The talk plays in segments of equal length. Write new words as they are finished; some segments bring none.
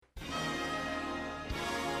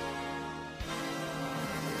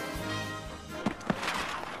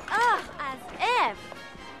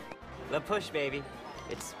La Push, baby.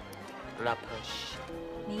 It's La Push.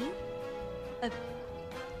 Me?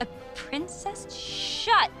 A princess?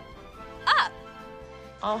 Shut up!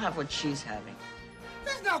 I'll have what she's having.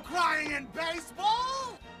 There's no crying in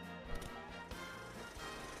baseball!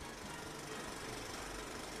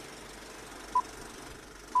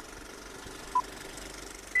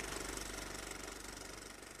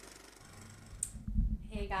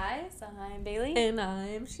 Hey guys, I'm Bailey. And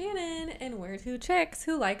I'm Shannon, and we're two chicks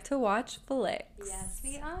who like to watch flicks. Yes,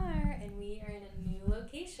 we are, and we are in a new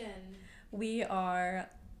location. We are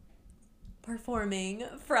performing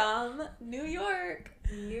from New York.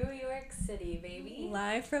 New York City, baby.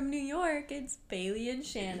 Live from New York, it's Bailey and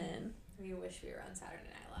Shannon. We wish we were on Saturday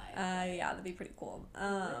Night Live. Yeah, that'd be pretty cool.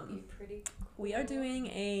 That'd be pretty cool. We are doing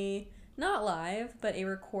a, not live, but a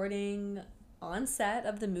recording on set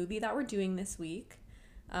of the movie that we're doing this week,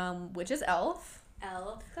 which is Elf.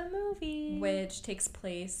 Elf the movie. Which takes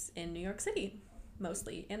place in New York City,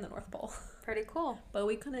 mostly, in the North Pole. Pretty cool. But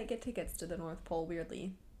we couldn't get tickets to the North Pole,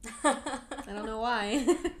 weirdly. I don't know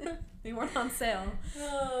why. They weren't on sale.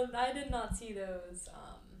 I did not see those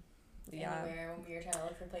Yeah. anywhere when we were trying to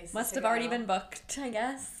look for places. Must to have go. already been booked, I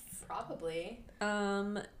guess. Probably.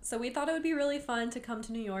 So we thought it would be really fun to come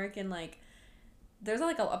to New York and, like, there's,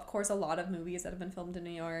 like, of course, a lot of movies that have been filmed in New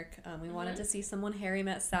York. We wanted to see some When Harry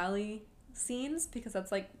Met Sally scenes because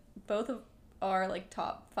that's, like, both of our, like,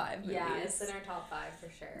 top 5 movies. Yeah, it's in our top 5 for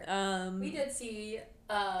sure. We did see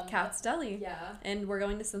Cat's Deli. Yeah. And we're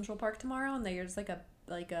going to Central Park tomorrow, and there's, like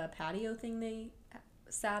a patio thing they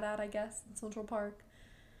sat at, I guess, in Central Park.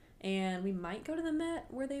 And we might go to the Met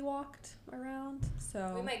where they walked around.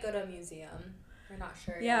 So We might go to a museum. We're not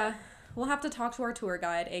sure yeah. yet. We'll have to talk to our tour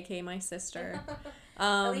guide, aka my sister.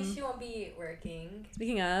 At least she won't be working.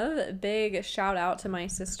 Speaking of, big shout out to my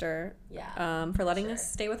sister. Yeah. For letting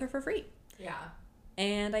us stay with her for free. Yeah.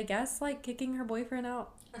 And I guess, like, kicking her boyfriend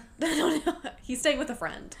out. I don't know. He's staying with a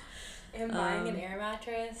friend. And buying an air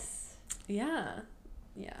mattress. Yeah.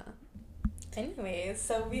 Yeah. Anyways,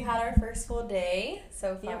 so we had our first full day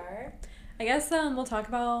so far. I guess we'll talk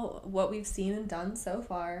about what we've seen and done so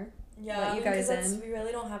far. Yeah, let you guys in. We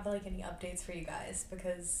really don't have like any updates for you guys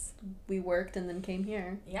because we worked and then came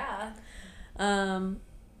here. Yeah.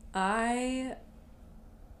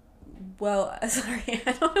 Well, sorry,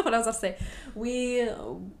 I don't know what I was about to say.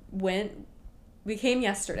 We came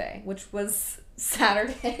yesterday, which was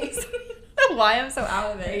Saturday. So I don't know why I'm so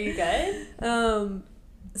out of it. Are you good?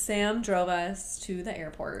 Sam drove us to the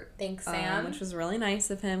airport. Thanks, Sam. Which was really nice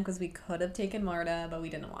of him because we could have taken Marta, but we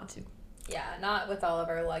didn't want to. Yeah, not with all of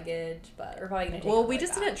our luggage, but we're probably going to take Well, we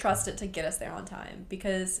just didn't trust it to get us there on time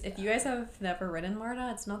because if you guys have never ridden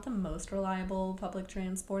MARTA, it's not the most reliable public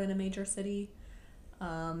transport in a major city.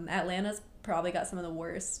 Atlanta's probably got some of the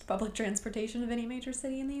worst public transportation of any major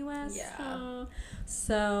city in the U.S. Yeah.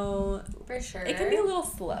 So for sure. It can be a little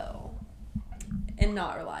slow and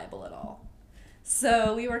not reliable at all.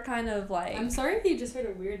 So we were kind of like... I'm sorry if you just heard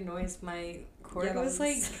a weird noise. My cord was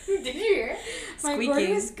like... Did you hear? My squeaking. cord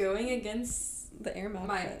was going against the air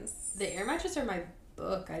mattress. The air mattress or my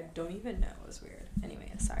book? I don't even know. It was weird.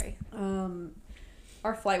 Anyway, sorry.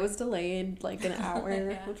 Our flight was delayed like an hour,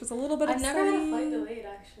 Yeah. which was a little bit I've upsetting. never had a flight delayed,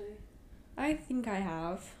 actually. I think I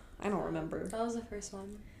have. I don't remember. That was the first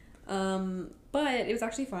one. But it was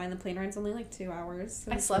actually fine. The plane ride's only like 2 hours.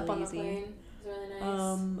 So I it's slept really on easy. the plane. It was really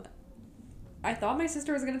nice. I thought my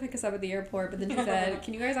sister was gonna pick us up at the airport, but then she said,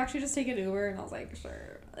 "Can you guys actually just take an Uber?" And I was like,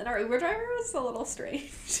 "Sure." And our Uber driver was a little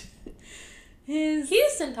strange. He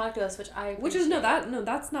just didn't talk to us, which I appreciate. Which is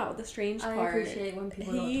that's not the strange part. I appreciate when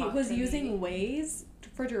people don't talk He was to using me. Waze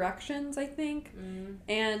for directions, I think,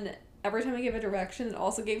 and every time I gave a direction, it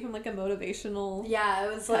also gave him like a motivational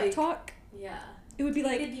it was pep like talk. Yeah. It would be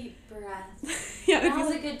take like a deep breath. Yeah, it would be Now's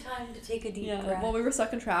like, a good time to take a deep breath. While we were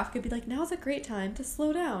stuck in traffic, it'd be like, now's a great time to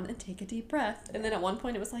slow down and take a deep breath. And then at one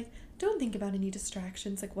point it was like, don't think about any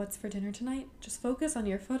distractions, like what's for dinner tonight. Just focus on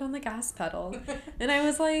your foot on the gas pedal. And I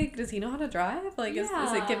was like, does he know how to drive? Like, is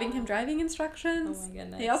it giving him driving instructions? Oh my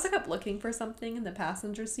goodness. He also kept looking for something in the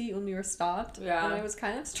passenger seat when we were stopped. Yeah. And I was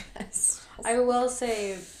kind of stressed. I will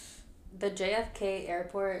say, the JFK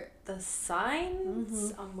airport, the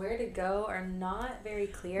signs on where to go are not very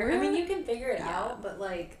clear. I mean, you can figure it out, but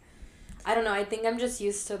like, I don't know. I think I'm just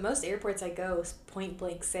used to most airports I go point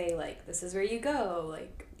blank say like, this is where you go.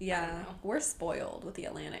 Like, I don't know. We're spoiled with the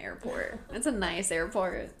Atlanta airport. It's a nice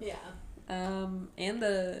airport. Yeah. And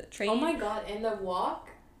the train. Oh my god! And the walk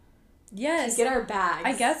Yes. to get our bags.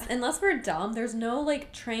 I guess unless we're dumb, there's no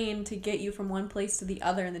like train to get you from one place to the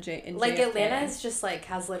other in like JFK. Atlanta is just like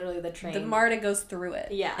has literally the train. The MARTA goes through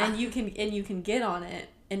it. Yeah. And you can get on it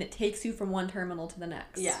and it takes you from one terminal to the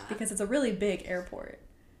next. Yeah. Because it's a really big airport.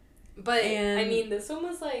 But And I mean, this one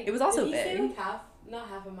was like it was also did he say, big. like not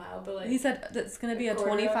half a mile, but like He said that's going to be a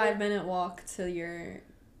quarter of it? 25-minute walk to your...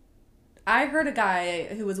 I heard a guy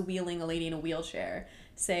who was wheeling a lady in a wheelchair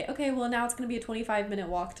say, okay, well, now it's going to be a 25-minute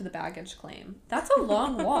walk to the baggage claim. That's a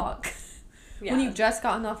long walk. yeah. When you've just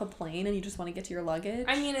gotten off a plane and you just want to get to your luggage.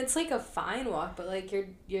 I mean, it's like a fine walk, but like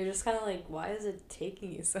you're just kind of like, why is it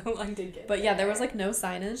taking you so long to get? But yeah, there was like no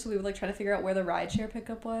signage, so we were like trying to figure out where the rideshare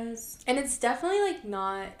pickup was. And it's definitely like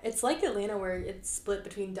not. It's like Atlanta where it's split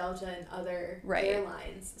between Delta and other Right.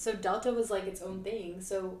 airlines. So Delta was like its own thing.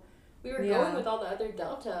 So we were Yeah. going with all the other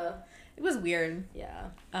Delta. It was weird. Yeah.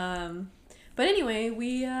 But anyway,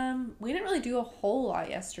 we didn't really do a whole lot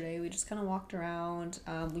yesterday. We just kind of walked around.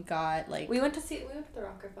 We got like We went to the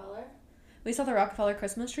Rockefeller. we saw the Rockefeller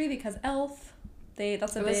Christmas tree because Elf.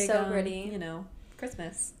 That's a It was big so pretty.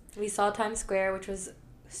 Christmas. We saw Times Square, which was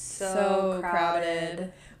so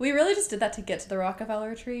crowded. We really just did that to get to the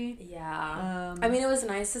Rockefeller tree. Yeah. I mean, it was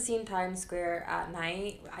nice to see in Times Square at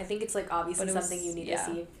night. I think it's like obviously But it was- something you need yeah.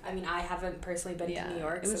 to see. I mean, I haven't personally been to New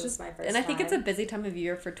York, it was so just it's my first and I think it's a time. busy time of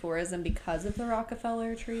year for tourism because of the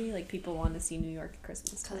Rockefeller tree. Like people want to see New York at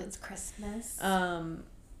Christmas time. Because it's Christmas.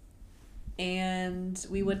 And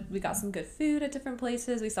we got some good food at different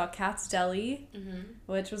places. We saw Kat's Deli,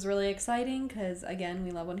 which was really exciting because again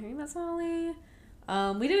we love when Harry met Molly.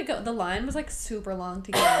 We didn't go. The line was like super long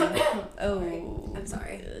to get in. Oh, I'm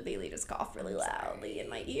sorry. Bailey just coughed really loudly in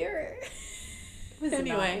my ear. It was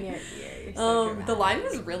Anyway. not in your ear. You're so The line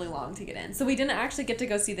was dramatic. really long to get in, so we didn't actually get to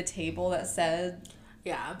go see the table that said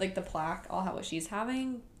Yeah. like the plaque. I'll have what she's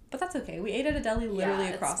having. But that's okay. We ate at a deli literally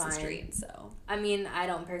it's across the fine. street, so. I mean, I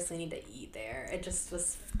don't personally need to eat there. It just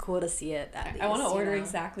was cool to see it at least. I want to order you know?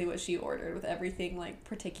 exactly what she ordered with everything, like,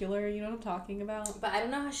 particular. You know what I'm talking about? But I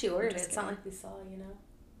don't know how she ordered it. just It's not kidding. like we saw, you know?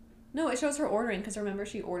 No, it shows her ordering, because remember,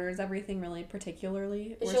 she orders everything really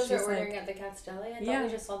particularly. It where shows her she's ordering like, at the Cat's Deli. I thought Yeah. we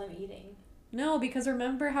just saw them eating. No, because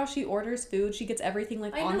remember how she orders food? She gets everything,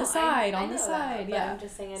 like, I on know, the side, I on the know side. that, but Yeah. I'm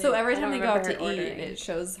just saying So every I time don't they go out to remember eat, her ordering. it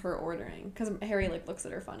shows her ordering. Because Harry, like, looks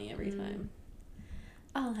at her funny every time.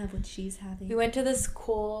 I'll have what she's having. We went to this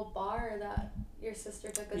cool bar that your sister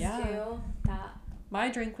took us Yeah. to. That My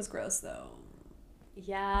drink was gross, though.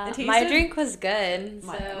 yeah, It my tasted- drink was good.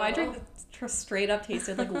 My drink straight up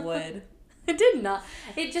tasted like wood. It did not.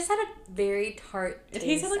 It just had a very tart. It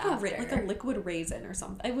taste tasted like after. a liquid raisin or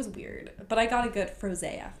something. It was weird, but I got a good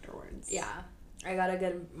frosé afterwards. Yeah, I got a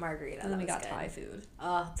good margarita. And then we that got was Thai good. food.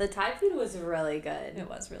 The Thai food was really good. It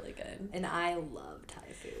was really good. And I love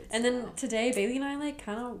Thai food. And then so. today, Bailey and I like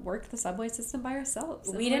kind of worked the subway system by ourselves.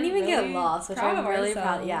 and we we're didn't even get really lost, which proud I'm of really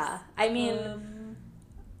proud. ourselves. Yeah, I mean,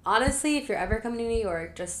 honestly, if you're ever coming to New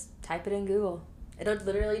York, just type it in Google. It'll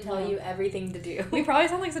literally tell you everything to do. we probably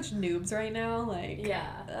sound like such noobs right now. Like,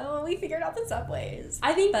 yeah. oh, we figured out the subways.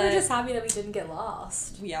 I think But- we're just happy that we didn't get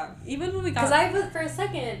lost. Yeah, even when we got. Because for a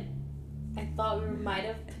second, I thought we might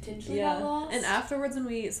have potentially got lost. And afterwards, when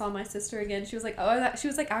we saw my sister again, she was like, "Oh, she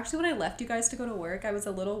was like, actually, when I left you guys to go to work, I was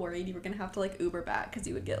a little worried you were gonna have to like Uber back because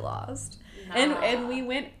you would get lost." And we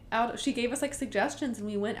went out. She gave us like suggestions, and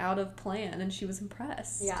we went out of plan, and she was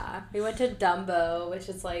impressed. Yeah, we went to Dumbo, which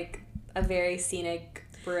is like a very scenic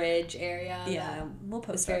bridge area. Yeah, we'll It's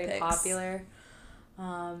post our very pics. popular.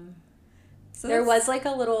 So There that's- was like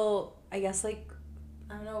a little, I guess like,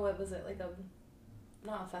 I don't know, what was it, like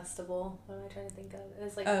not a festival, what am I trying to think of? It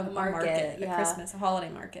was like a market, a Christmas, a holiday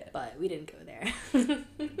market. But we didn't go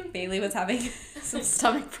there. Bailey was having some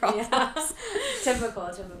stomach problems. Yeah. Typical.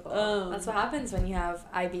 That's That's what happens when you have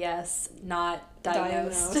IBS not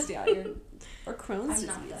diagnosed. Yeah, or Crohn's I'm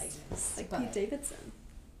not disease, diagnosed. like but Pete Davidson.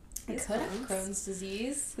 I He's could have Crohn's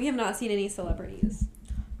disease. We have not seen any celebrities.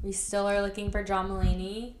 We still are looking for John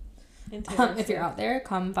Mulaney. If you're out there,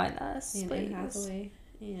 come find us. and please. Anne Hathaway.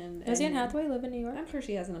 And Does Anne Hathaway live in New York? I'm sure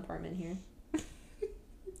she has an apartment here.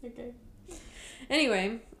 Okay.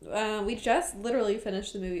 Anyway, we just literally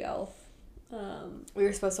finished the movie Elf. We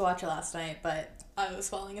were supposed to watch it last night, but I was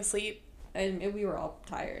falling asleep. And we were all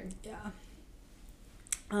tired. Yeah.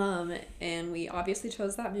 And we obviously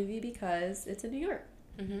chose that movie because it's in New York.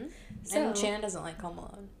 Mm-hmm. So And Shannon doesn't like Home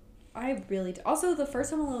Alone. I really do. Also, the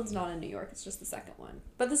first Home Alone's not in New York. It's just the second one.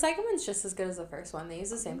 But the second one's just as good as the first one. They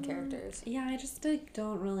use the same characters. Yeah, I just like,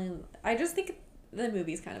 don't really... I just think the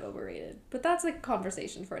movie's kind of overrated. But that's a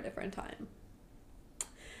conversation for a different time.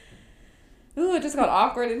 Ooh, it just got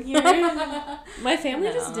awkward in here. My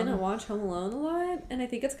family just No. didn't watch Home Alone a lot, and I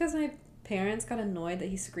think it's because my parents got annoyed that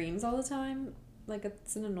he screams all the time. Like,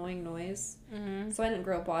 it's an annoying noise. Mm-hmm. So I didn't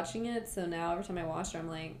grow up watching it, so now every time I watch it, I'm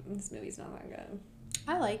like, this movie's not that good.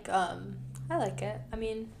 I like it. I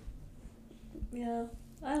mean, Yeah.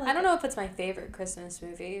 I don't know if it's my favorite Christmas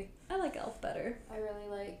movie. I like Elf better. I really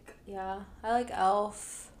like, I like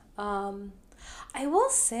Elf. I will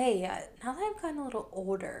say, now that I've gotten a little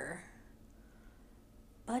older,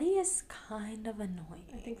 Buddy is kind of annoying.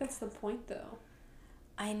 I think that's the point, though.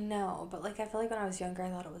 I know, but like I feel like when I was younger, I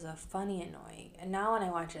thought it was a funny annoying, and now when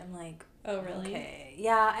I watch it, I'm like, Oh, really? okay,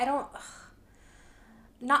 yeah, I don't.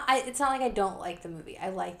 It's not like I don't like the movie. I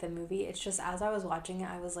like the movie. It's just as I was watching it,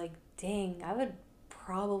 I was like, dang, I would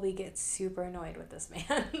probably get super annoyed with this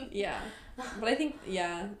man. Yeah. But I think,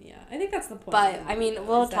 yeah. I think that's the point. But I mean,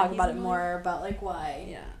 we'll Is that talk he's about it annoying? more about like why.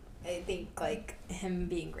 Yeah. I think like him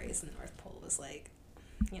being Grace in the North Pole was like,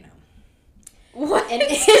 you know, What? an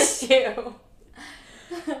issue.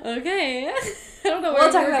 Okay. I don't know where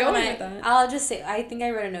We'll talk we're about going when with that. I'll just say I think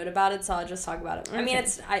I wrote a note about it, so I'll just talk about it. I mean, Okay.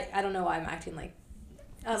 it's I don't know why I'm acting like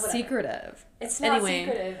whatever. Secretive. It's not Anyway.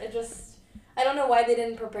 secretive. It just I don't know why they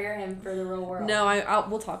didn't prepare him for the real world. No,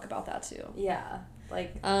 we'll talk about that too. Yeah,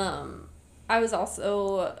 like I was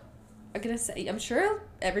also gonna say, I'm sure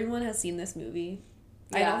everyone has seen this movie.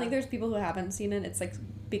 I Yeah. don't think there's people who haven't seen it. It's like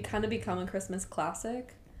kind of become a Christmas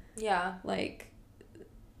classic. yeah. Like,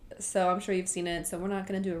 so I'm sure you've seen it. So we're not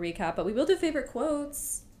gonna do a recap, but we will do favorite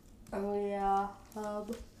quotes. Oh yeah.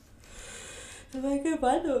 If I can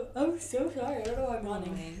find the, I'm so sorry. I don't know why I'm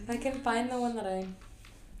yawning. If I can find the one that I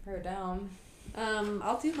wrote down.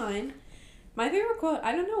 I'll do mine. My favorite quote,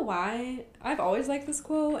 I don't know why, I've always liked this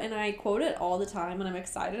quote, and I quote it all the time when I'm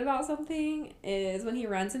excited about something, is when he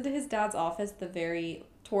runs into his dad's office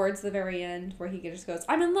towards the very end, where he just goes,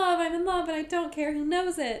 I'm in love, and I don't care who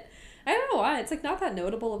knows it. I don't know why, it's like not that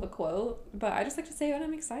notable of a quote, but I just like to say it when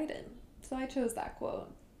I'm excited. So I chose that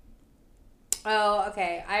quote. Oh,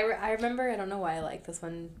 okay. I remember, I don't know why I like this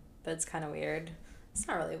one, but it's kind of weird. It's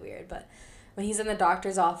not really weird, but when he's in the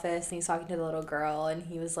doctor's office and he's talking to the little girl and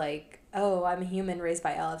he was like, oh, I'm a human raised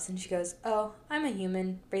by elves. And she goes, oh, I'm a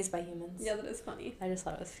human raised by humans. Yeah, that is funny. I just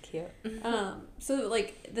thought it was cute. So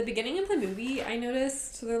like the beginning of the movie, I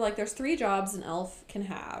noticed, so there's 3 jobs an elf can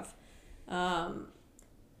have. You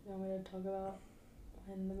want me to talk about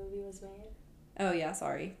when the movie was made? Oh yeah,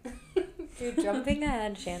 sorry. You're jumping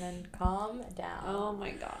ahead, Shannon. Calm down. Oh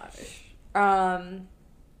my gosh.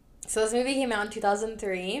 So this movie came out in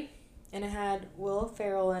 2003, and it had Will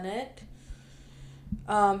Ferrell in it,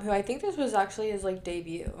 who I think this was actually his like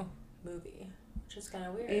debut movie, which is kind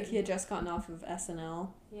of weird. He had just gotten off of SNL.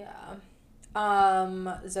 Yeah.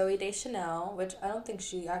 Zoe Deschanel, which I don't think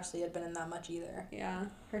she actually had been in that much either. Yeah.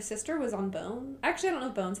 Her sister was on Bone. Actually, I don't know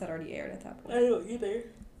if Bones had already aired at that point. don't either.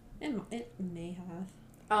 It may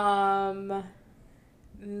have.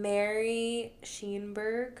 Mary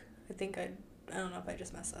Sheenberg. I don't know if I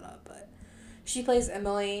just messed that up, but she plays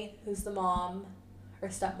Emily, who's the mom or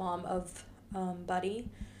stepmom of Buddy.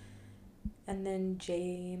 And then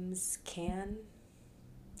James Caan.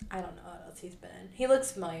 I don't know what else he's been in. He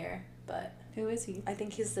looks familiar, but Who is he? I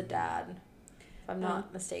think he's the dad, if I'm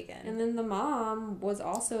not mistaken. And then the mom was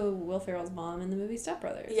also Will Ferrell's mom in the movie Step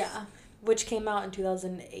Brothers. Yeah, which came out in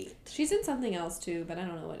 2008. She's in something else too, but I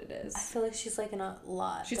don't know what it is. I feel like she's like in a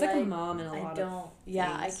lot. She's but like a mom in a lot of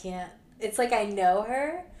I things. can't. It's like I know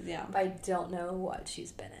her, Yeah. but I don't know what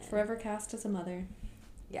she's been in. Forever cast as a mother.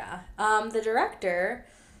 Yeah. The director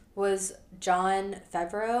was Jon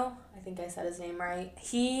Favreau. I think I said his name right.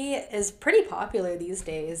 He is pretty popular these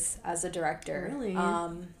days as a director. Really?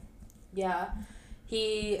 Yeah.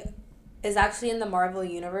 He is actually in the Marvel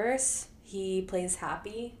Universe. He plays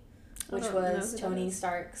Happy, which don't know was who that Tony is.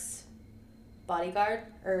 Stark's bodyguard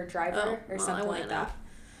or driver Oh, or well, I something wouldn't like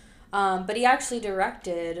that. But he actually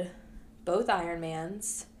directed both Iron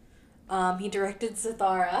Mans. He directed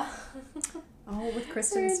Zathara. Oh, with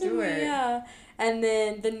Kristen Stewart. Yeah. And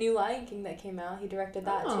then the new Lion King that came out, he directed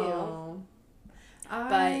that too. Oh.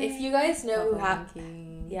 But if you guys know who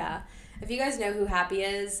Happy. yeah, if you guys know who Happy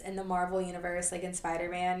is in the Marvel universe, like in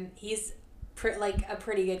Spider-Man, he's like a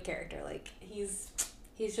pretty good character. Like he's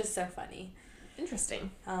just so funny. Interesting.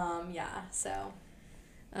 Yeah. So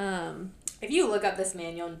Um. if you look up this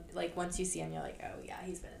man, you'll like once you see him, you're like, oh yeah,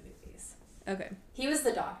 he's been in movies. Okay. He was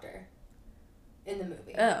the doctor in the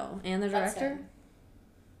movie. Oh, and the That's director. him.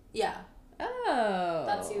 Yeah, Oh.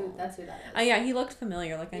 that's who that is. Oh yeah, he looked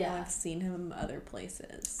familiar. Like I know Yeah. I've seen him other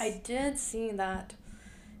places. I did see that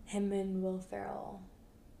him and Will Ferrell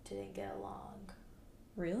didn't get along.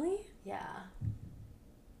 Really? Yeah.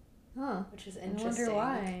 Huh. which is I interesting. wonder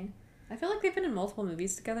why. I feel like they've been in multiple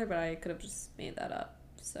movies together, but I could have just made that up.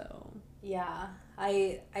 So Yeah,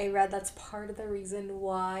 I read that's part of the reason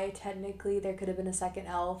why technically there could have been a second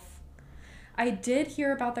elf. I did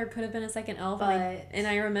hear about there could have been a second elf, But- and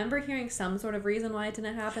I remember hearing some sort of reason why it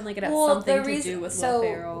didn't happen. Like it had something to do with Will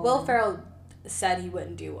Ferrell. Will Ferrell said he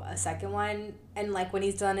wouldn't do a second one, and like when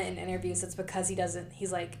he's done it in interviews, it's because he doesn't.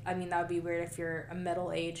 He's like, I mean, that would be weird if you're a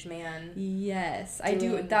middle-aged man. Yes, I do.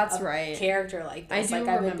 doing That's a right. Character like I this, do like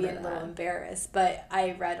I would be a remember little that. embarrassed. But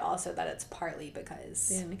I read also that it's partly because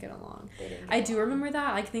They didn't get along. they didn't. Get I do along. remember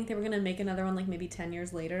that. I think they were gonna make another one like maybe 10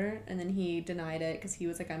 years later, and then he denied it because he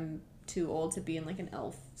was like, "I'm too old to be in like an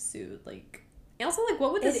elf suit." Like, and also like,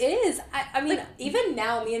 what would It this? is. I mean, Like, even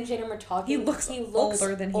now, me and Jaden were talking. He looks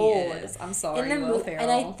older than old. he is. I'm sorry, In the Will movie, Ferrell.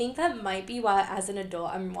 and I think that might be why, as an adult,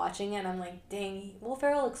 I'm watching it and I'm like, dang, Will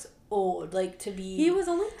Ferrell looks old, like to be. He was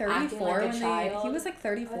only acting 34 like a when child. he was like I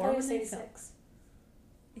 34 thought he when was they 36.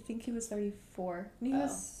 I think he was 34. He Oh.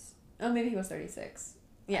 was. Oh, maybe he was 36.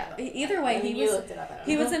 Yeah. I don't know. Either way, I mean, he you was. looked it up, I don't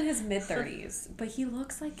He know. was in his mid 30s, but he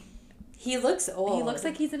looks like He looks old. he looks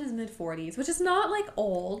like he's in his mid 40s, which is not like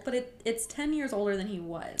old, but it's 10 years older than he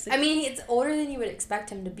was. Like, I mean, it's older than you would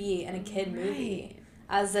expect him to be in a kid movie.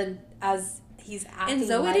 As he's acting. and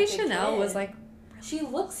Zoe like a Deschanel kid. was like, She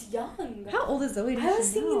looks young. how old is Zoe I Deschanel? was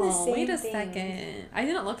thinking the same Wait a thing. second. I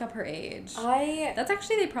didn't look up her age. That's That's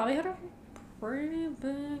they probably had a pretty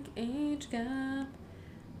big age gap.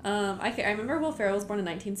 I remember Will Ferrell was born in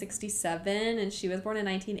 1967 and she was born in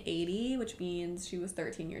 1980, which means she was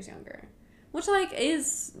 13 years younger. Which, like,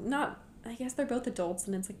 is not... I guess they're both adults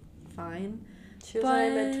and it's, like, fine. She was in her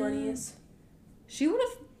mid But- 20s. She would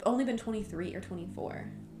have only been 23 or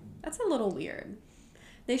 24. That's a little weird.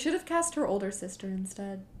 They should have cast her older sister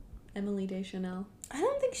instead. Emily Deschanel. I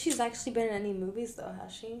don't think she's actually been in any movies though,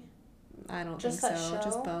 has she? I don't Just think that so. show?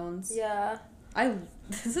 Just Bones. Yeah.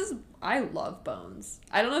 I love Bones.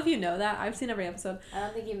 I don't know if you know that. I've seen every episode. I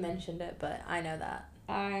don't think you mentioned it, but I know that.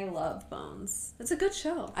 I love Bones. It's a good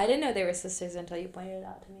show. I didn't know they were sisters until you pointed it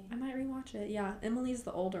out to me. I might rewatch it. Yeah, Emily's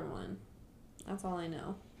the older one. That's all I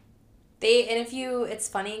know. It's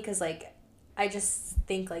funny because like, I just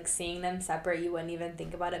think like seeing them separate, you wouldn't even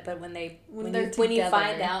think about it. But when you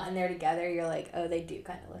find out and they're together, you're like, oh, they do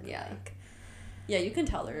kind of look Yeah. alike. Yeah, you can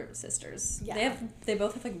tell they're sisters. Yeah. They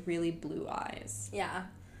both have like really blue eyes. Yeah.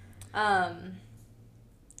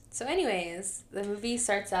 So anyways, the movie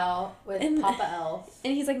starts out with And- Papa Elf.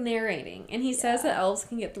 And he's like narrating, and he says Yeah. that elves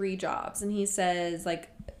can get 3 jobs, and he says like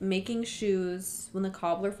making shoes when the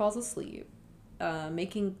cobbler falls asleep,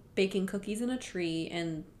 baking cookies in a tree,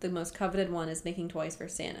 and the most coveted one is making toys for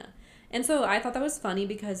Santa. And so I thought that was funny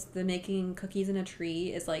because the making cookies in a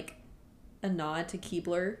tree is like a nod to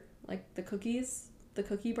Keebler, like the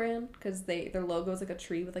cookie brand, because their logo is like a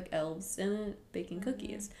tree with like elves in it baking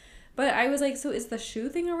cookies. But I was like, so is the shoe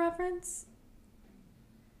thing a reference?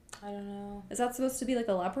 I don't know. Is that supposed to be like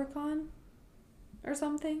a leprechaun or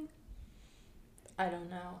something? I don't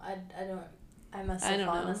know. I must I have don't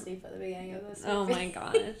fallen know. asleep at the beginning of this. Oh my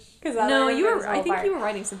gosh. Because No, I think you were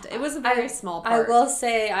writing something. It was a very small part. I will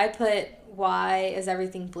say I put why is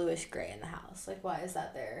everything bluish gray in the house? Like why is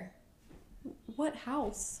that there? What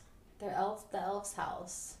house? The elf's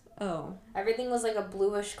house. Oh. Everything was like a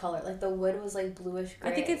bluish color. Like the wood was like bluish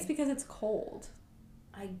gray. I think it's because it's cold.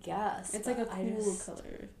 I guess. It's like a but cool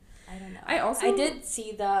color. I don't know. I did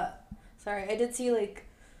see that. Sorry, I did see like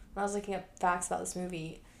when I was looking up facts about this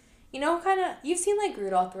movie. You know, kind of you've seen like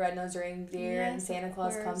Rudolph the Red-Nosed Reindeer and Yes, Santa of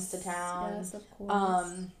Claus course. Comes to Town. Yes, of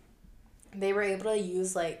course. They were able to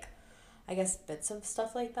use like, I guess bits of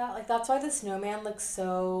stuff like that. Like that's why the snowman looks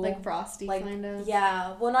so like frosty like kind of.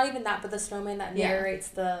 yeah. Well, not even that, but the snowman that Yeah. narrates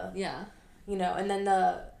the Yeah. you know, and then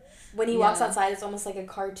when he walks Yeah. outside, it's almost like a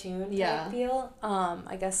cartoon type Yeah. feel.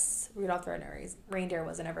 I guess Rudolph the Red-Nosed Reindeer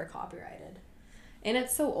wasn't ever copyrighted, And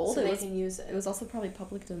it's so old. so it they was can use it. it was also probably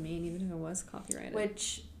public domain even if it was copyrighted.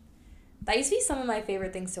 Which that used to be some of my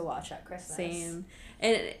favorite things to watch at Christmas. Same.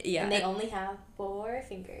 And yeah. And they only have 4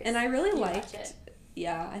 fingers. And I really You watch liked it.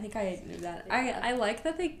 Yeah, I think I knew that. Yeah. I like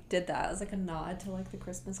that they did that as like a nod to like the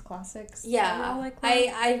Christmas classics. Yeah, I really like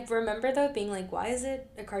that. I remember though being like, why is it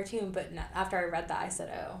a cartoon? But after I read that, I said,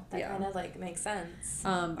 oh, that Yeah. kind of like makes sense.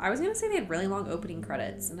 I was gonna say they had really long opening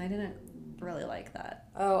credits, and I didn't really like that.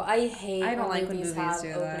 Oh, I hate I don't when like when movies movies have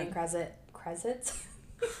do opening that. credits.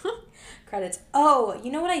 Credits. Oh,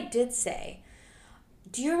 you know what I did say?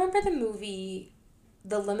 Do you remember the movie,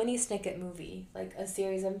 the Lemony Snicket movie, like A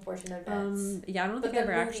Series of Unfortunate Events? Yeah, I don't But think I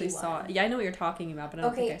the ever actually movie saw one. it. Yeah, I know what you're talking about, but I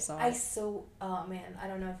don't think I saw it. Oh man, I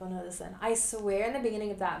don't know if I'll know this then. I swear in the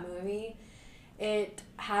beginning of that movie, it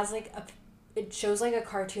has like it shows like a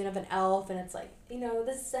cartoon of an elf, and it's like, you know,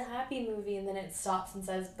 this is a happy movie, and then it stops and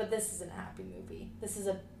says, but this isn't a happy movie. This is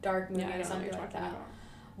a dark movie or something like that.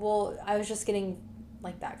 Well, I was just getting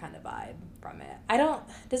like that kind of vibe from it.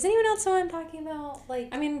 Does anyone else know what I'm talking about? Like,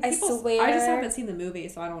 I mean, I swear. I just haven't seen the movie,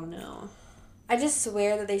 so I don't know. I just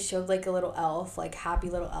swear that they showed like a little elf, like happy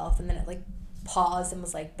little elf, and then it like paused and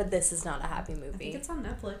was like, but this is not a happy movie. I think it's on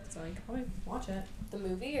Netflix, so I could probably watch it. The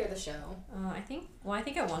movie or the show? I think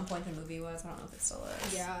at one point the movie was. I don't know if it still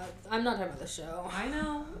is. Yeah, I'm not talking about the show. I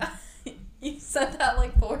know. You said that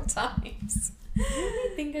like 4 times.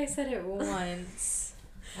 I think I said it once.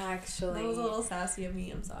 Actually. That was a little sassy of me.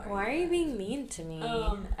 I'm sorry. Why are you being mean to me?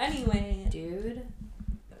 Anyway. Dude.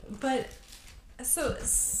 But, so,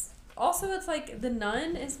 also it's like the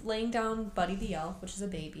nun is laying down Buddy the Elf, which is a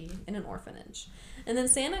baby, in an orphanage. And then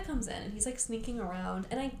Santa comes in and he's like sneaking around.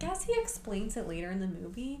 And I guess he explains it later in the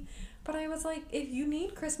movie. But I was like, if you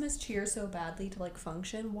need Christmas cheer so badly to like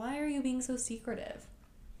function, why are you being so secretive?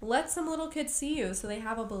 Let some little kids see you so they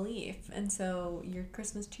have a belief, and so your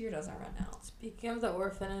Christmas cheer doesn't run out. Speaking of the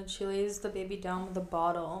orphanage, she lays the baby down with a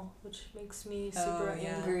bottle, which makes me super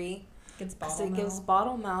angry. Gives bottle Because it gives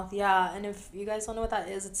bottle mouth, yeah. And if you guys don't know what that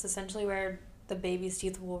is, it's essentially where the baby's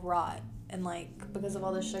teeth will rot, and like because of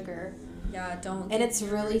all the sugar. Yeah, don't. And it's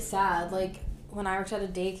really sad. Like when I worked at a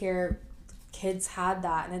daycare, kids had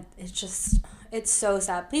that, and it's so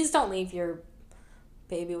sad. Please don't leave your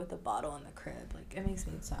baby with a bottle in the crib. Like, it makes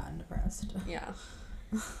me sad and depressed. Yeah.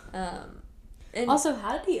 And also,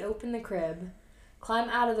 how did he open the crib, climb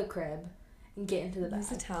out of the crib, and get into the bed?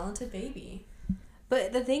 He's a talented baby.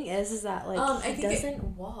 But the thing is that like he doesn't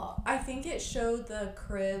walk. I think it showed the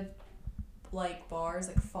crib like bars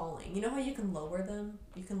like falling. You know how you can lower them?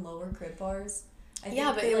 You can lower crib bars. But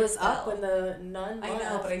it was up when the nun left. I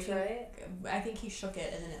know, but I think he shook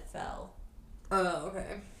it and then it fell. Oh,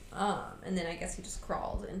 okay. And then I guess he just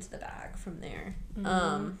crawled into the bag from there.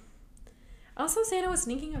 Mm-hmm. Also, Santa was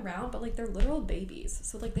sneaking around, but like they're literal babies,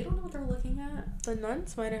 so like they don't know what they're looking at. The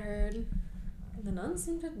nuns might have heard. The nuns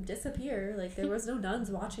seemed to disappear. Like there was no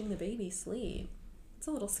nuns watching the baby sleep. It's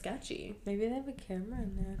a little sketchy. Maybe they have a camera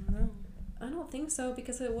in there. I don't know. I don't think so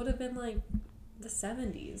because it would have been like the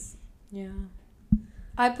 70s. Yeah.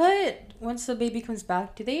 I put once the baby comes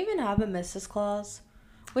back. Do they even have a Mrs. Claus?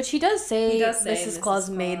 Which he does say Mrs. Claus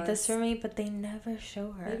made this for me, but they never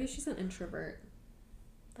show her. Maybe she's an introvert.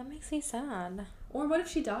 That makes me sad. Or what if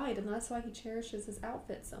she died and that's why he cherishes his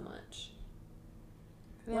outfit so much?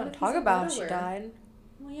 We don't talk about how she died.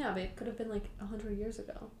 Well, yeah, but it could have been like 100 years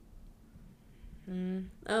ago.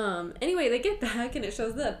 Anyway, they get back and it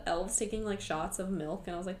shows the elves taking like shots of milk,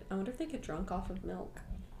 and I was like, I wonder if they get drunk off of milk.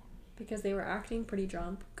 Because they were acting pretty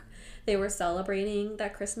drunk. They were celebrating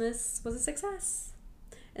that Christmas was a success.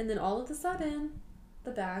 And then all of a sudden,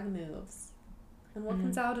 the bag moves. And what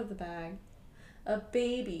comes out of the bag? A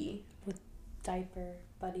baby. With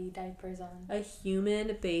Buddy diapers on. A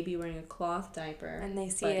human baby wearing a cloth diaper. And they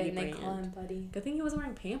see it and they call him Buddy. Good thing he wasn't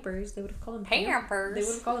wearing Pampers. They would have called him Pampers. They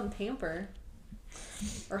would have called him Pamper.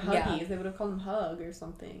 Or Huggies. Yeah. They would have called him Hug or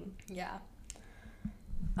something. Yeah.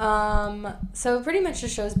 So it pretty much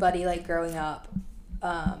just shows Buddy like growing up.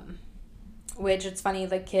 Which it's funny,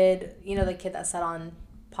 the kid that sat on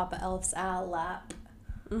Papa Elf's lap.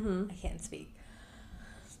 Mm-hmm. I can't speak.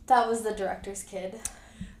 That was the director's kid.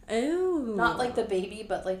 Oh. Not like the baby,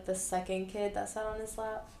 but like the second kid that sat on his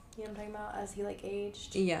lap. You know what I'm talking about? As he like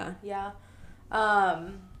aged. Yeah. Yeah.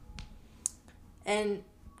 And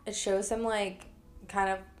it shows him like kind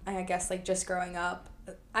of, I guess, like just growing up.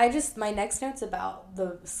 My next note's about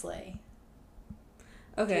the sleigh.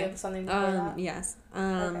 Okay. Do you have something before that? Yes.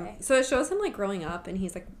 Okay. So it shows him like growing up and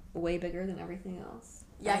he's like way bigger than everything else.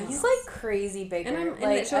 Yeah, he's like crazy bigger. And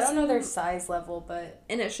like, it shows I don't know their him, size level, but...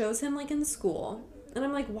 And it shows him like in school. And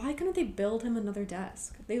I'm like, why couldn't they build him another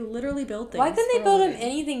desk? They literally build things. Why couldn't they build him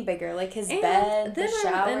anything bigger? Like his bed, the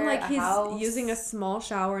shower, and like he's house. using a small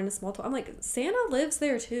shower and a small I'm like, Santa lives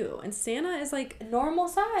there too. And Santa is like... normal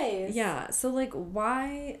size. Yeah. So like,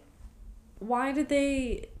 why did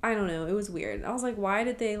they... I don't know. It was weird. I was like, why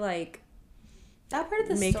did they like... That part of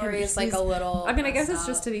the story is like a little... I mean, I guess it's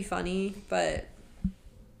just to be funny, but...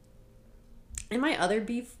 And my other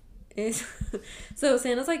beef is... So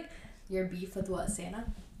Santa's like... Your beef with what, Santa?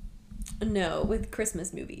 No, with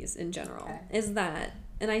Christmas movies in general. Okay. Is that...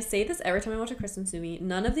 And I say this every time I watch a Christmas movie.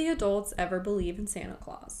 None of the adults ever believe in Santa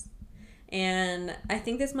Claus. And I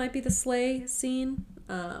think this might be the sleigh scene.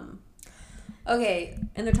 Okay.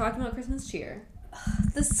 And they're talking about Christmas cheer.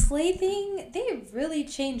 The sleigh thing, they really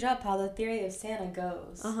change up how the theory of Santa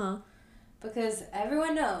goes. Uh-huh. Because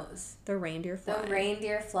everyone knows The reindeer fly. the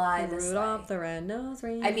reindeer fly this Rudolph way. the red-nosed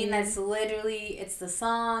reindeer. I mean, that's literally, it's the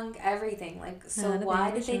song, everything. Like, so Had a why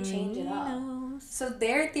very did they change it shiny up? nose. So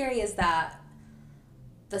their theory is that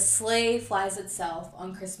the sleigh flies itself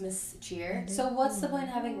on Christmas cheer. So what's the point of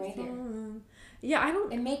having reindeer? Yeah, I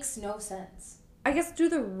don't. It makes no sense. I guess, do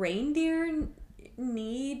the reindeer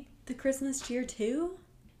need the Christmas cheer too?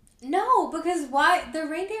 No, because why? The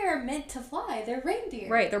reindeer are meant to fly. They're reindeer.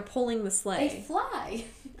 Right, they're pulling the They sleigh. fly.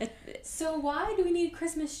 It- So why do we need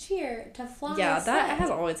Christmas cheer to fly yeah, a that sleigh? has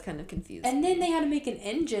always kind of confused And me. then they had to make an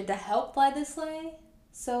engine to help fly the sleigh.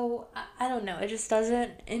 So I don't know. It just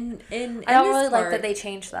doesn't. In I don't this really like part, that they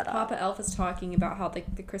changed that up. Papa Elf is talking about how the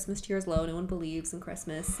Christmas cheer is low. No one believes in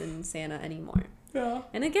Christmas and Santa anymore. Yeah.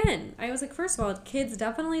 And again, I was like, first of all, kids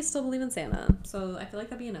definitely still believe in Santa, so I feel like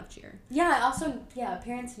that'd be enough cheer. Yeah. Also,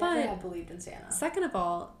 parents never But- have believed in Santa. Second of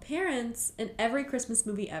all, parents in every Christmas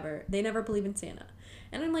movie ever, they never believe in Santa.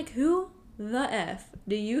 And I'm like, who the F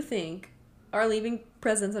do you think are leaving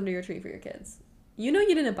presents under your tree for your kids? You know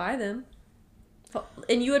you didn't buy them.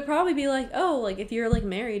 And you would probably be like, oh, like if you're like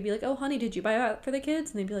married, be like, oh, honey, did you buy that for the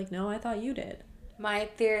kids? And they'd be like, no, I thought you did. My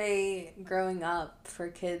theory growing up for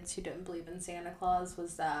kids who didn't believe in Santa Claus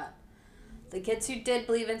was that the kids who did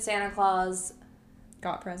believe in Santa Claus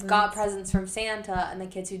Got presents. got presents from Santa, and the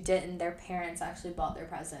kids who didn't, their parents actually bought their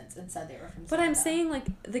presents and said they were from Santa. But I'm saying, like,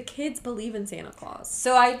 the kids believe in Santa Claus.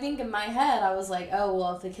 So I think in my head, I was like, oh,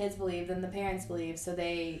 well, if the kids believe, then the parents believe, so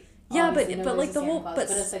they... Yeah, obviously know but like there's a the Santa whole... Claus. But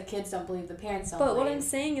if the kids don't believe, the parents don't But believe. what I'm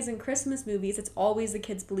saying is in Christmas movies, it's always the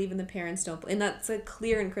kids believe and the parents don't. And that's like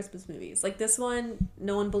clear in Christmas movies. Like this one,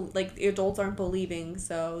 no one, like the adults aren't believing,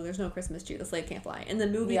 so there's no Christmas tree. The sleigh can't fly. In the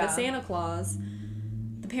movie Yeah. The Santa Claus,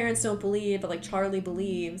 the parents don't believe, but like Charlie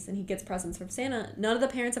believes and he gets presents from Santa. None of the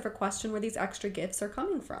parents ever question where these extra gifts are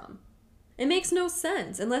coming from. It makes no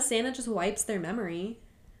sense unless Santa just wipes their memory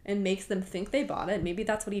and makes them think they bought it. Maybe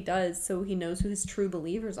that's what he does so he knows who his true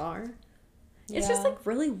believers are. It's just, Yeah. like,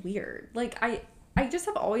 really weird. Like, I just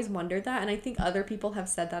have always wondered that, and I think other people have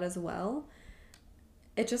said that as well.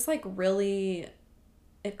 It just, like, really...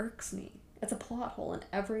 It irks me. It's a plot hole in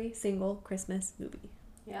every single Christmas movie.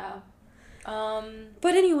 Yeah.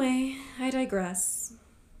 But anyway, I digress.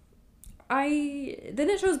 Then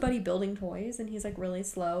it shows Buddy building toys, and he's, like, really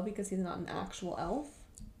slow because he's not an actual elf.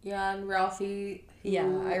 Yeah, and Ralphie... Yeah,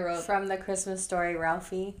 I wrote... From the Christmas Story,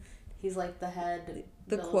 Ralphie. He's like the head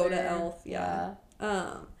The builder. quota elf, yeah.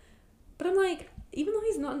 But I'm like, even though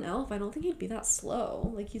he's not an elf, I don't think he'd be that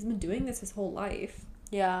slow. Like, he's been doing this his whole life.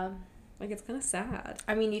 Yeah. Like, it's kind of sad.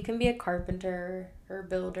 I mean, you can be a carpenter or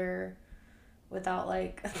builder without,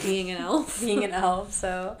 like... Being an elf. being an elf,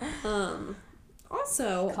 so...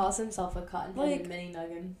 Also, Calls himself a cotton-headed Like-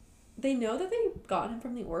 mini-nuggin. they know that they got him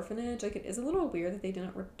from the orphanage. Like, it is a little weird that they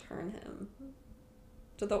didn't return him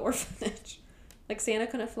to the orphanage. Like, Santa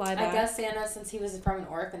couldn't fly back. I guess Santa, since he was from an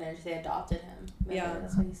orphanage, they adopted him. Maybe Yeah.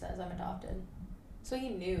 That's what he says, I'm adopted. So he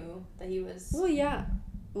knew that he was Well, yeah.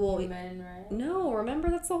 Well, human, right? no, remember,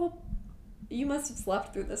 that's the whole... You must have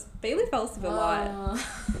slept through this. Bailey fell asleep a lot.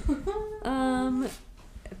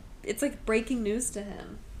 It's like breaking news to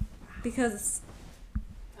him. Because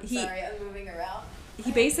I'm he- sorry, I'm moving around.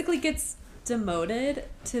 he basically gets demoted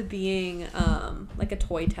to being like a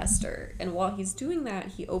toy tester, and while he's doing that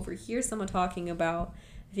he overhears someone talking about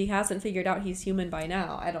if he hasn't figured out he's human by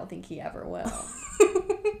now, I don't think he ever will.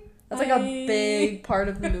 That's like a big part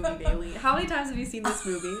of the movie, Bailey. How many times have you seen this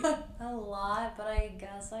movie? A lot, but I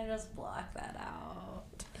guess I just blocked that out.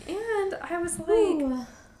 And I was like,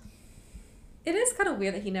 it is kind of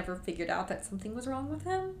weird that he never figured out that something was wrong with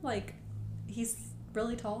him. Like, he's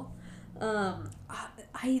really tall.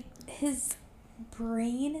 His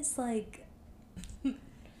brain is like...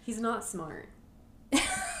 He's not smart.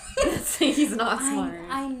 He's not smart.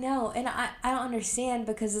 I know, and I don't understand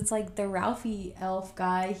because it's like the Ralphie elf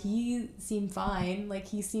guy, he seemed fine. Like,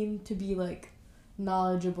 he seemed to be, like,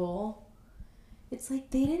 knowledgeable. It's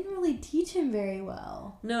like they didn't really teach him very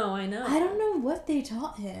well. No, I know. I don't know what they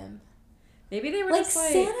taught him. Maybe they were Like, just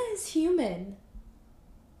like... Santa is human.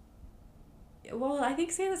 Well, I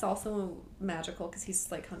think Santa's also magical because he's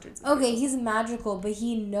like hundreds of Okay, years he's magical, but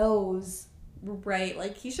he knows old. Right.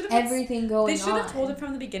 Like he should have everything going on. They should have told him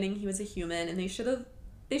from the beginning he was a human, and they should have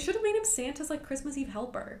made him Santa's like Christmas Eve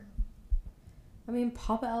helper. I mean,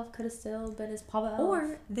 Papa Elf could have still been his Papa Elf.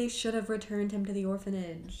 Or they should have returned him to the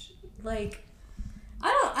orphanage. Like,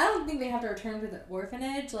 I don't think they have to return him to the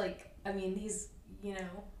orphanage. Like, I mean, he's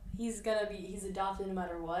adopted no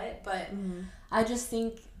matter what, but I just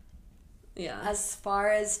think yeah. as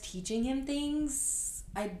far as teaching him things,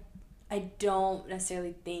 I don't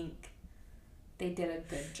necessarily think they did a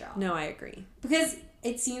good job. No, I agree. Because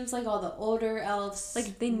it seems like all the older elves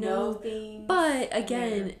Like, they know things. But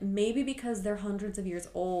again, maybe because they're hundreds of years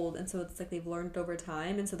old, and so it's like they've learned it over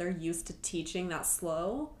time, and so they're used to teaching that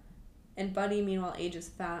slow. And Buddy, meanwhile, ages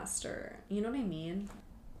faster. You know what I mean?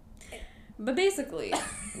 But basically,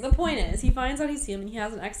 the point is, he finds out he's human, he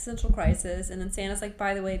has an existential crisis, and then Santa's like,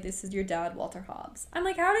 by the way, this is your dad, Walter Hobbs. I'm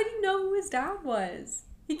like, how did you know who his dad was?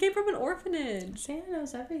 He came from an orphanage. Santa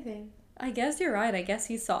knows everything. I guess you're right. I guess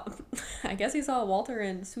he saw Walter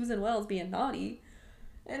and Susan Wells being naughty.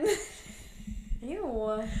 And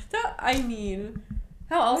Ew. that, I mean,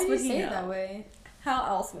 how else Why would did he you say know? it that way? How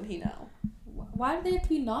else would he know? Why did they have to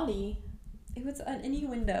be naughty? It was an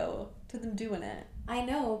innuendo to them doing it I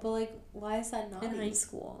know, but like, why is that naughty? in high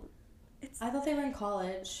school. I thought they were in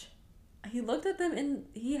college. He looked at them and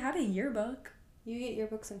he had a yearbook. You get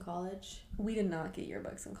yearbooks in college. We did not get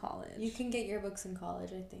yearbooks in college. You can get yearbooks in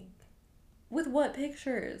college, I think. With what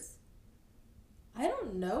pictures? I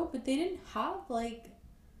don't know, but they didn't have like.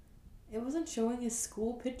 It wasn't showing his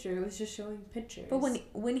school picture. It was just showing pictures. But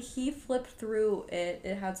when he flipped through it,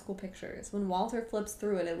 it had school pictures. When Walter flips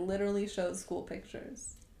through it, it literally shows school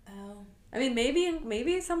pictures. Oh. I mean,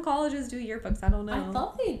 maybe some colleges do yearbooks. I don't know. I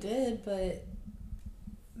thought they did, but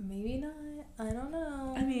maybe not. I don't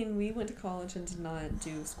know. I mean, we went to college and did not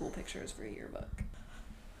do school pictures for a yearbook.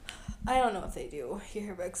 I don't know if they do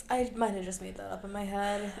yearbooks. I might have just made that up in my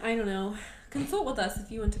head. I don't know. Consult with us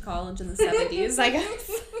if you went to college in the 70s, I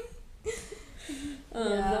guess.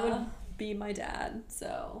 That would be my dad,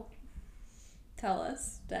 so tell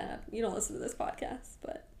us, Dad. You don't listen to this podcast,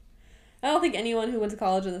 but I don't think anyone who went to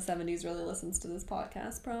college in the 70s really listens to this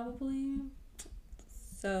podcast, probably.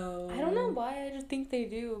 So I don't know why. I just think they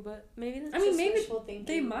do, but maybe that's maybe wishful thinking.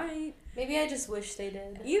 they might. Maybe I just wish they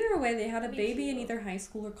did. Either way, they had a That'd be baby in cute. either high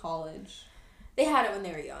school or college. They had it when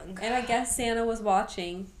they were young. And I guess Santa was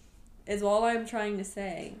watching, is all I'm trying to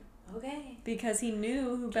say. Okay. Because he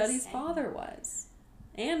knew who Just Betty's saying. father was.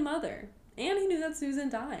 And mother. And he knew that Susan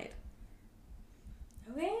died.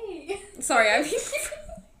 Okay. Sorry, I mean...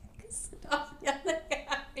 Stop yelling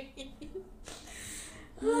at me.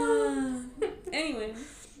 Anyway.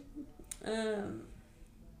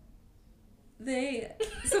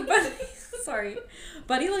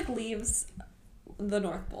 Buddy like leaves the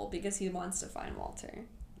North Pole because he wants to find Walter.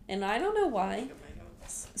 And I don't know why.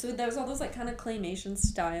 So there's all those like kind of claymation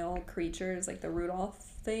style creatures, like the Rudolph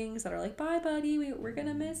things that are like, bye buddy, we're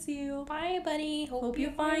gonna miss you. Bye, buddy. Hope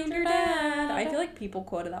you find your dad. I feel like people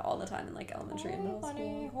quoted that all the time in like elementary and middle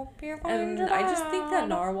school. Hope you find And your dad. I just think that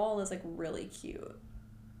narwhal is like really cute.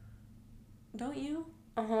 Don't you?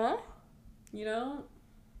 Uh-huh. You know?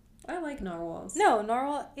 I like narwhals. No,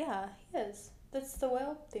 narwhal. Yeah, he is. That's the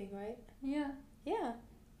whale thing, right? Yeah. Yeah.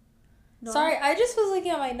 No. Sorry, I just was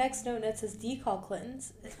looking at my next note and it says declaw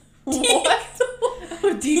kittens. What?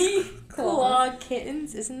 Claw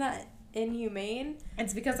kittens? Isn't that inhumane?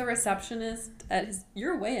 It's because the receptionist at his...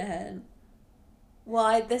 You're way ahead.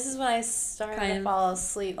 Well, this is when I started Kind to of fall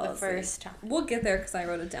asleep fall the asleep. first time. We'll get there because I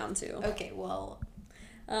wrote it down too. Okay, well,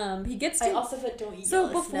 He gets to... I also put don't eat So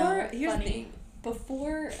yellow before... snow. Here's Funny. the thing.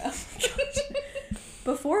 Before... Oh my gosh.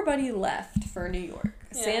 Before Buddy left for New York,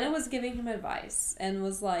 Yeah. Santa was giving him advice and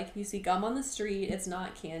was like, if you see gum on the street, it's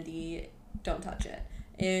not candy, don't touch it.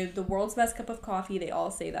 If the world's best cup of coffee, they all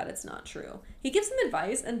say that it's not true. He gives him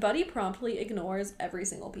advice, and Buddy promptly ignores every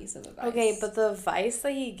single piece of advice. Okay, but the advice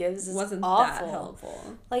that he gives is wasn't awful. that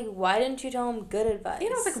helpful. Like, why didn't you tell him good advice? You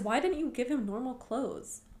know, it's like, why didn't you give him normal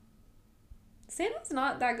clothes? Santa's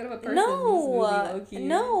not that good of a person. in this movie, low-key.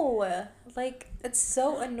 No. Like, it's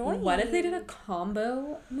so annoying. What if they did a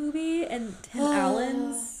combo movie and Tim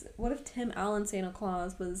Allen's... What if Tim Allen Santa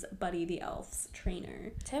Claus was Buddy the Elf's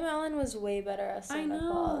trainer? Tim Allen was way better as Santa I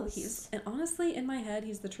know. Claus. And honestly, in my head,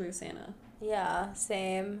 he's the true Santa. Yeah,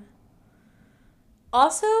 same.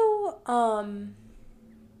 Also, I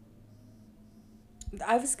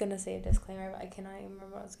was gonna say a disclaimer, but I cannot even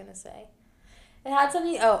remember what I was gonna say. It had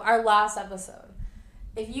something. Oh, our last episode.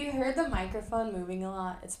 If you heard the microphone moving a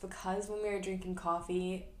lot, it's because when we were drinking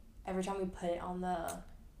coffee, every time we put it on the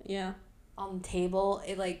table,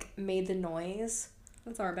 it like made the noise.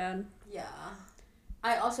 That's our bad. Yeah.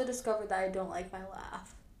 I also discovered that I don't like my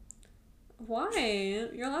laugh. Why?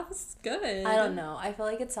 Your laugh is good. I don't know. I feel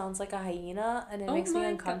like it sounds like a hyena, and it makes me my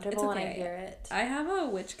God. uncomfortable It's when I okay. hear it. I have a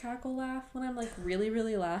witch cackle laugh when I'm like really,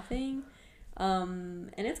 really laughing.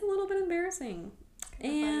 And it's a little bit embarrassing.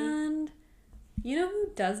 Kinda And you know who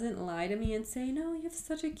doesn't lie to me and say, no, you have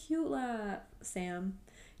such a cute laugh? Sam.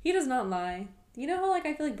 He does not lie. You know how like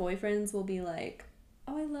I feel like boyfriends will be like,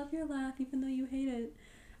 oh, I love your laugh even though you hate it.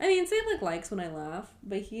 I mean, Sam like likes when I laugh,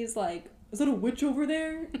 but he's like, is that a witch over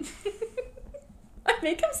there? I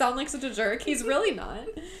make him sound like such a jerk. He's really not.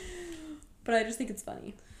 But I just think it's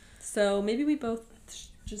funny. So maybe we both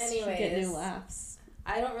should get new Anyways. laughs.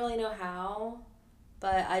 I don't really know how,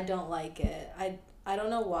 but I don't like it. I don't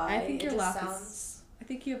know why. I think your it just laugh sounds. I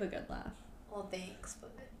think you have a good laugh. Well, thanks,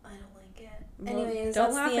 but I don't like it. Well, Anyways, don't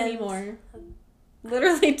that's laugh the end. anymore.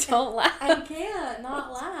 Literally, don't laugh. I can't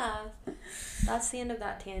not laugh. That's the end of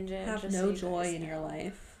that tangent. Have just no so you joy guys in your know.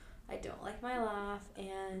 life. I don't like my laugh,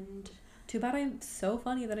 and Too bad I'm so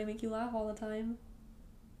funny that I make you laugh all the time.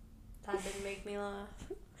 that didn't make me laugh.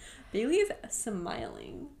 Bailey's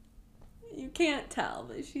smiling. You can't tell,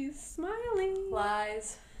 but she's smiling.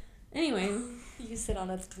 Lies. Anyway, You sit on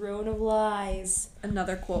a throne of lies.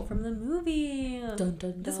 another quote from the movie. Dun,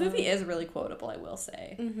 dun, This dun. movie is really quotable, I will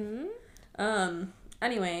say. Mm-hmm.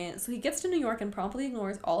 Anyway, so he gets to New York and promptly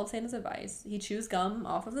ignores all of Santa's advice. He chews gum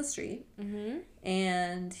off of the street. Mm-hmm.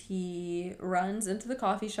 And he runs into the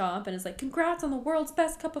coffee shop and is like, congrats on the world's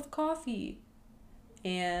best cup of coffee.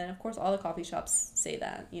 And of course all the coffee shops say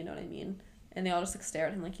that, you know what I mean? And they all just like stare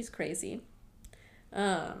at him like he's crazy.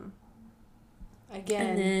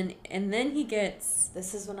 Again. And then he gets,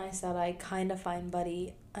 This is when I said I kind of find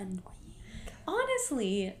Buddy annoying.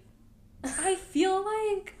 honestly, I feel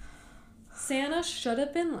like Santa should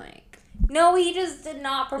have been like, No, he just did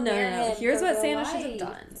not prepare No. him. Here's for what real Santa should have life.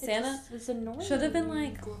 done. It Santa just was annoying. should have been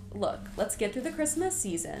like, look, let's get through the Christmas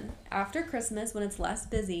season. After Christmas, when it's less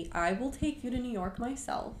busy, I will take you to New York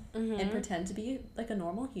myself and pretend to be like a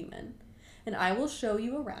normal human. And I will show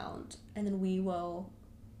you around, and then we will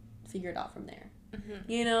figure it out from there.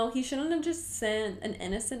 You know, he shouldn't have just sent an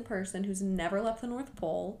innocent person who's never left the North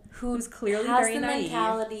Pole, who's clearly has very the naive.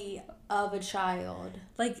 mentality of a child.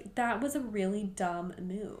 Like, that was a really dumb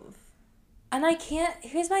move. And I can't,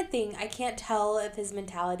 here's my thing, I can't tell if his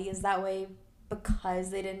mentality is that way because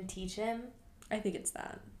they didn't teach him. I think it's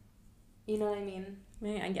that. You know what I mean?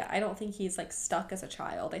 Yeah, I don't think he's, like, stuck as a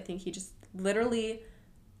child. I think he just literally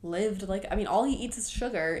lived, like, I mean, all he eats is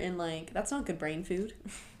sugar, and, like, that's not good brain food.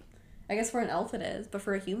 I guess for an elf it is, but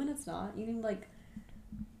for a human it's not. You need, like,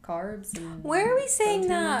 carbs and Where are we saying protein.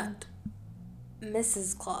 that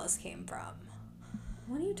Mrs. Claus came from?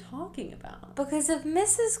 What are you talking about? Because if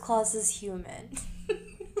Mrs. Claus is human,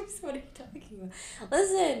 what are you talking about?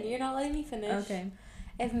 Listen, you're not letting me finish. Okay.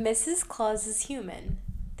 If Mrs. Claus is human,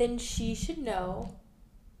 then she should know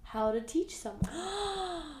how to teach someone.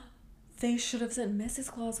 They should have sent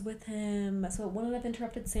Mrs. Claus with him, so it wouldn't have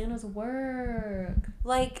interrupted Santa's work.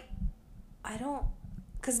 Like, I don't...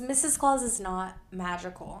 Because Mrs. Claus is not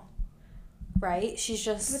magical, right? She's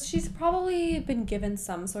just... But she's probably been given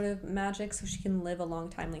some sort of magic so she can live a long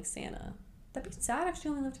time like Santa. That'd be sad if she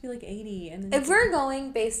only lived to be like 80. And then If we're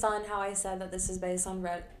going based on how I said that this is based on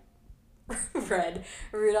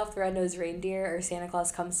Rudolph the Red-Nosed Reindeer or Santa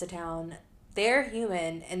Claus Comes to Town, they're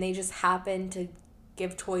human and they just happen to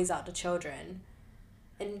give toys out to children.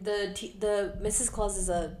 And the Mrs. Claus is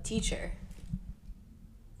a teacher.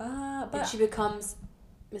 And but she becomes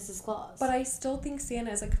Mrs. Claus. But I still think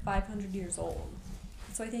Santa is like 500 years old.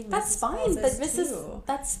 So I think that's Mrs. fine, Claus but is Mrs. too.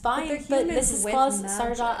 That's But fine, they're but humans Mrs. with Claus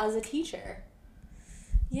started out magic. as a teacher.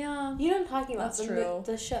 Yeah. You know what I'm talking about? That's the, true.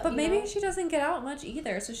 The show. But you maybe know? she doesn't get out much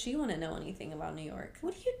either, so she wouldn't know anything about New York.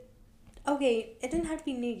 What do you... Okay, it didn't have to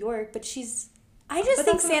be New York, but she's... I just But think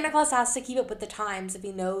that's what- Santa Claus has to keep up with the times if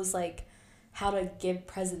he knows, like, how to give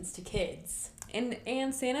presents to kids.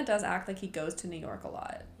 And Santa does act like he goes to New York a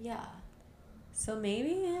lot. Yeah. So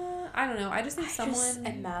maybe, I don't know. I just think I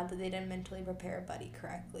am mad that they didn't mentally prepare Buddy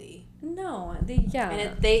correctly. No, yeah.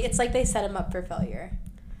 And it's like they set him up for failure.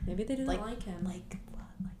 Maybe they didn't like him. Like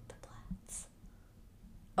the Platts.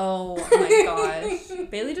 Oh my gosh.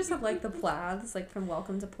 Bailey just have like the Plaths, like from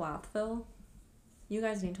Welcome to Plathville. You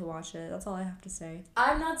guys need to watch it. That's all I have to say.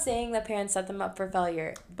 I'm not saying that parents set them up for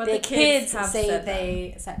failure. But the the kids have say said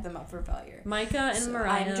they set them up for failure. Micah and So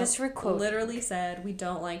Mariah I'm just requoting. literally said, we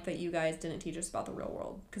don't like that you guys didn't teach us about the real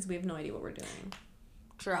world because we have no idea what we're doing.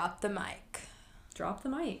 Drop the mic. Drop the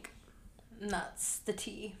mic. Nuts. The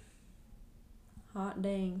tea. Hot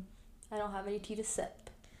dang. I don't have any tea to sip.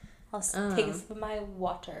 I'll take a sip of my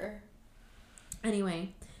water.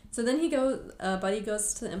 Anyway, so then Buddy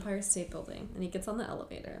goes to the Empire State Building and he gets on the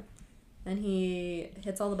elevator. And he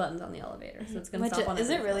hits all the buttons on the elevator, so it's gonna stop on Is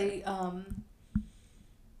it every really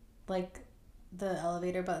like the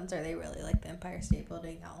elevator buttons? Are they really like the Empire State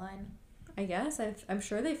Building outline? I guess. I'm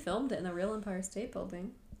sure they filmed it in the real Empire State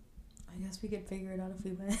Building. I guess we could figure it out if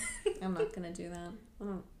we went. I'm not gonna do that. I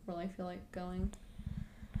don't really feel like going.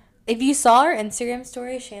 If you saw our Instagram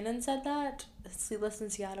story, Shannon said that Sleepless in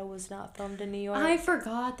Seattle was not filmed in New York. I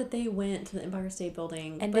forgot that they went to the Empire State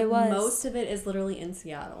Building. And but it was. most of it is literally in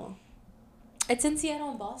Seattle. It's in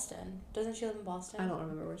Seattle and Boston. Doesn't she live in Boston? I don't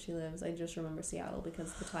remember where she lives. I just remember Seattle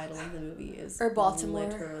because the title of the movie is Or Baltimore.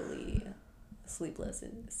 literally Sleepless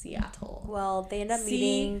in Seattle. Well, they end up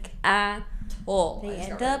meeting. Seattle. They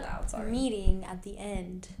end up meeting at the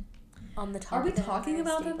end on the top. Are we of the talking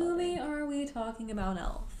Empire about the State movie Building. or are we talking about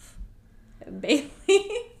Elf? Bailey.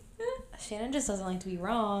 Shannon just doesn't like to be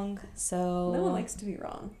wrong, so No one likes to be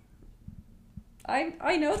wrong.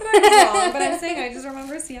 I know that I was wrong, but I'm saying I just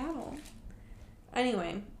remember Seattle.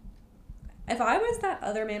 Anyway, if I was that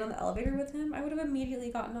other man on the elevator with him, I would have immediately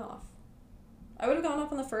gotten off. I would have gone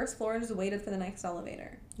off on the first floor and just waited for the next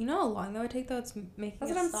elevator. You know how long that would take though? It's making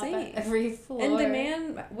That's us what I'm stop saying. at every floor. And the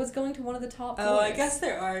man was going to one of the top floors. Oh, I guess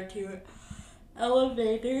there are 2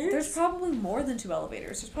 elevators. There's probably more than 2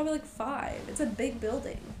 elevators. There's probably like 5. It's a big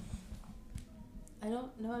building. I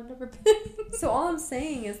don't know. I've never been. So all I'm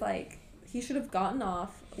saying is like he should have gotten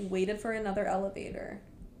off, waited for another elevator,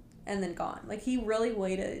 and then gone. Like he really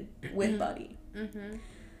waited with Buddy.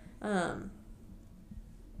 Mm-hmm.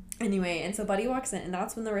 Anyway, and so Buddy walks in, and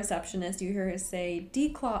that's when the receptionist, you hear her say,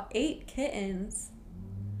 "Declaw 8 kittens."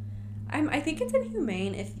 I think it's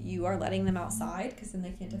inhumane if you are letting them outside, because then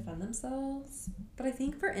they can't defend themselves. But I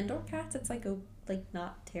think for indoor cats, it's like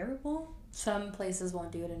not terrible. Some places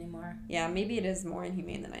won't do it anymore. Yeah, maybe it is more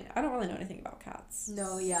inhumane than I know. I don't really know anything about cats.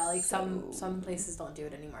 No, yeah, like some places don't do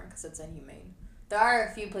it anymore because it's inhumane. There are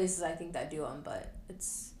a few places I think that do them, but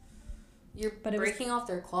you're breaking off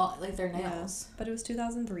their claw, like their nails. Yeah, but it was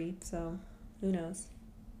 2003, so who knows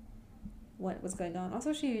what was going on.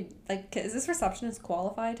 Also, is this receptionist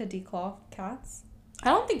qualified to declaw cats? I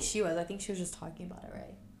don't think she was. I think she was just talking about it,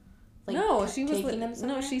 right? Like, no, she was. taking them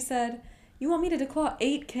somewhere? No, she said, "You want me to declaw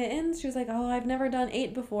 8 kittens?" She was like, "Oh, I've never done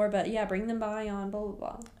 8 before, but yeah, bring them by on blah blah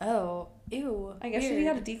blah." Oh, ew. I guess she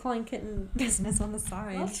had a declawing kitten business on the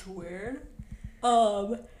side. That's weird.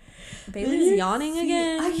 Bailey's yawning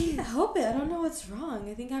again. I can't help it. I don't know what's wrong.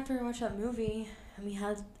 I think after I watched that movie and we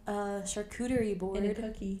had a charcuterie board. And a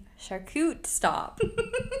cookie. Charcut. Stop.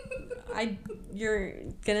 You're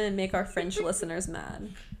gonna make our French listeners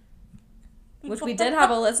mad. Which we did have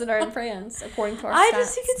a listener in France, according to our stats. I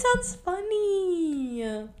just think it sounds funny.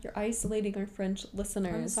 You're isolating our French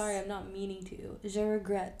listeners. I'm sorry, I'm not meaning to. Je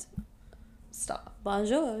regrette. Stop.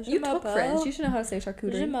 Bonjour. You took French. You should know how to say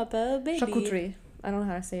charcuterie. Je m'appelle baby. Charcuterie. I don't know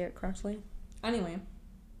how to say it correctly. Anyway.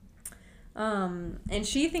 And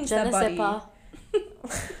she thinks that Buddy...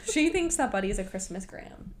 she thinks that Buddy is a Christmas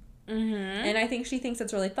gram. Mm-hmm. And I think she thinks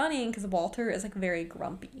it's really funny because Walter is like very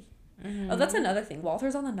grumpy. Mm-hmm. Oh, that's another thing.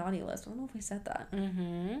 Walter's on the naughty list. I don't know if we said that.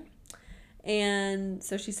 Mm-hmm. And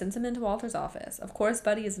so she sends him into Walter's office. Of course,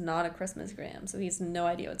 Buddy is not a Christmas gram, so he has no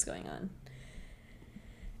idea what's going on.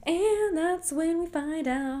 And that's when we find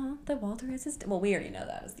out that Walter is his... Well, we already know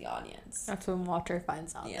that as the audience. That's when Walter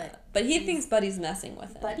finds out Yeah. that... But he thinks Buddy's messing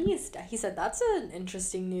with him. Buddy is... He said that's an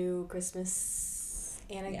interesting new Christmas...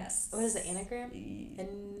 Yes. What is it? Anagram?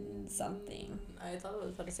 Something. I thought I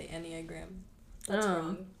was about to say Enneagram. That's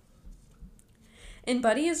wrong. And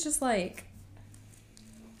Buddy is just like...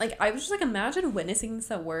 Like, I was just like, imagine witnessing this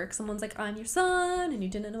at work. Someone's like, "I'm your son, and you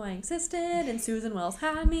didn't know I existed, and Susan Wells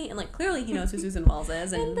had me." And, like, clearly he knows who Susan Wells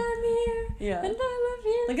is. And I'm here. Yeah. And I love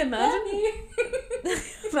you. Like,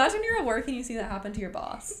 imagine you're at work and you see that happen to your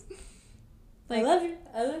boss. Like, I love you.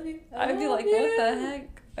 I love you. I'd be like, what the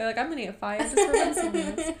heck? Like, I'm gonna get fired just for witnessing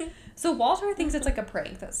this. So Walter thinks it's like a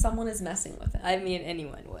prank, that someone is messing with him. I mean,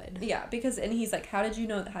 anyone would. Yeah, and he's like, how do you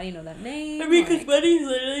know that name? I mean, because Like, Buddy's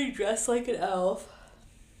literally dressed like an elf.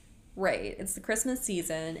 right, it's the Christmas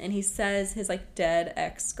season, and he says his, like, dead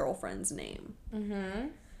ex-girlfriend's name.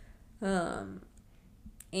 Mm-hmm.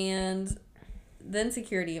 And then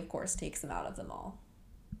security, of course, takes him out of the mall.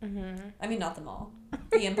 Mm-hmm. I mean, not the mall.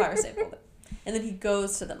 The Empire State Building. And then he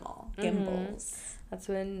goes to the mall. Gimbals. That's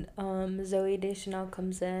when Zoe Deschanel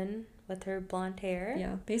comes in with her blonde hair.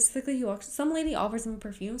 Yeah, basically he walks... Some lady offers him a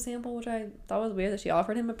perfume sample, which I thought was weird that she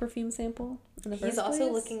offered him a perfume sample in the first He's also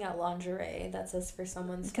place. looking at lingerie that says for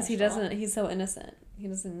someone special. Because he doesn't... He's so innocent. He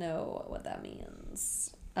doesn't know what that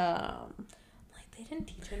means. Like, they didn't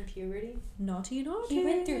teach him puberty. Naughty. He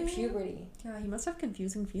went through puberty. Yeah, he must have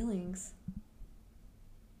confusing feelings.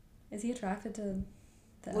 Is he attracted to...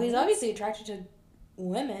 Well, he's obviously attracted to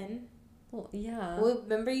women. Well, yeah. Well,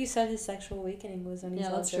 remember you said his sexual awakening was when he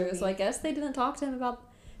saw that's true. Zoe. So I guess they didn't talk to him about...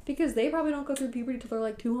 Because they probably don't go through puberty till they're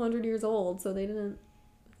like 200 years old, so they didn't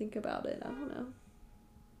think about it. I don't know.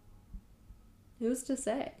 Who's to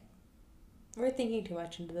say? We're thinking too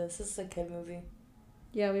much into this. This is a kid movie.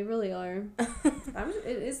 Yeah, we really are.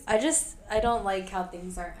 I don't like how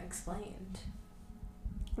things aren't explained.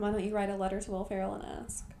 Why don't you write a letter to Will Ferrell and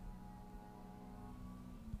ask?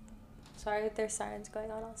 Sorry, there's sirens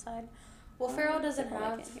going on outside. Will Ferrell doesn't I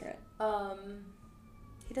have. can't hear it.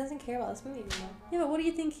 He doesn't care about this movie anymore. Yeah, but what do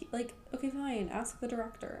you think? Okay, fine. Ask the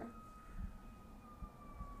director.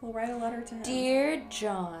 We'll write a letter to him. Dear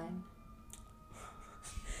John.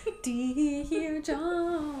 Dear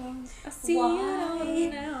John, I see Why it all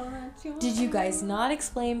now that you're Did you guys not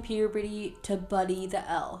explain puberty to Buddy the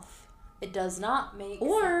elf? It does not make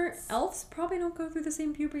Or sense. elves probably don't go through the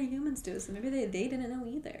same puberty humans do, so maybe they didn't know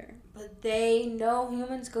either. But they know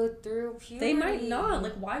humans go through puberty. They might not.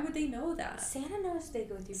 Like, why would they know that? Santa knows they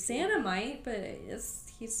go through Santa might, but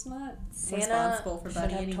he's not Santa responsible for should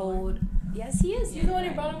Buddy have anymore. told. Yes, he is. He's Yeah, the one who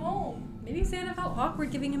right. brought him home. Maybe Santa felt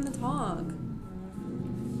awkward giving him the talk.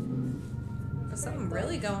 There's something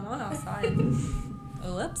really going on outside.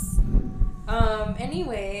 Whoops.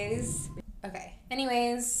 Anyways,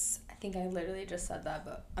 I think I literally just said that,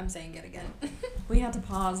 but I'm saying it again. We had to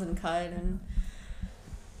pause and cut, and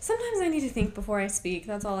sometimes I need to think before I speak.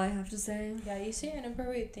 That's all I have to say. Yeah, you say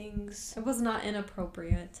inappropriate things. It was not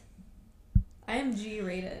inappropriate. I am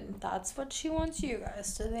G-rated. That's what she wants you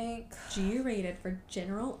guys to think. G-rated for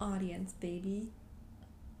general audience, baby.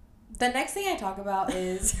 The next thing I talk about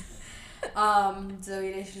is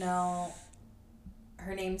Zooey Deschanel.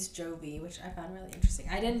 Her name's Jovi, which I found really interesting.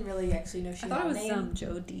 I didn't really actually know she I thought had it a was name.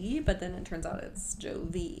 Joe D, but then it turns out it's Joe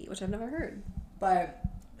V, which I've never heard. But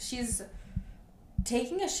she's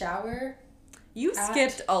taking a shower. You At-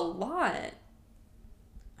 skipped a lot.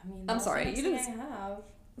 I mean, I'm that's sorry, the next you thing didn't- I have.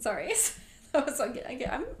 Sorry. That was like,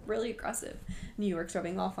 I'm really aggressive. New York's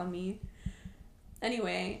rubbing off on me.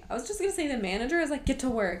 Anyway, I was just gonna say the manager is like, get to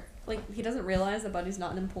work. Like, he doesn't realize that Buddy's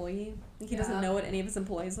not an employee. Like, he doesn't Yeah. know what any of his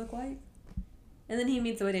employees look like. And then he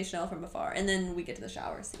meets Zooey Deschanel from afar. And then we get to the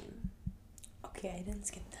shower scene. Okay, I didn't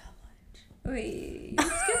skip that much. Wait. You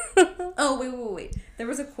skipped? Oh, wait. There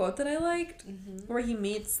was a quote that I liked Mm-hmm. where he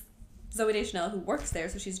meets Zooey Deschanel, who works there,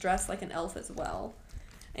 so she's dressed like an elf as well.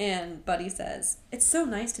 And Buddy says, "It's so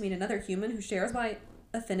nice to meet another human who shares my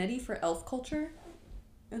affinity for elf culture."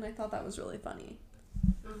 And I thought that was really funny.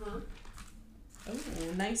 Mm-hmm.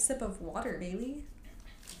 Oh, nice sip of water, baby.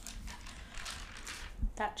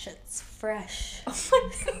 That shit's fresh. Oh my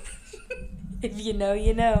god. If you know,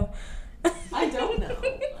 you know. I don't know.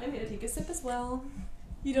 I'm gonna take a sip as well.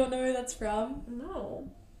 You don't know where that's from? No.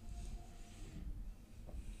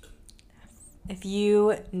 If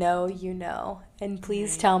you know, you know. And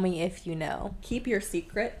please tell me if you know. Keep your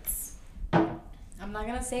secrets. I'm not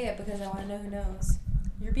gonna say it because I want to know who knows.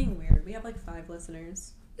 You're being weird. We have like 5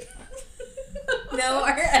 listeners. No,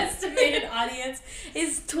 our estimated audience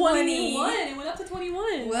is 20. It went up to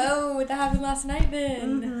 21. Whoa, that happened last night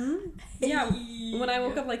then. Mm-hmm. Yeah, when I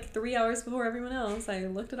woke up like 3 hours before everyone else, I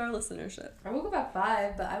looked at our listenership. I woke up at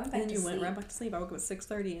 5, but I went back And to you sleep. went right back to sleep. I woke up at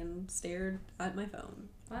 6:30 and stared at my phone.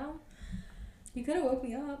 Well, you could have woke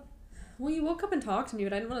me up. Well, you woke up and talked to me,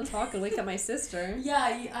 but I didn't want to talk and wake up my sister.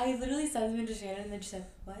 Yeah, I literally said something to Shannon, and then she said,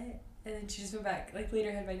 "What?" And then she just went back, like, laid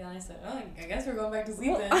her head back down. I said, "Oh, I guess we're going back to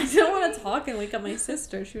sleep Well, then." I didn't want to talk and wake up my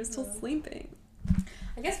sister. She was still Yeah. sleeping.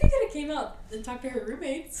 I guess we could have came out and talked to her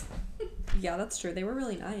roommates. Yeah, that's true. They were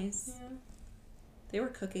really nice. Yeah. They were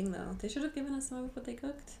cooking, though. They should have given us some of what they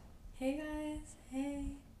cooked. Hey guys, hey.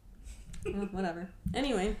 Well, whatever.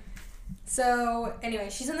 Anyway. So, anyway,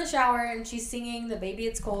 she's in the shower and she's singing The Baby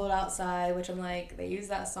It's Cold Outside, which I'm like, they use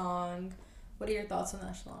that song. What are your thoughts on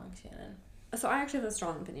that song, Shannon? So I actually have a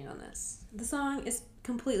strong opinion on this. The song is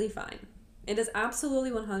completely fine. It is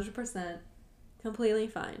absolutely 100% completely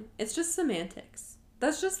fine. It's just semantics.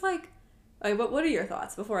 That's just like... Okay, what are your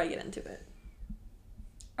thoughts before I get into it?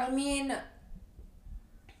 I mean,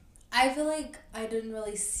 I feel like I didn't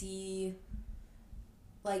really see,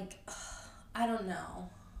 like, I don't know.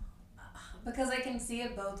 Because I can see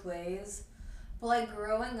it both ways. But, like,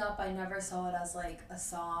 growing up, I never saw it as, like, a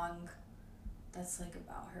song that's, like,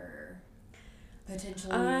 about her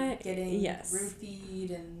potentially getting yes.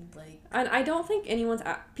 roofied and, like, And I don't think anyone's...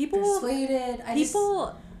 People persuaded.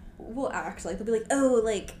 will act like... They'll be like, oh,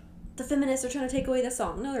 like, the feminists are trying to take away this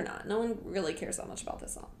song. No, they're not. No one really cares that much about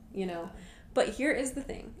this song, you know? But here is the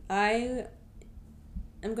thing. I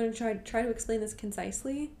am going to try to explain this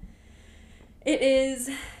concisely. It is...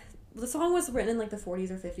 The song was written in, like, the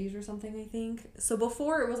 40s or 50s or something, I think. So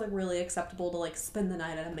before, it was, like, really acceptable to, like, spend the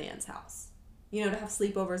night at a man's house. You know, to have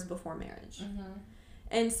sleepovers before marriage. Mm-hmm.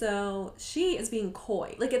 And so she is being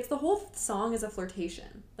coy. Like, it's the whole song is a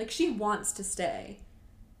flirtation. Like, she wants to stay.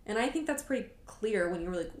 And I think that's pretty clear when you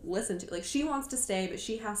really listen to it. Like, she wants to stay, but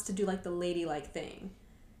she has to do, like, the ladylike thing.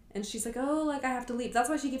 And she's like, oh, like, I have to leave. That's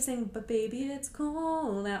why she keeps saying, but baby, it's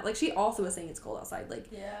cold out. Like, she also was saying it's cold outside. Like,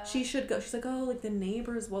 she should go. She's like, oh, like, the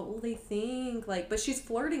neighbors, what will they think? Like, but she's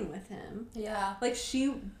flirting with him. Yeah. Like,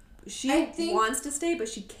 she wants to stay, but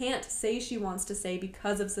she can't say she wants to stay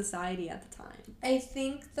because of society at the time. I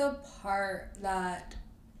think the part that,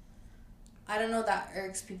 I don't know, that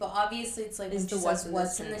irks people, obviously it's like when she says,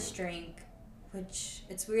 what's in this drink? Which,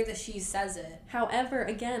 it's weird that she says it. However,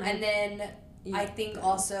 again... And then... I think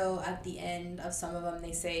also at the end of some of them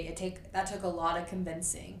they say that took a lot of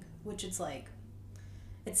convincing, which it's like,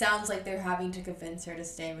 it sounds like they're having to convince her to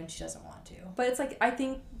stay when she doesn't want to. But it's like, I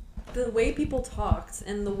think the way people talked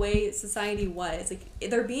and the way society was,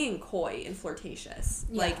 like, they're being coy and flirtatious.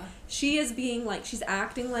 Yeah. Like, she is being like, she's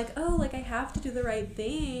acting like, oh, like, I have to do the right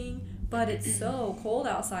thing, but it's so cold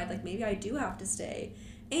outside, like, maybe I do have to stay.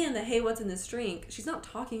 And the, hey, what's in this drink? She's not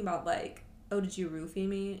talking about, like, oh, did you roofie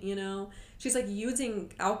me, you know? She's, like,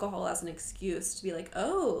 using alcohol as an excuse to be like,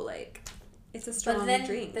 oh, like, it's a strong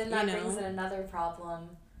drink, then that brings in another problem.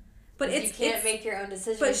 But you can't make your own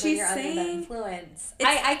decisions when you're under the influence.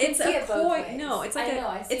 I can see it both ways. No, it's like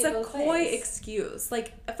it's a coy excuse.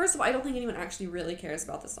 Like, first of all, I don't think anyone actually really cares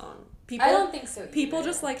about the song. I don't think so either. People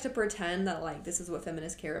just like to pretend that, like, this is what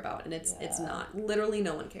feminists care about, and it's not. Literally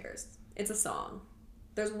no one cares. It's a song.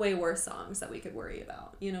 There's way worse songs that we could worry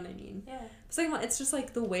about. You know what I mean? Yeah. So it's just,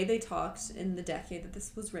 like, the way they talked in the decade that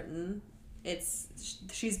this was written.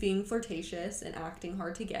 She's being flirtatious and acting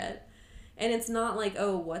hard to get. And it's not like,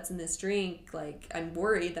 oh, what's in this drink? Like, I'm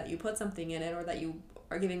worried that you put something in it or that you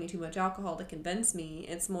are giving me too much alcohol to convince me.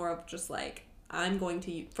 It's more of just, like, I'm going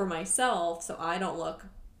to, for myself, so I don't look,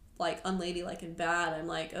 like, unladylike and bad. I'm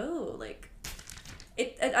like, oh, like...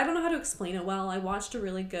 I don't know how to explain it well. I watched a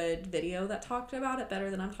really good video that talked about it better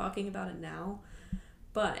than I'm talking about it now.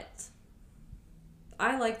 But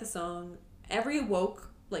I like the song. Every woke,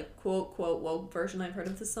 like, quote, woke version I've heard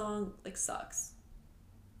of the song, like, sucks.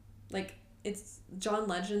 Like, it's John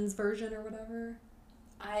Legend's version or whatever.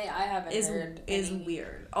 I haven't heard any. Is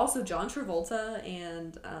weird. Also, John Travolta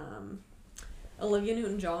and Olivia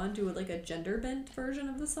Newton-John do, like, a gender-bent version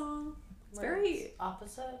of the song. It's very...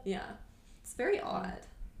 opposite? Yeah. It's very odd,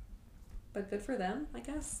 but good for them, I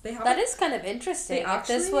guess. That is kind of interesting. If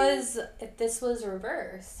this was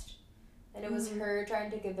reversed, and it was her trying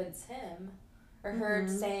to convince him, or her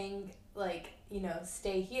saying, like, you know,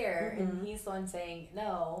 stay here, and he's the one saying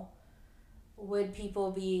no, would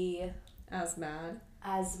people be as mad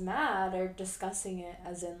or discussing it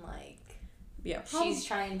as in, like, she's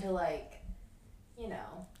trying to, like, you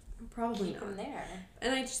know, probably keep him there.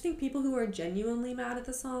 And I just think people who are genuinely mad at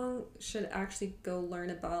the song should actually go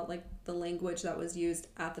learn about, like, the language that was used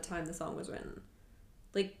at the time the song was written.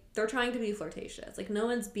 Like, they're trying to be flirtatious. Like, no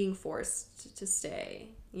one's being forced to stay,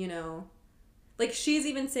 you know? Like, she's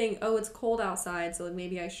even saying, oh, it's cold outside, so, like,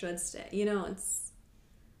 maybe I should stay. You know, it's...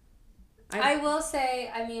 I will say,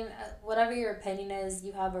 I mean, whatever your opinion is,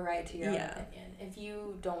 you have a right to your own opinion. If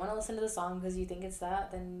you don't want to listen to the song because you think it's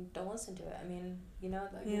that, then don't listen to it. I mean, you know,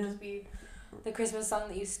 that could just be the Christmas song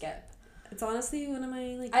that you skip. It's honestly one of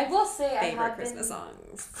my, like, I will say favorite Christmas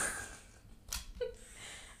songs.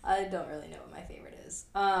 I don't really know what my favorite is.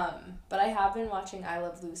 But I have been watching I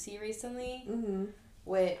Love Lucy recently,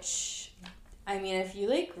 which, I mean, if you,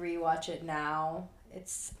 like, rewatch it now,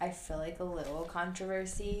 I feel like a little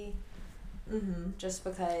controversy. Just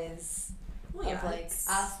because of, like,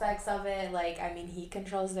 aspects of it. Like, I mean, he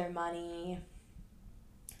controls their money.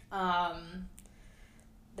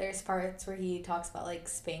 There's parts where he talks about, like,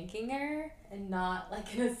 spanking her, and not,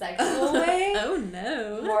 like, in a sexual way. Oh,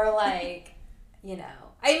 no. More like, you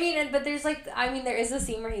know. I mean, but there's, like, there is a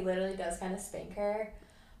scene where he literally does kind of spank her.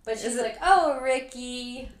 But she's like, oh,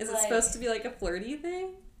 Ricky. Is it supposed to be, like, a flirty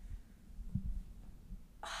thing?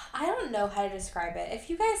 I don't know how to describe it. If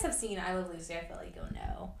you guys have seen I Love Lucy, I feel like you'll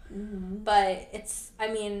know. But it's,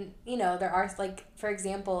 I mean, you know, there are, like, for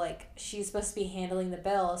example, like, she's supposed to be handling the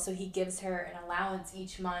bill, so he gives her an allowance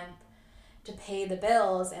each month to pay the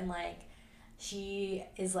bills, and, like, she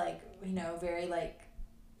is, like, you know, very, like,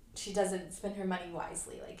 she doesn't spend her money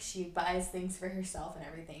wisely. Like, she buys things for herself and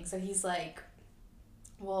everything. So he's like,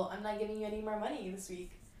 well, I'm not giving you any more money this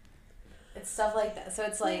week. It's stuff like that. So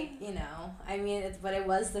it's like, you know, I mean, but it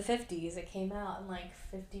was the 50s. It came out in, like,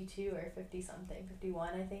 52 or 50-something.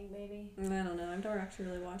 51, I think, maybe. I don't know. I've never actually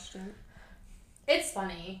really watched it. It's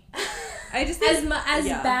funny. I just think... As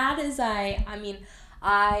bad as I mean,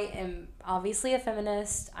 I am obviously a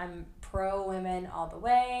feminist. I'm pro-women all the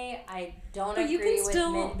way. I don't agree with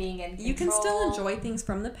men being in control. You can still enjoy things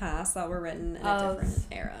from the past that were written in a different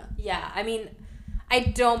era. Yeah, I mean, I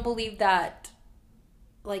don't believe that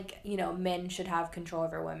like, you know, men should have control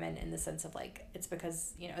over women in the sense of, like, it's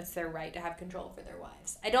because, you know, it's their right to have control over their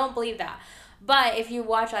wives. I don't believe that. But if you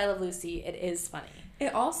watch I Love Lucy, it is funny.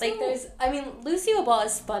 It also... Like, Lucille Ball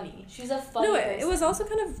is funny. She's a funny person. It was also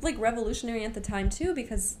kind of, like, revolutionary at the time, too,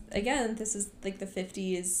 because, again, this is, like, the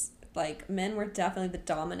 50s. Like, men were definitely the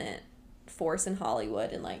dominant force in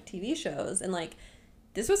Hollywood and, like, TV shows. And, like,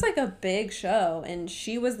 this was, like, a big show, and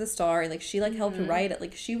she was the star. Like, she, like, helped write it.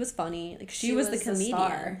 Like, she was funny. Like, she was the comedian.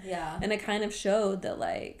 Star. Yeah. And it kind of showed that,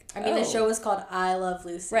 like... the show was called I Love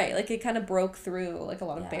Lucy. Right. Like, it kind of broke through, like, a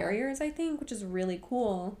lot of barriers, I think, which is really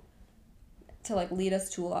cool to, like, lead us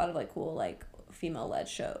to a lot of, like, cool, like, female-led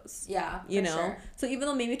shows. Yeah, you know? Sure. So even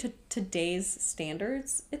though maybe to today's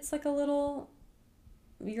standards, it's, like, a little...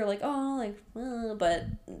 You're like, oh, like,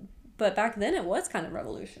 but back then it was kind of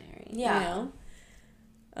revolutionary. Yeah. You know?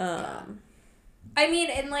 I mean,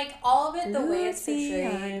 and, like, all of it, the way it's Lucy,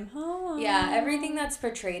 portrayed. I'm home. Yeah, everything that's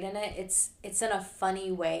portrayed in it, it's in a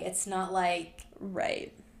funny way. It's not like...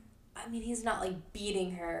 Right. I mean, he's not, like,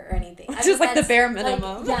 beating her or anything. Just, like, the bare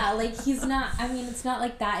minimum. Like, yeah, like, he's not... I mean, it's not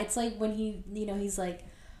like that. It's like when he, you know, he's like,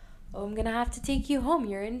 oh, I'm gonna have to take you home.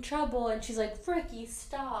 You're in trouble. And she's like, Fricky,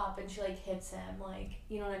 stop. And she, like, hits him. Like,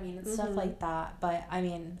 you know what I mean? It's stuff like that. But, I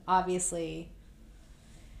mean, obviously,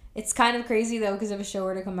 it's kind of crazy, though, because if a show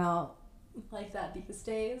were to come out like that these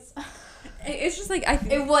days... It's just, like,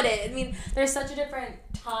 it wouldn't. I mean, there's such a different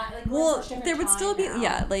time. Like, well, there would still be... now.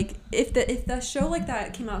 Yeah, like, if the show like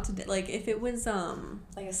that came out today... Like, if it was,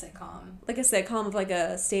 like a sitcom. Like a sitcom of, like,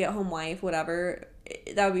 a stay-at-home wife, whatever,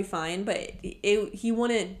 that would be fine. But he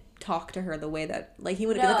wouldn't talk to her the way that... Like, he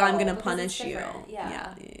wouldn't be like, I'm gonna punish you.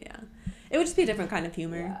 Yeah. It would just be a different kind of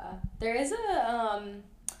humor. Yeah. There is a...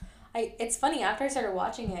 It's funny, after I started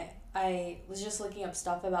watching it, I was just looking up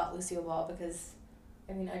stuff about Lucille Ball because...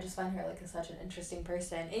 I mean, I just find her, like, such an interesting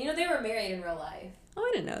person. And, you know, they were married in real life. Oh,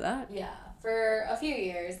 I didn't know that. Yeah. For a few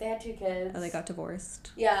years. They had 2 kids. Oh, they got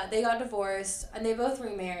divorced. Yeah, they got divorced. And they both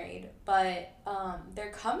remarried. But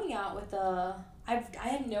they're coming out with a... I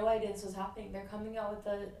had no idea this was happening. They're coming out with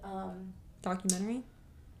a... Documentary?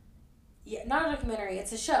 Yeah, not a documentary.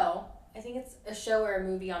 It's a show. I think it's a show or a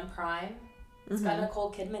movie on Prime. It's got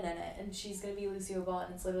Nicole Kidman in it, and she's going to be Lucille Ball,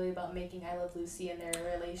 and it's literally about making I Love Lucy and their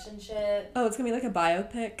relationship. Oh, it's going to be like a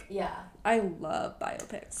biopic? Yeah. I love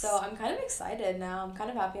biopics. So I'm kind of excited now. I'm kind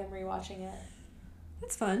of happy I'm rewatching it.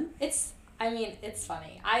 It's fun. It's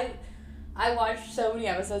funny. I watched so many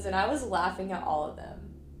episodes, and I was laughing at all of them.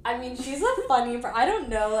 I mean, she's a funny... I don't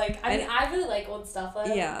know, like... I mean, I really like old stuff.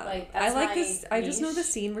 Yeah. Like, that's I like my this... I just know niche. the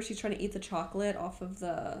scene where she's trying to eat the chocolate off of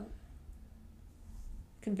the...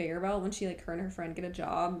 conveyor belt when she, like, her and her friend get a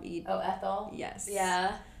job. Oh, Ethel? Yes.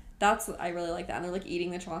 Yeah. I really like that. And they're, like,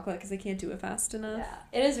 eating the chocolate because they can't do it fast enough.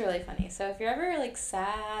 Yeah. It is really funny. So if you're ever, like,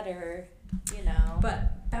 sad or, you know.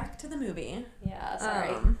 But back to the movie. Yeah, sorry.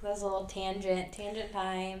 That was a little tangent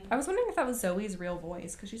time. I was wondering if that was Zoe's real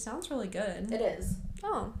voice because she sounds really good. It is.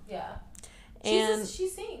 Oh. Yeah. And she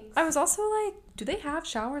sings. I was also like, do they have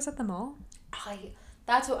showers at the mall?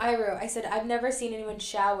 That's what I wrote. I said, I've never seen anyone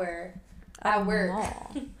shower at work.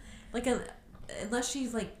 Mall. Like, unless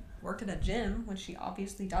she's, like, worked at a gym, which she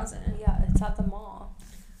obviously doesn't. Yeah, it's at the mall.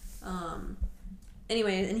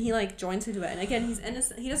 Anyway, and he, like, joins into it. And again, he's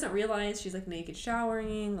innocent. He doesn't realize she's, like, naked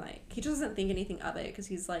showering. Like, he just doesn't think anything of it because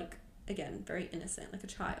he's, like, again, very innocent, like a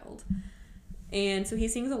child. And so he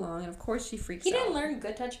sings along, and of course she freaks out. He didn't learn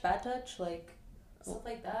good touch, bad touch, like, stuff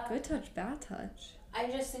like that. Good touch, bad touch. I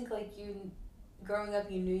just think, like, growing up,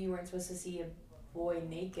 you knew you weren't supposed to see a boy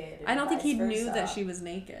naked. I don't think he versa. knew that she was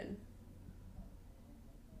naked.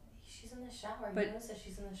 She's in the shower. But he knows that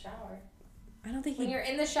she's in the shower. I don't think When you're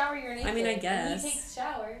in the shower, you're naked. I mean, I And guess. he takes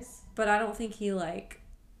showers. But I don't think he, like...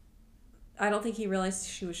 I don't think he realized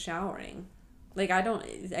she was showering. Like, I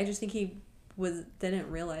just think he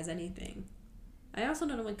didn't realize anything. I also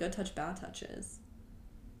don't know what good touch, bad touch is. Is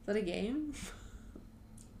that a game?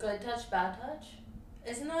 Good touch, bad touch?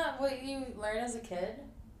 Isn't that what you learn as a kid?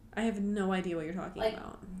 I have no idea what you're talking Like,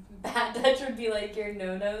 about. Bad touch would be like your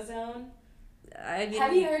no-no zone. I mean,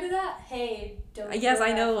 have you heard of that? Hey, don't. Yes, go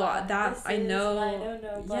I know far. that. This I is know. my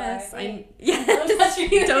no-no bar. Yes, Hey, yes. don't touch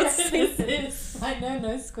me. Don't This say is my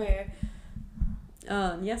no-no square.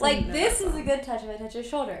 Yes. Like, know this that is song. a good touch if I touch your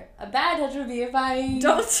shoulder. A bad touch would be if I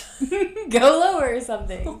Don't go lower or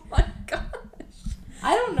something. Oh my gosh.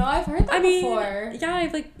 I don't know. I've heard that before. Yeah,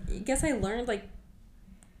 I guess I learned like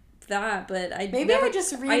that, but I Maybe never, I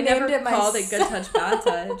just I renamed never it called it good myself. touch, bad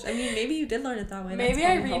touch. I mean, maybe you did learn it that way. Maybe That's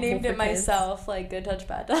I probably renamed helpful it for kids. myself, like good touch,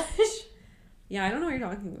 bad touch. Yeah, I don't know what you're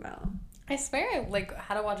talking about. I swear I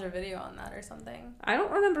had to watch a video on that or something. I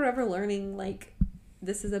don't remember ever learning like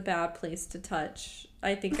this is a bad place to touch.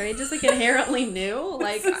 I think I just like inherently knew.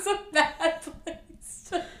 Like, This is a bad place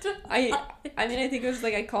to touch. I mean, I think it was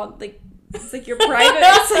like I called like it's like your private,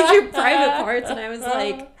 it's like your private parts, and I was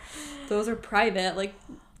like, those are private. Like,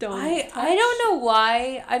 don't. I don't know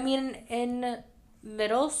why. I mean, in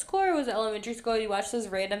middle school or was it elementary school, you watch those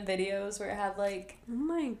random videos where it had like Oh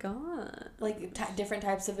my god. different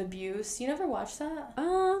types of abuse. You never watched that?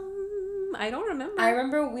 I don't remember. I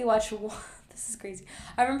remember we watched one. This is crazy.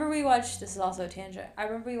 I remember we watched. This is also a tangent. I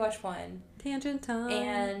remember we watched one, Tangent time.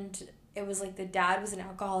 and it was like the dad was an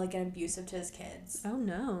alcoholic and abusive to his kids, Oh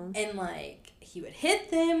no. and like he would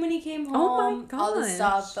hit them when he came home. Oh my all this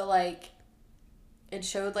gosh. stuff, but like it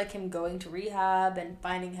showed like him going to rehab and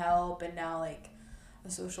finding help, and now like a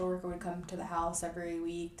social worker would come to the house every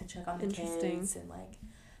week to check on the Interesting. kids, and like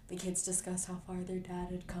the kids discuss how far their dad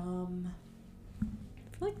had come.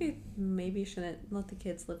 I feel like we maybe shouldn't let the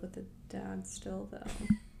kids live with the dad still though.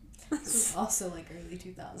 This was also like early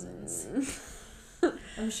 2000s.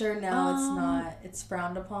 I'm sure now it's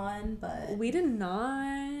frowned upon, but We did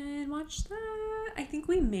not watch that. I think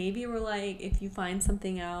we maybe were like, if you find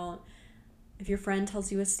something out, if your friend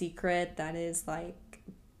tells you a secret that is like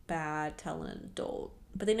bad, tell an adult.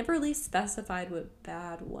 But they never really specified what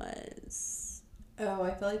bad was. oh,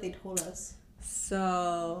 I feel like they told us.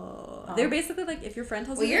 So they're basically like, if your friend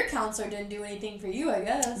tells Well, you, your counselor didn't do anything for you, I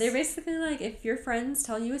guess. they're basically like, if your friends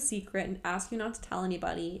tell you a secret and ask you not to tell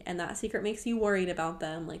anybody, and that secret makes you worried about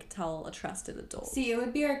them, like tell a trusted adult. See, it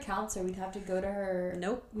would be our counselor. We'd have to go to her.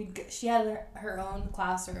 Nope. She had her own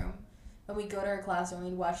classroom, and we'd go to her classroom.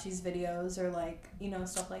 We'd watch these videos or like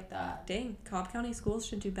stuff like that. Dang, Cobb County schools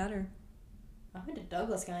should do better. I went to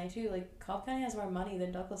Douglas County too. Like Cobb County has more money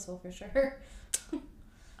than Douglasville for sure.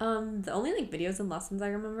 The only like videos and lessons I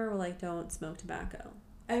remember were like, don't smoke tobacco.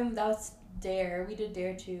 That was Dare. We did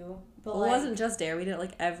Dare too, but Well, it wasn't just Dare. We did it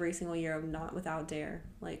like every single year of Not Without Dare.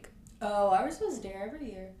 Like, Oh, ours was Dare every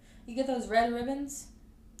year. You get those red ribbons.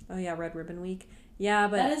 oh yeah, Red Ribbon Week. Yeah,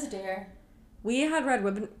 but That is Dare. we had Red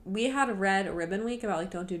Ribbon Week about like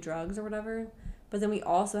don't do drugs or whatever. But then we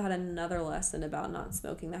also had another lesson about not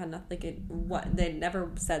smoking that had nothing they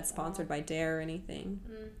never said sponsored by Dare or anything.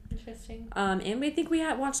 Interesting. And I think we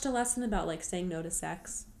had watched a lesson about like saying no to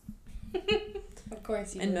sex. Of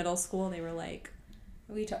course you In did. middle school, they were like,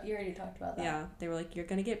 You already talked about that. yeah, they were like, you're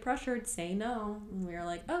gonna get pressured, say no. And we were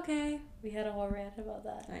like, okay. We had a whole rant about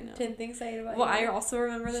that. I know. 10 things I hate about Well, you. I also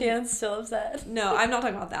remember that. Shannon's still upset. No, I'm not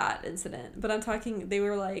talking about that incident, but I'm talking. They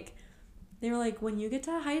were like, when you get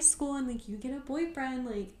to high school and like you get a boyfriend,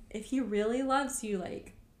 like if he really loves you,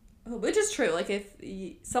 like, which is true. Like if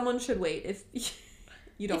someone should wait if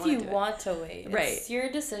you don't. If wanna you do it. want to wait, Right. It's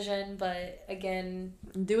your decision, but again,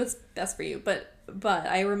 Do what's best for you. But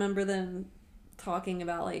I remember them talking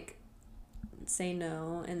about like say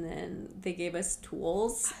no, and then they gave us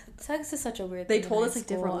tools. sex is such a weird They thing in told high us, like,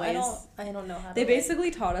 school. different ways. I don't know how They to basically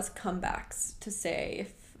taught us comebacks to say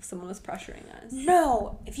if someone was pressuring us.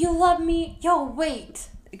 No, if you love me, yo, wait.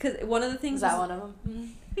 Because one of the things Is that one of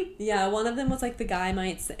them? Yeah, one of them was like the guy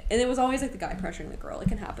might say, and it was always like the guy pressuring the girl. It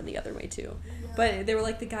can happen the other way too. But they were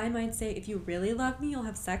like, the guy might say, if you really love me, you'll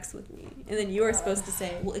have sex with me. And then you are supposed to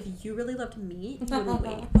say, well, if you really loved me, you wouldn't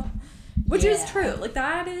wait. Which is true. Like,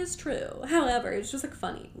 that is true. However, it's just like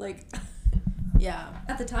funny. Like, Yeah.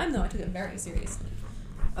 at the time though, I took it very seriously.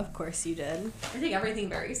 Of course you did. I take everything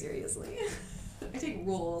very seriously. I take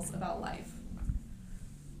rules about life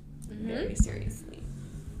very seriously.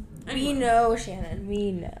 We know, Shannon.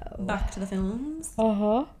 We know. Back to the films.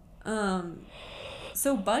 Uh-huh.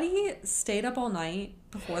 So Buddy stayed up all night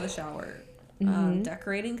before the shower,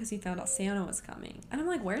 decorating because he found out Santa was coming. And I'm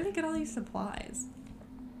like, where did he get all these supplies?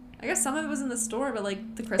 I guess some of it was in the store, but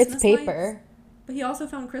like the Christmas It's paper. lights. But he also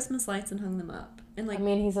found Christmas lights and hung them up. And like I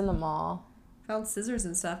mean, he's in the mall. found scissors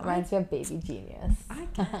and stuff. Reminds me of Baby Genius. I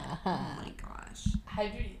get it. Oh my gosh.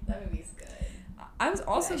 That movie's good. I was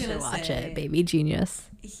also You gonna should watch say it, Baby Genius.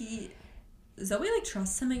 Zoe like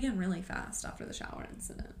trusts him again really fast after the shower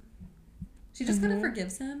incident. She just kind of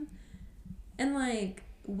forgives him, and like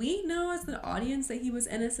we know as the audience that he was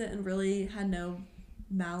innocent and really had no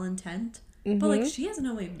malintent, but like she has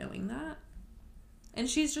no way of knowing that, and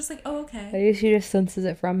she's just like, oh okay. Maybe she just senses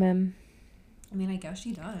it from him. I mean, I guess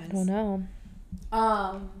she does. I don't know.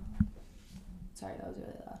 Sorry, that was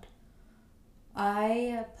really loud.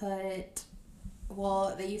 I put,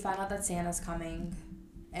 well, that you find out that Santa's coming,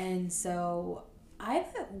 and so I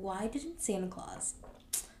put, why didn't Santa Claus,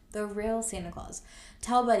 the real Santa Claus,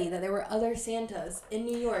 tell Buddy that there were other Santas in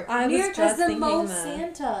New York? I New was York just has the thinking most that.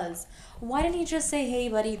 Santas. Why didn't he just say, hey,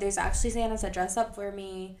 Buddy, there's actually Santas that dress up for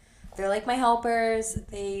me. They're like my helpers.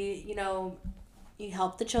 They, you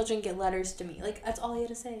help the children get letters to me. Like, that's all he had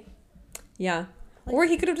to say. Yeah. Like- Or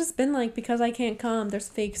he could have just been like, because I can't come, there's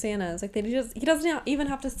fake Santas. Like, he doesn't even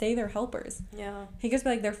have to say they're helpers. Yeah. He could just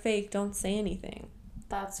be like, they're fake, don't say anything.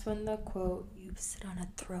 That's when the quote, you sit on a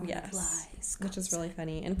throne Yes. of lies. Which is really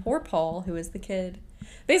funny. And poor Paul, who is the kid.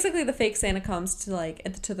 Basically, the fake Santa comes to, like,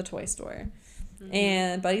 to the toy store. Mm-hmm.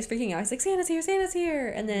 And Buddy's freaking out. He's like, Santa's here, Santa's here.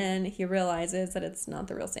 And then he realizes that it's not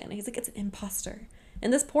the real Santa. He's like, it's an imposter.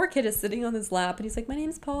 And this poor kid is sitting on his lap. And he's like, my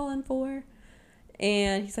name's Paul, I'm 4.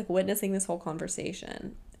 And he's, like, witnessing this whole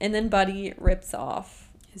conversation. And then Buddy rips off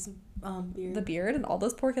His beard. the beard. And all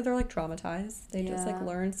those poor kids are, like, traumatized. They just, like, Yeah.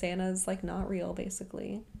 learn Santa's, like, not real,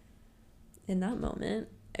 basically. In that moment.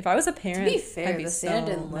 If I was a parent, To be fair, I'd be the so Santa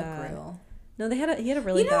didn't look mad. real. No, he had a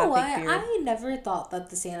really You know bad what? fake beard. I never thought that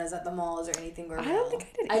the Santas at the malls or anything were real. I don't think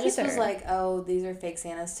I did I just was either. like, oh, these are fake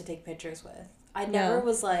Santas to take pictures with. I Yeah. never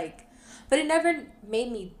was like, but it never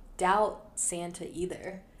made me doubt Santa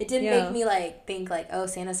either. It didn't Yeah. make me like think like, oh,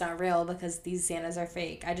 Santa's not real because these Santas are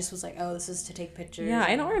fake. I just was like, oh, this is to take pictures. Yeah,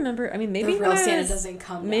 I don't remember. I mean, maybe The when real I Santa was, doesn't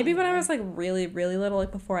come. maybe down when I here. was like really, really little,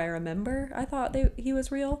 like before I remember, I thought he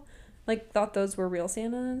was real. Like thought those were real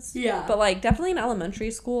Santas. Yeah. But like definitely in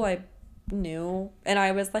elementary school, I knew, and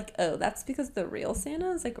I was like, oh, that's because the real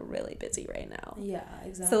Santa is like really busy right now. Yeah,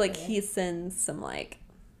 exactly. So like he sends some like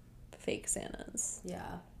fake Santas.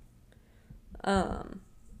 Yeah.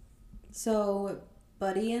 So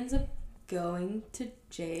Buddy ends up going to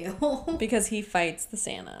jail. because he fights the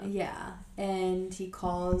Santa. Yeah, and he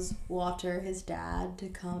calls Walter, his dad, to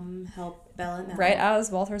come help bail him out. Right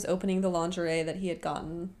as Walter's opening the lingerie that he had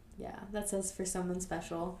gotten. Yeah, that says for someone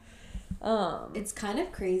special. Um, It's kind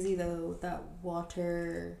of crazy though that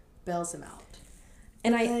Walter bails him out,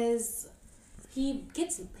 and because he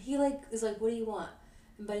like is like, what do you want?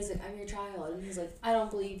 And Buddy's like, I'm your child, and he's like, I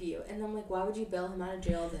don't believe you. And I'm like, why would you bail him out of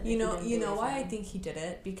jail then? You if know, didn't you know believe why I him? think he did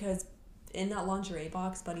it? Because in that lingerie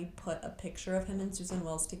box, Buddy put a picture of him and Susan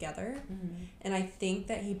Wills together. Mhm. And I think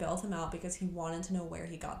that he bailed him out because he wanted to know where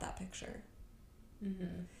he got that picture.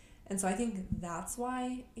 Mhm. And so I think that's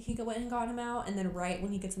why he went and got him out. And then right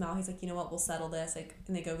when he gets him out, he's like, you know what, we'll settle this. Like,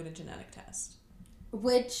 and they go get a genetic test.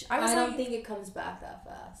 Which I was I don't like- think it comes back that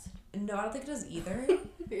fast. No, I don't think it does either.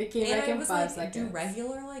 It came And back I in was 5 like, seconds. do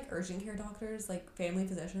regular like urgent care doctors, like family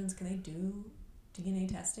physicians, can they do DNA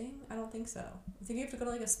testing? I don't think so. I think you have to go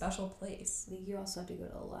to like a special place. I think you also have to go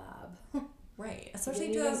to a lab. Right. Especially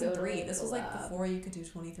in didn't even go to, 2003. like, This the was like lab. before you could do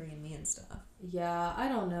 23andMe and stuff. Yeah, I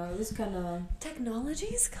don't know. It was kind of...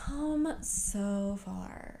 Technology's come so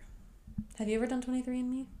far. Have you ever done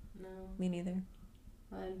 23andMe? No, Me neither.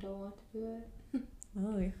 I don't want to do it.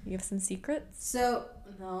 Oh, you have some secrets? So,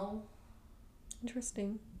 no.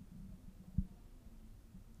 Interesting.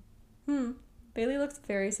 Bailey looks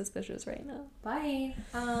very suspicious right now. Bye.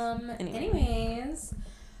 Anyway. Anyways,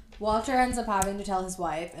 Walter ends up having to tell his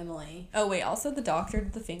wife, Emily. Oh, wait, also the doctor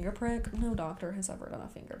did the finger prick. No doctor has ever done a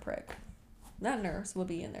finger prick. That nurse will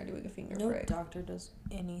be in there doing a finger No prick. doctor does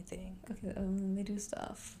anything. Okay, they do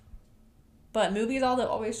stuff. But movies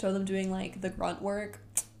always show them doing, like, the grunt work.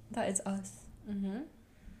 That is us. Mm-hmm.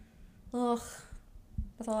 Ugh.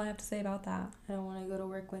 That's all I have to say about that. I don't want to go to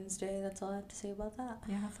work Wednesday. That's all I have to say about that.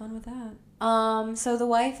 Yeah, have fun with that. So the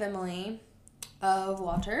wife, Emily, of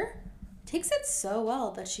Walter, takes it so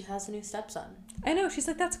well that she has a new stepson. I know, she's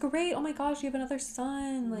like, that's great. Oh my gosh, you have another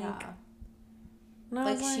son. Like, Yeah. and I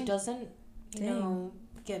Like, was she doesn't, you dang. know,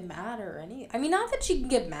 get mad or any. I mean, not that she can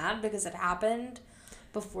get mad because it happened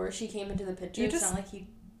before she came into the picture. You It's just- not like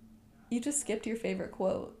You just skipped your favorite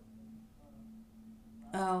quote.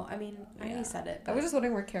 Oh, I mean, I Yeah. already said it. I But was just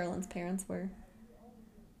wondering where Carolyn's parents were.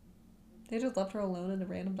 They just left her alone in a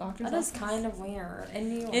random doctor's that is office. kind of weird. In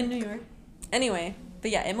New York. In New York. Anyway,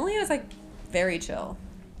 but yeah, Emily was like very chill.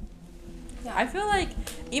 Yeah. I feel like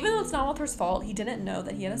even though it's not Walter's fault, he didn't know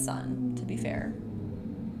that he had a son, to be fair.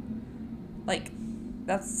 Like,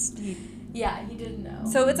 Yeah, he didn't know.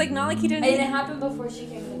 so it's like not like he didn't. And it happened before she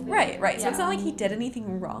came in. Right. So it's not like he did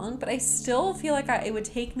anything wrong, but I still feel like it would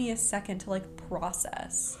take me a second to like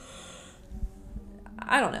process.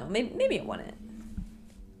 I don't know. Maybe it wouldn't.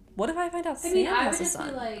 What if I find out Sam I would has a just son?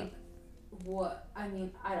 be like, what? I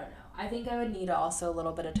mean, I don't know. I think I would need also a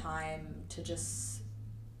little bit of time to just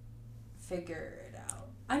figure it out.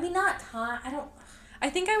 I mean, not time. I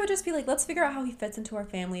think I would just be like, let's figure out how he fits into our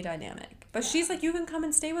family dynamic. But she's like, you can come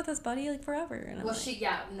and stay with us, buddy, like forever. And I'm Well, like, she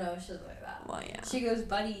doesn't like that. well, yeah. She goes,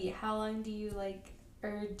 buddy, how long do you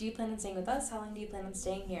or do you plan on staying with us? How long do you plan on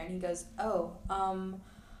staying here? And he goes, oh,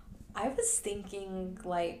 I was thinking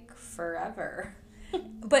like forever.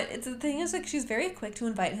 But the thing is, like, she's very quick to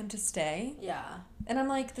invite him to stay. Yeah. And I'm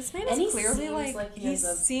like, this man And he is clearly, seems like he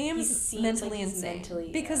seems mentally like he's insane. mentally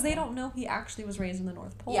because they ill. don't know he actually was raised in the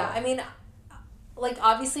North Pole. Yeah, I mean, like,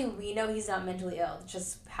 obviously we know he's not mentally ill, it's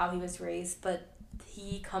just how he was raised, but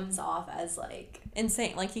he comes off as, like...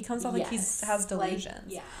 Insane. Like, he comes off like he Yes, has delusions.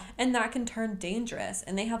 Like, yeah. And that can turn dangerous.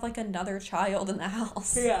 And they have, like, another child in the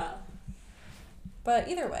house. Yeah. But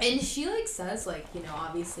either way. And she, like, says, like, you know,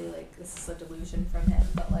 obviously, like, this is a delusion from him,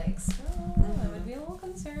 but, like, still, I would be a little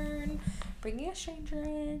concerned bringing a stranger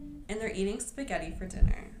in. And they're eating spaghetti for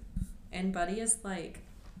dinner. And Buddy is like,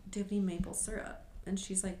 dipped in maple syrup. And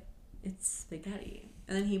she's like, it's spaghetti.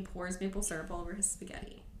 And then he pours maple syrup all over his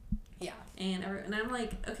spaghetti. Yeah. And I'm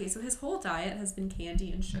like, okay, so his whole diet has been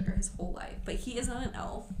candy and sugar his whole life. But he is not an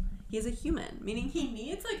elf. He is a human. Meaning he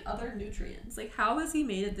needs, like, other nutrients. Like, how has he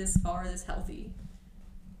made it this far, this healthy?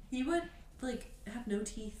 He would, like, have no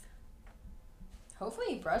teeth. Hopefully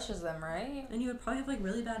he brushes them, right? And he would probably have, like,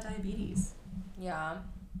 really bad diabetes. Yeah.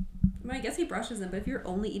 I mean, I guess he brushes them, but if you're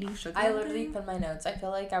only eating sugar... I all literally day- put my notes. I feel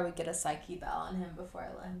like I would get a psyche bell on him before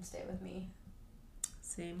I let him stay with me.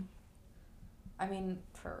 Same. I mean,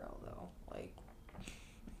 for real, though. Like...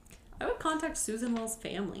 I would contact Susan Wells'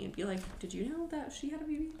 family and be like, did you know that she had a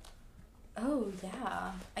baby? Oh,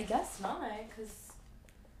 yeah. I guess not, because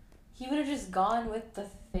he would have just gone with the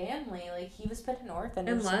family. Like, he was put in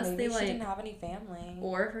orphanage, Unless so maybe they, she like... didn't have any family.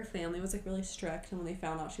 Or if her family was, like, really strict and when they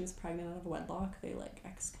found out she was pregnant out of wedlock, they, like,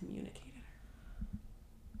 excommunicated her.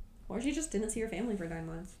 Or she just didn't see her family for 9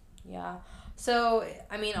 months. Yeah. So,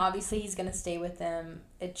 I mean, obviously he's going to stay with them.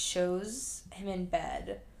 It shows him in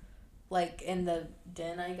bed, like, in the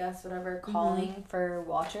den, I guess, whatever, calling for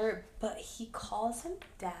Walter. But he calls him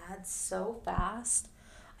Dad so fast.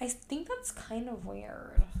 I think that's kind of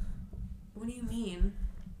weird. What do you mean?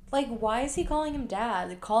 Like, why is he calling him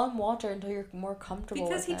Dad? Call him Walter until you're more comfortable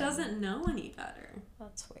Because with he him. doesn't know any better.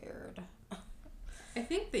 That's weird. I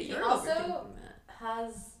think that He you're also overthinking that.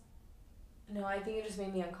 has... No, I think it just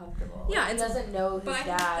made me uncomfortable. Yeah, Like, he it's- doesn't know his but I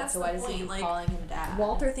think dad, that's so the why does he point, keep like, calling him Dad?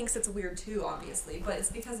 Walter thinks it's weird too, obviously, but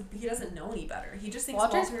it's because he doesn't know any better. He just thinks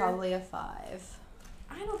Walter's Walter... probably a 5.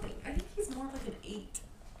 I think he's more of like an 8.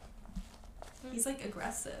 He's like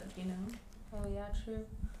aggressive, you know? Oh, yeah, true.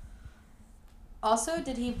 Also,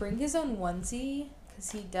 did he bring his own onesie?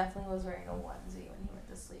 Because he definitely was wearing a onesie when he went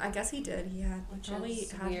to sleep. I guess he did. He had... Which probably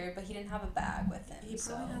is had, weird, but he didn't have a bag with him. He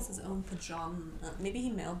so. probably has his own pajama. Maybe he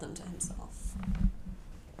mailed them to himself.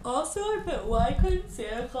 Also, but why couldn't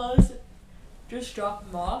Santa Claus just drop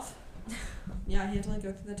him off? Yeah, he had to like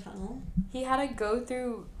go through the tunnel. He had to go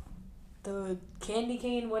through the candy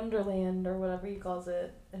cane wonderland or whatever he calls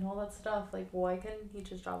it and all that stuff. Like, why couldn't he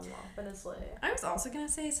just drop him off in a sleigh? I was also gonna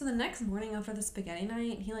say, so the next morning after the spaghetti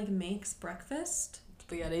night, he like makes breakfast,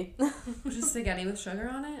 Spaghetti. which is spaghetti with sugar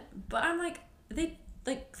on it. But I'm like, they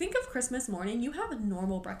like think of Christmas morning. You have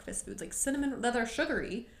normal breakfast foods like cinnamon that are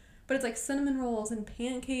sugary, but it's like cinnamon rolls and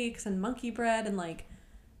pancakes and monkey bread and like,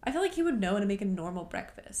 I feel like he would know how to make a normal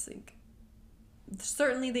breakfast. Like,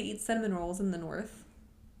 certainly they eat cinnamon rolls in the North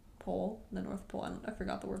Pole. I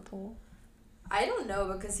forgot the word pole. I don't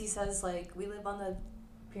know, because he says, like, we live on the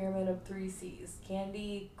pyramid of 3 C's.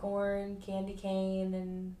 Candy, corn, candy cane,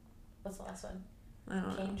 and what's the last one? I don't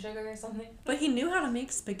know. Cane sugar or something? But he knew how to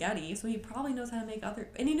make spaghetti, so he probably knows how to make other...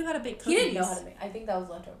 And he knew how to bake cookies. He didn't know how to make... I think that was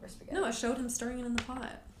leftover spaghetti. No, it showed him stirring it in the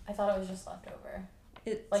pot. I thought it was just leftover.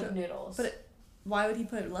 It Like sho- noodles. But why would he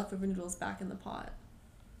put leftover noodles back in the pot?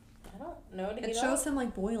 I don't know. Did It shows him,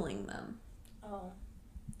 like, boiling them. Oh.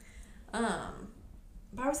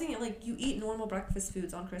 But I was thinking, like, you eat normal breakfast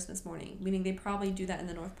foods on Christmas morning, meaning they probably do that in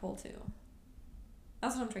the North Pole, too.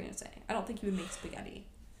 That's what I'm trying to say. I don't think he would make spaghetti.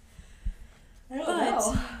 I don't But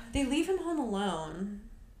know. they leave him home alone,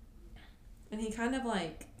 and he kind of,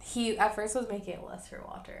 like... He, at first, was making it less for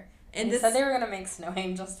Walter. And They said they were going to make snow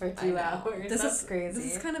angels for 2 hours. That's crazy.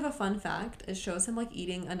 This is kind of a fun fact. It shows him, like,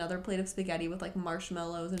 eating another plate of spaghetti with, like,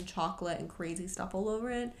 marshmallows and chocolate and crazy stuff all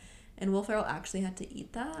over it. And Will Ferrell actually had to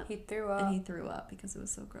eat that. He threw up. And he threw up because it was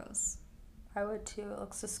so gross. I would too. It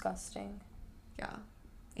looks disgusting. Yeah.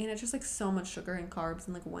 And it's just, like, so much sugar and carbs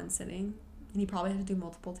in, like, one sitting. And he probably had to do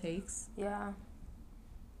multiple takes. Yeah.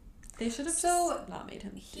 They should have So, just not made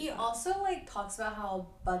him do He that. also, like, talks about how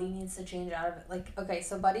Buddy needs to change out of it. Like, okay,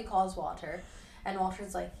 so Buddy calls Walter, and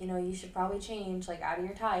Walter's like, you know, you should probably change, like, out of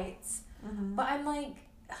your tights. Mm-hmm. But I'm like,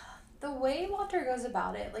 the way Walter goes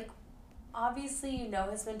about it, like, obviously, you know,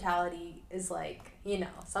 his mentality is like, you know,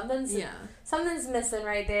 something's missing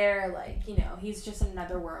right there. Like, you know, he's just in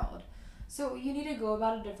another world. So you need to go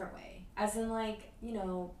about a different way. As in, like, you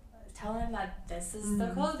know, tell him that this is the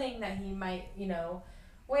clothing that he might, you know,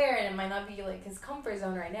 where, and it might not be like his comfort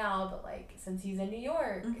zone right now, but like since he's in New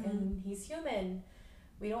York and he's human,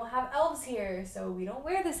 we don't have elves here, so we don't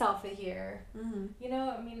wear this outfit here. You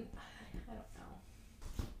know, I mean, I don't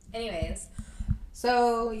know. Anyways,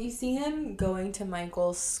 so you see him going to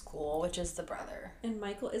Michael's school, which is the brother. And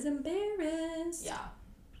Michael is embarrassed. Yeah.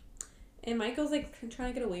 And Michael's like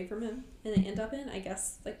trying to get away from him, and they end up in, I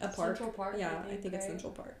guess, like a park. Central Park, Yeah, I think it's right?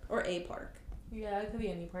 Central Park or a park. Yeah, it could be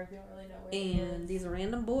any park. We don't really know where it And is. these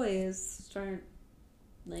random boys start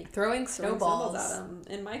like Throwing snowballs at him,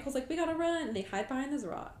 and Michael's like, "We gotta run!" And they hide behind this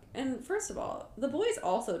rock. And first of all, the boys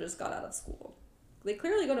also just got out of school. They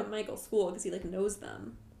clearly go to Michael's school because he like knows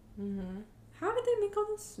them. How did they make all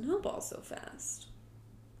those snowballs so fast?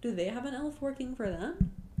 Do they have an elf working for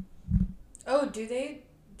them? Oh, do they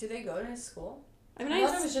go to his school? I mean, I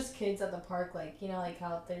thought it was just kids at the park, like, you know, like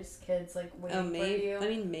how there's kids like waiting for you I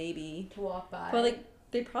mean, maybe. to walk by. But like,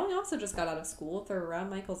 they probably also just got out of school if they're around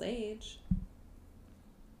Michael's age.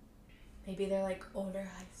 maybe they're like older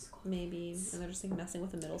high school. Maybe, and they're just like messing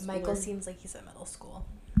with the middle school. Michael seems like he's at middle school.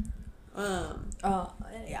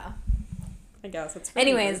 Yeah. I guess it's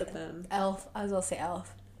pretty Anyways, weird of them. Elf. I was gonna say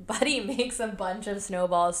Elf. Buddy makes a bunch of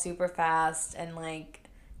snowballs super fast and like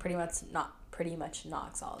pretty much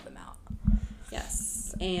knocks all of them out.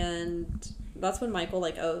 Yes, and that's when Michael's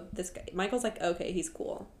like, okay, he's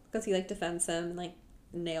cool because he like defends him and like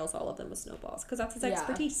nails all of them with snowballs because that's his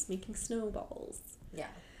expertise, making snowballs. Yeah.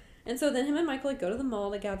 And so then him and Michael like go to the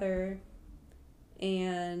mall together,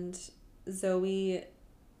 and Zoe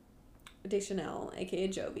Deschanel, aka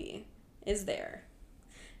Jovi, is there,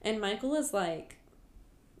 and Michael is like,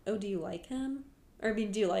 "Oh, do you like him? Or I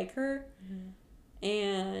mean, do you like her?"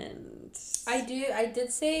 And I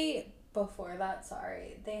did say before that,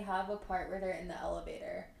 sorry, they have a part where they're in the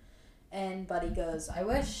elevator and Buddy goes, "I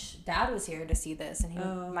wish Dad was here to see this,"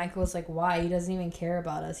 and Michael was like, "Why? He doesn't even care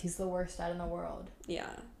about us. He's the worst dad in the world." Yeah,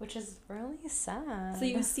 which is really sad. so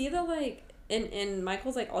you see the like, and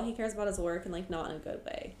Michael's like, all he cares about is work, and like not in a good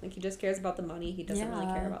way. Like he just cares about the money. He doesn't really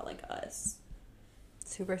care about like us.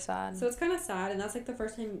 Super sad. So it's kind of sad, and that's like the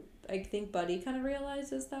first time I think Buddy kind of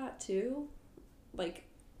realizes that too. Like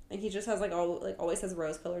he just has like always has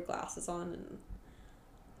rose-colored glasses on, and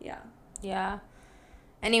yeah.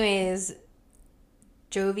 Anyways,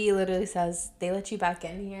 Jovi literally says they let you back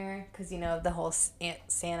in here because, you know, the whole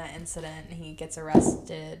Santa incident. He gets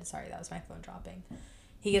arrested. Sorry, that was my phone dropping.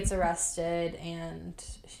 He gets arrested and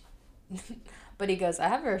but he goes, "I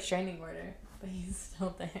have a restraining order," but he's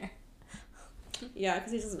still there. Yeah,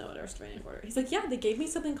 because he doesn't know what a restraining order. He's like, "Yeah, they gave me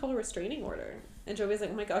something called a restraining order." And Jovi's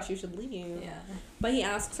like, "Oh my gosh, you should leave." Yeah. But he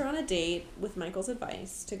asks her on a date with Michael's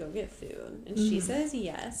advice to go get food, and she says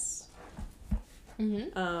yes.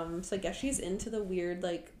 So I guess she's into the weird,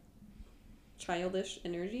 like, childish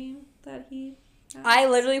energy that he has. I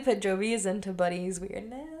literally put Jovi is into Buddy's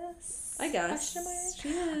weirdness. I guess. She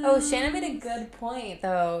is. Oh, Shannon made a good point,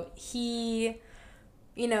 though. He,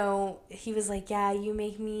 you know, he was like, "Yeah, you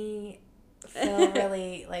make me feel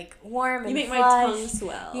really, like, warm and You make my flush. tongue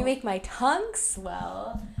swell. You make my tongue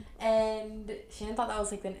swell." And Shannon thought that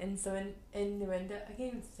was like an innuendo. I can't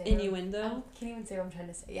even say Innuendo? I can't even say what I'm trying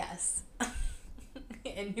to say. Yes.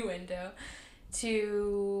 Innuendo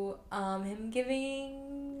to him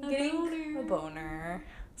getting a boner.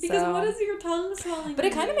 Because So- what is your tongue swelling? But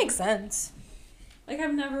it kind of mean? makes sense. Like,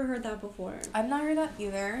 I've never heard that before. I've not heard that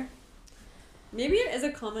either. Maybe it is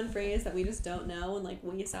a common phrase that we just don't know, and, like,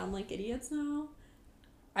 we sound like idiots now.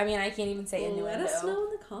 I mean, I can't even say innuendo. Let us know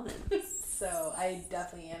in the comments. So I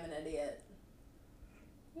definitely am an idiot.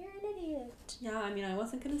 You're an idiot. Yeah, I mean, I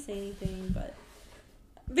wasn't going to say anything, but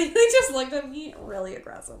Bailey just looked at me really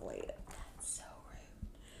aggressively. That's so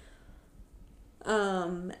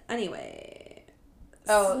rude. Anyway.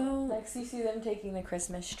 Oh, next you see them taking the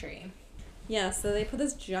Christmas tree. Yeah, so they put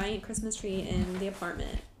this giant Christmas tree in the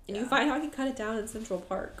apartment, and you find out he cut it down in Central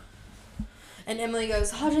Park. And Emily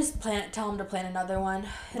goes, "I'll just tell him to plant another one.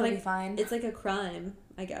 It'll be fine." It's like a crime,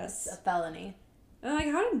 I guess. It's a felony. And like,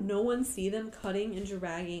 how did no one see them cutting and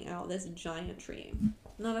dragging out this giant tree?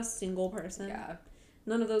 Not a single person. Yeah.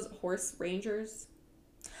 None of those horse rangers.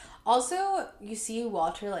 Also, you see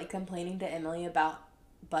Walter, like, complaining to Emily about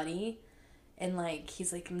Buddy. And, like,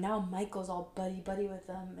 he's like, now Michael's all buddy with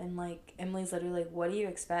them. And, like, Emily's literally like, what do you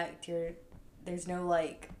expect? There's no,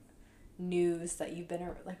 like, news that you've been,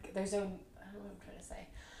 like, there's no, I don't know what I'm trying to say.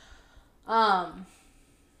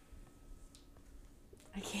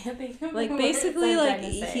 I can't think of Like, the basically, words I'm like,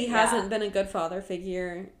 trying to say. he hasn't been a good father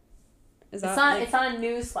figure. Is that, It's not a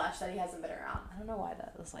news flash that he hasn't been around. I don't know why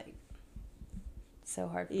that was, like, so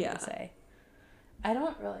hard for me to say. I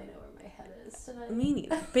don't really know where my head is tonight. Me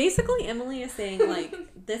neither. Basically, Emily is saying,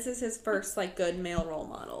 like, this is his first, like, good male role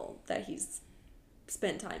model that he's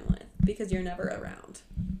spent time with because you're never around.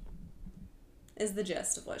 Is the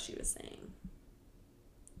gist of what she was saying.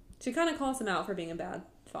 She kind of calls him out for being a bad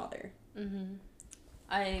father. Mm-hmm.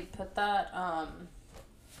 I put that,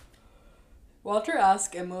 Walter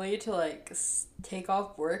asked Emily to, like, take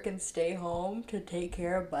off work and stay home to take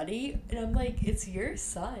care of Buddy. And I'm like, it's your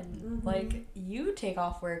son. Mm-hmm. Like, you take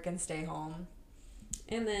off work and stay home.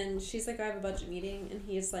 And then she's like, I have a budget meeting. And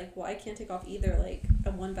he's like, well, I can't take off either. Like,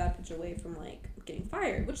 I'm one bad pitch away from, like, getting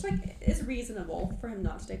fired. Which, like, is reasonable for him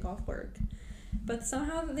not to take off work. But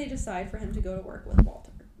somehow they decide for him to go to work with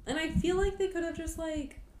Walter. And I feel like they could have just,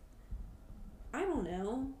 like, I don't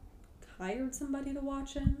know, hired somebody to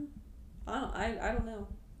watch him. I don't know.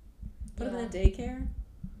 Put him in a daycare.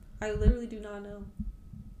 I literally do not know.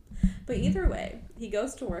 But either way, he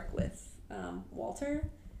goes to work with Walter,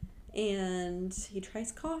 and he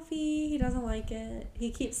tries coffee. He doesn't like it.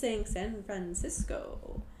 He keeps saying San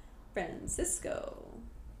Francisco, because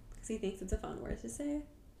he thinks it's a fun word to say,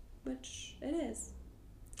 which it is.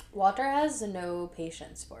 Walter has no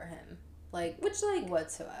patience for him. Which,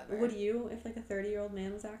 whatsoever. Would you, if, like, a 30-year-old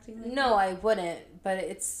man was acting like No, that? I wouldn't. But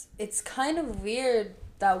it's kind of weird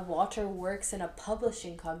that Walter works in a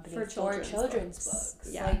publishing company for children's books.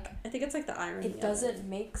 Yeah, Like, I think it's, like, the irony it doesn't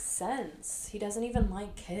make sense. He doesn't even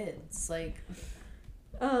like kids. Like,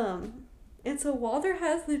 and so Walter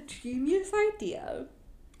has the genius idea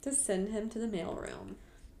to send him to the mailroom.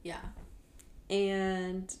 yeah.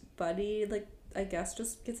 And Buddy, like, I guess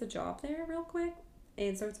just gets a job there real quick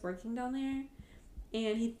and starts working down there.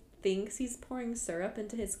 And he thinks he's pouring syrup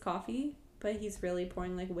into his coffee, but he's really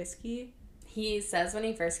pouring, like, whiskey. He says when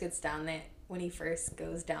he first goes down there,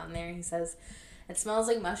 he says, it smells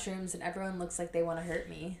like mushrooms and everyone looks like they want to hurt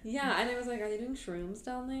me. Yeah, and I was like, are they doing shrooms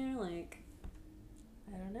down there? Like,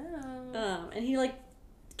 I don't know. And he, like,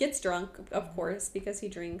 gets drunk, of course, because he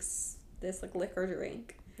drinks this, like, liquor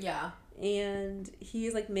drink. Yeah. And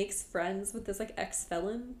he, like, makes friends with this, like,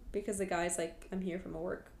 ex-felon because the guy's like, I'm here from a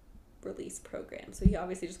work release program. So he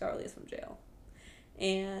obviously just got released from jail.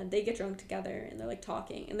 And they get drunk together and they're, like,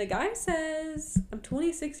 talking. And the guy says, I'm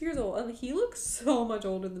 26 years old. And he looks so much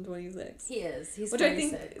older than 26. He is. He's Which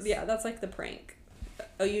 46. I think, yeah, that's, like, the prank.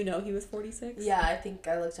 Oh, you know he was 46? Yeah, I think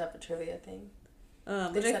I looked up a trivia thing.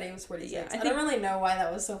 They said he was 46. Yeah, I don't really know why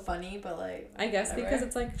that was so funny, but, like, I guess whatever. because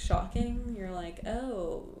it's, like, shocking. You're like,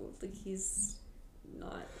 oh, like, he's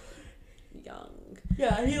not young.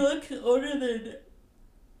 Yeah, he looks older than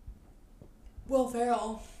Will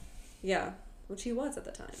Ferrell. Yeah, which he was at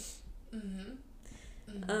the time.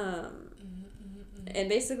 Mm-hmm. And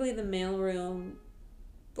basically the mailroom,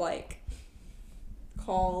 like,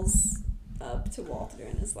 calls up to Walter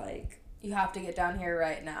and is like, You have to get down here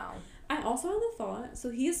right now. I also had the thought,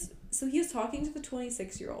 so he is talking to the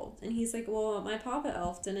 26-year-old, and he's like, well, my Papa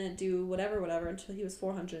Elf didn't do whatever until he was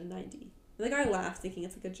 490. And the guy laughed, thinking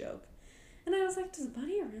it's, like, a joke. And I was like, does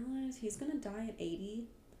Buddy realize he's gonna die at 80?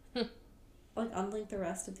 Like, unlike the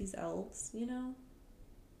rest of these elves, you know?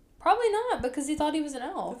 Probably not, because he thought he was an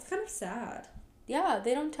elf. That's kind of sad. Yeah,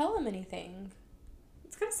 they don't tell him anything.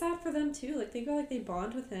 It's kind of sad for them, too. Like, they go, like, they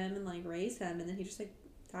bond with him and, like, raise him, and then he just, like,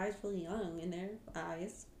 dies really young in their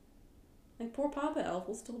eyes. Like, poor Papa Elf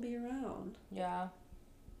will still be around. Yeah.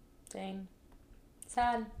 Dang.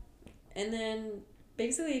 Sad. And then,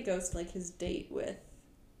 basically, it goes to, like, his date with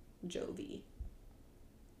Jovi.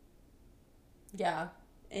 Yeah.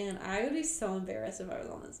 And I would be so embarrassed if I was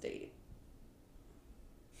on this date.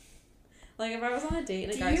 Like, if I was on a date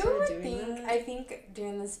and a guy started doing that. I think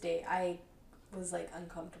during this date, I was, like,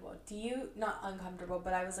 uncomfortable. Not uncomfortable,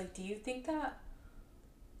 but I was like, do you think that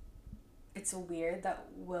it's weird that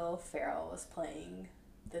Will Ferrell was playing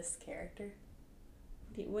this character?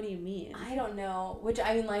 What do you mean? I don't know. Which,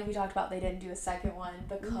 I mean, like we talked about, they didn't do a second one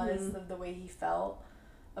because of the way he felt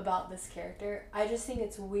about this character. I just think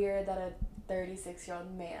it's weird that a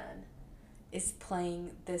 36-year-old man is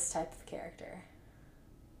playing this type of character.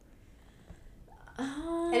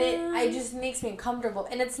 And it just makes me uncomfortable.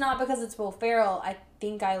 And it's not because it's Will Ferrell. I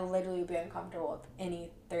think I literally would be uncomfortable with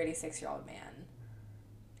any 36-year-old man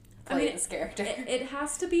playing this character. It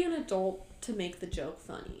has to be an adult to make the joke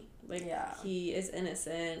funny. Like, Yeah. he is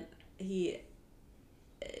innocent. He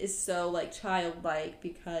is so, like, childlike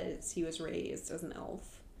because he was raised as an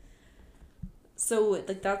elf. So,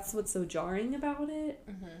 like, that's what's so jarring about it.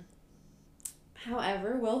 Mm-hmm.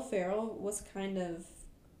 However, Will Ferrell was kind of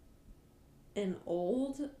an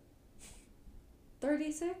old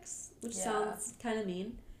 36, which sounds kind of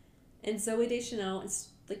mean. And Zooey Deschanel is,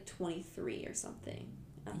 like, 23 or something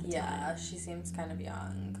at the time. She seems kind of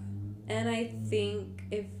young. And I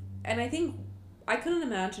think I couldn't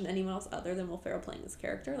imagine anyone else other than Will Ferrell playing this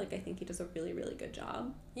character. Like, I think he does a really, really good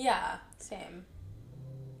job. Yeah, same.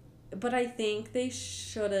 But I think they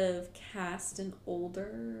should have cast an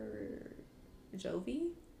older Jovi,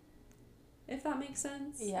 if that makes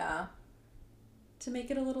sense. Yeah. To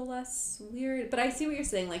make it a little less weird. But I see what you're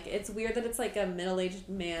saying. Like, it's weird that it's like a middle-aged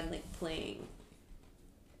man, like, playing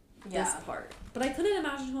this part. But I couldn't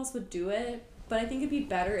imagine who else would do it. But I think it'd be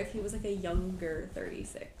better if he was like a younger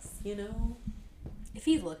 36, you know? If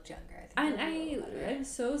he looked younger, I think. I'm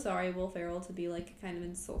so sorry, Will Ferrell, to be like kind of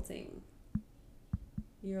insulting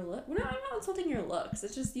your look. Well, no, I'm not insulting your looks.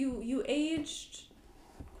 It's just you aged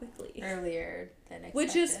quickly. Earlier than expected.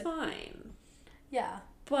 Which is fine. Yeah.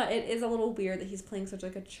 But it is a little weird that he's playing such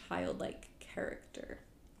like a childlike character.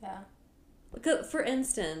 Yeah. Because, for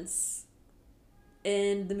instance,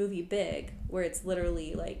 in the movie Big, where it's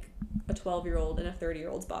literally like a 12-year-old in a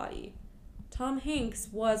 30-year-old's body, Tom Hanks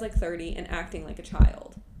was like 30 and acting like a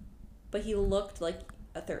child, but he looked like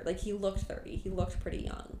he looked 30. He looked pretty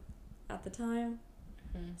young at the time,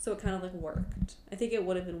 so it kind of like worked. I think it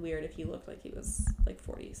would have been weird if he looked like he was like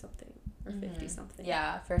 40 something or 50 something.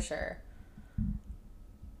 Yeah, for sure.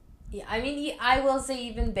 Yeah, I mean, I will say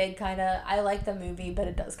even Big kind of, I like the movie, but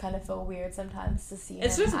it does kind of feel weird sometimes to see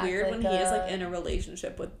It's him just act weird like when he is like in a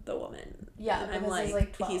relationship with the woman. Yeah, and I'm because he's, like,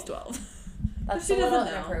 like 12. he's 12. That's She a little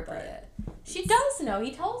doesn't know, inappropriate. She does know.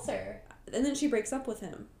 He tells her. And then she breaks up with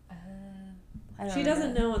him. I don't She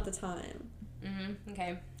doesn't know at the time. Mm-hmm.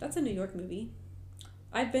 Okay. That's a New York movie.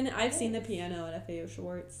 I've seen the piano at FAO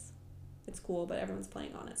Schwartz. It's cool, but everyone's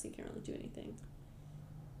playing on it, so you can't really do anything.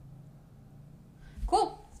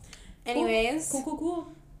 Cool. Anyways.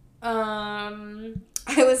 Cool. I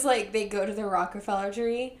was like, they go to the Rockefeller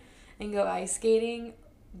tree and go ice skating.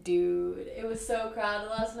 Dude, it was so crowded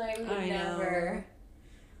last night. I know.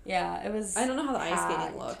 Yeah, it was. I don't know how the ice packed.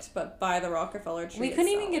 skating looked, but by the Rockefeller tree We couldn't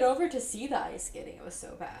itself. even get over to see the ice skating. It was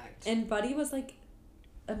so packed. And Buddy was like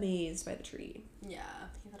amazed by the tree. Yeah,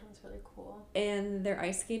 he thought it was really cool. And they're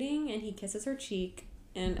ice skating, and he kisses her cheek,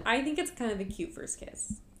 and I think it's kind of a cute first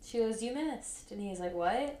kiss. She goes, "You missed," and he's like,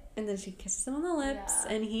 "What?" And then she kisses him on the lips,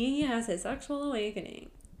 Yeah. and he has his sexual awakening.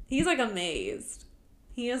 He's like amazed.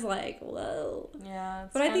 He is like, whoa. Yeah,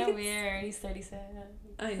 it's But I kind think of it's- weird. He's 37.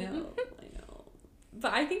 I know.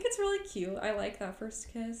 But I think it's really cute. I like that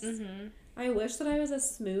first kiss. Mm-hmm. I wish that I was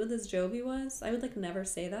as smooth as Jovi was. I would like never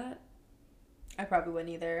say that. I probably wouldn't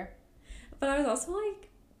either. But I was also like,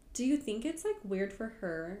 do you think it's like weird for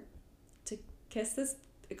her to kiss this?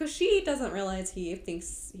 Because she doesn't realize he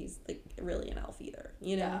thinks he's like really an elf either,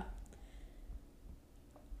 you know? Yeah.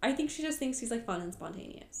 I think she just thinks he's like fun and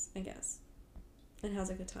spontaneous, I guess. And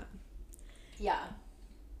has a good time. Yeah.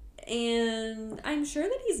 And I'm sure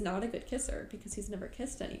that he's not a good kisser because he's never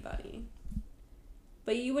kissed anybody.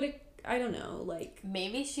 But you would, I don't know, like...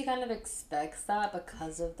 Maybe she kind of expects that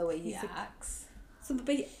because of the way he He's like- acts. So,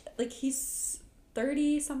 but like, he's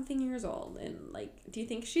 30-something years old. And, like, do you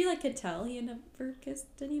think she, like, could tell he had never kissed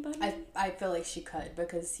anybody? I feel like she could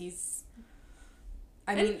because he's...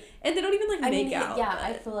 And they don't even, like, make out. Yeah, but-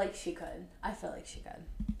 I feel like she could. I feel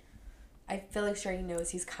like sure he knows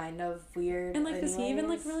he's kind of weird. And, like, does he even,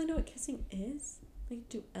 like, anyways. really know what kissing is? Like,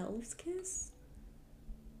 do elves kiss?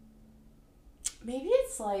 Maybe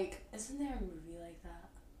it's like, isn't there a movie like that?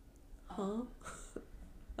 Huh?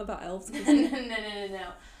 About elves no, kissing? no.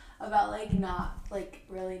 About, like, not, like,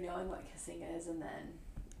 really knowing what kissing is and then...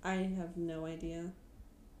 I have no idea.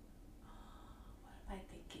 What am I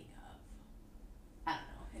thinking of? I don't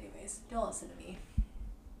know. Anyways, don't listen to me.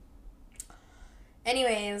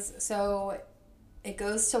 Anyways, so it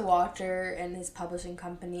goes to Watcher and his publishing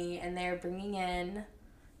company, and they're bringing in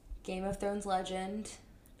Game of Thrones legend.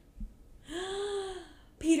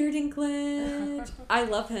 Peter Dinklage. I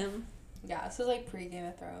love him. Yeah, this is like pre-Game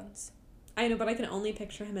of Thrones. I know, but I can only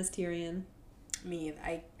picture him as Tyrion. Me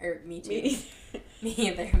too. Me. Me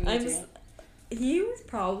either. Me I'm too. s- He was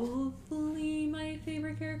probably my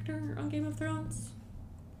favorite character on Game of Thrones.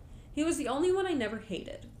 He was the only one I never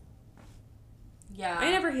hated. Yeah.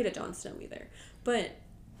 I never hated Jon Snow either, but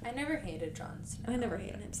I never hated Jon Snow. I never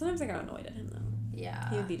hated him. Sometimes I got annoyed at him though. Yeah.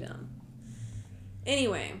 He would be dumb.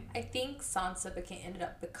 Anyway, I think Sansa ended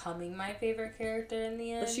up becoming my favorite character in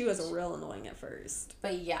the end. but she was real annoying at first.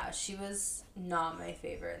 But yeah, she was not my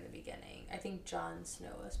favorite in the beginning. I think Jon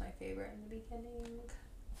Snow was my favorite in the beginning.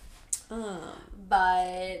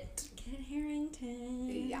 But Kit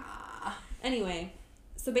Harington. yeah. Anyway,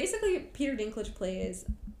 so basically Peter Dinklage plays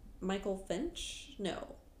Michael Finch?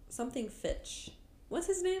 No, something Fitch. What's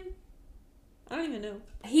his name? I don't even know.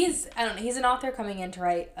 He's an author coming in to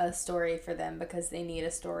write a story for them because they need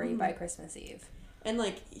a story by Christmas Eve. And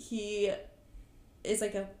like he is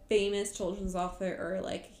like a famous children's author, or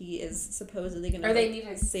like he is supposedly gonna Or they like,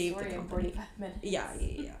 need a save story the in company. 45 minutes.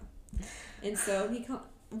 Yeah. And so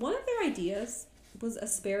one of their ideas was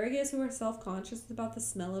asparagus who are self-conscious about the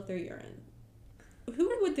smell of their urine. Who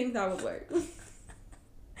would think that would work?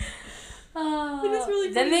 It's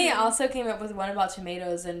really then they funny. also came up with one about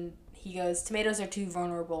tomatoes, and he goes, tomatoes are too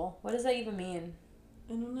vulnerable. What does that even mean?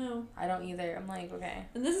 I don't know. I don't either. I'm like, okay.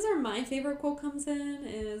 And this is where my favorite quote comes in,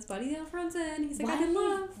 is Buddy Elf runs in. He's like, Why I'm in did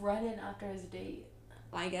love. he run in after his date?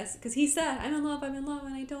 I guess, because he said, I'm in love, and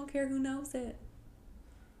I don't care who knows it.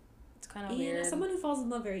 It's kind of And weird. as someone who falls in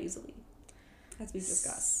love very easily, as we've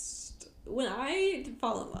discussed, when I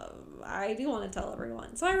fall in love, I do want to tell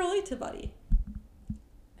everyone. So I relate to Buddy.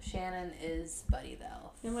 Shannon is Buddy the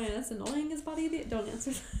Elf. Am I as annoying as Buddy? Don't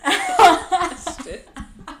answer that question.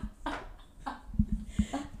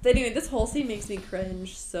 But anyway, this whole scene makes me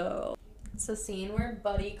cringe, so... It's a scene where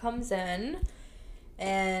Buddy comes in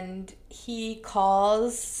and he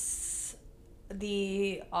calls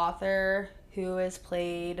the author who is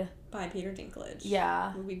played... By Peter Dinklage.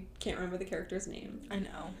 Yeah. We can't remember the character's name. I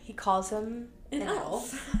know. He calls him An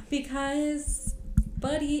elf. Because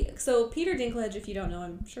Buddy... So Peter Dinklage, if you don't know,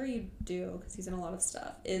 I'm sure you do, because he's in a lot of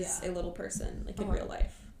stuff, is a little person, like in real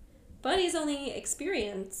life. Buddy's only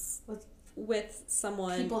experience with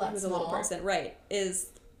someone People that who's a little small. person, right, is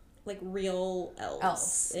like real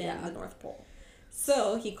elves in yeah. the North Pole.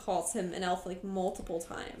 So he calls him an elf like multiple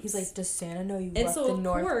times. He's like, does Santa know you And left so, the of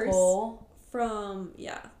North course, Pole? from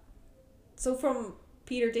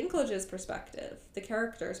Peter Dinklage's perspective, the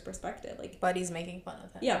character's perspective, like Buddy's making fun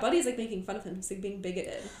of him. yeah, Buddy's like making fun of him. He's like being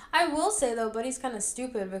bigoted. I will say though, Buddy's kind of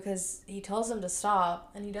stupid because he tells him to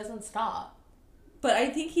stop and he doesn't stop. But I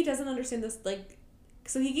think he doesn't understand this, like,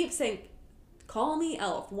 so he keeps saying, call me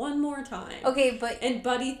elf one more time. Okay, but And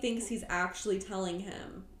Buddy thinks he's actually telling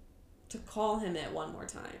him to call him it one more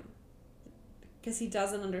time. Because he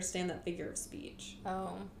doesn't understand that figure of speech.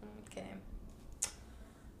 oh, okay.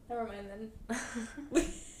 Never mind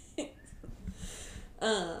then.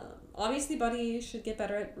 Obviously Buddy should get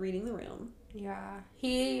better at reading the room. Yeah,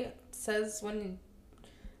 he says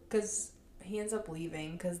because he ends up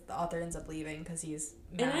leaving, because the author ends up leaving because he's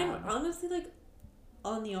mad. And I'm honestly, like,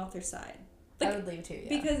 on the author's side. I Like, would leave too, yeah.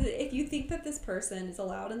 because if you think that this person is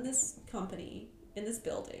allowed in this company, in this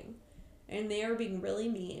building, and they are being really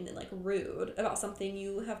mean and, like, rude about something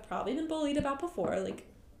you have probably been bullied about before, like,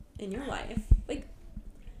 in your life, like,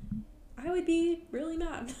 I would be really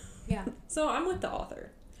mad. Yeah. So I'm with the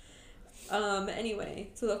author. Anyway,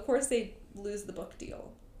 so of course they lose the book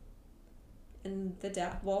deal. And the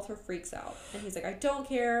dad, Walter, freaks out. And he's like, I don't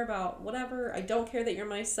care about whatever. I don't care that you're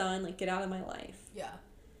my son. Like, get out of my life. Yeah.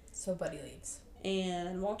 So Buddy leaves.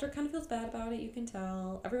 And Walter kind of feels bad about it, you can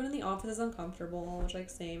tell. Everyone in the office is uncomfortable, which, like,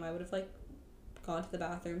 same. I would have, like, gone to the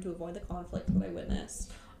bathroom to avoid the conflict that I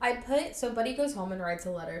witnessed. So Buddy goes home and writes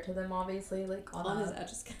a letter to them, obviously, like On his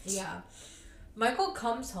Etch-a-Sketch. Yeah. Michael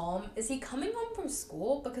comes home. Is he coming home from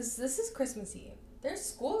school? Because this is Christmas Eve. Their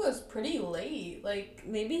school goes pretty late. Like,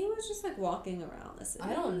 Maybe he was just, like, walking around the city.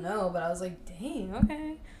 I don't know, but I was like, dang,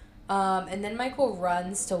 okay. And then Michael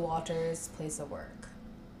runs to Walter's place of work.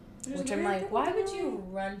 Which I'm like, why would you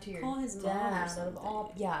run to your Call his mom or dad? Out of something.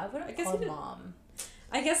 all, yeah, I would I have guess called he didn't- mom.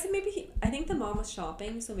 I guess I think the mom was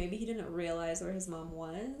shopping, so maybe he didn't realize where his mom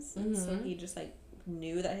was. And so Mhm. he just, like,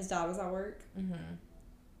 knew that his dad was at work. Mm-hmm.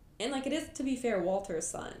 And, like, it is, to be fair, Walter's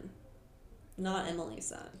son, not Emily's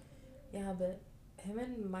son. Yeah, but him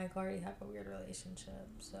and Mike already have a weird relationship,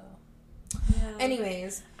 so. Yeah.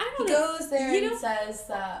 Anyways, I he don't know. goes there You and know- says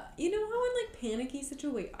that. You know how in, like, panicky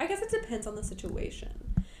situation... I guess it depends on the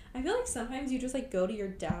situation. I feel like sometimes you just, like, go to your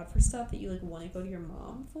dad for stuff that you, like, want to go to your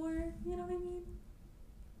mom for. You know what I mean?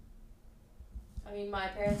 I mean, my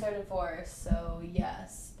parents are divorced, so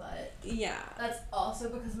yes, but Yeah. that's also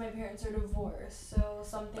because my parents are divorced, so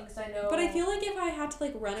some things I know. But I feel like if I had to,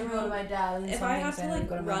 like, run to go to around... my dad, and If some I had things to, know like,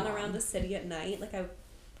 go to my run mom. around the city at night, like,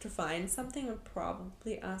 to find something, I would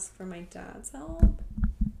probably ask for my dad's help.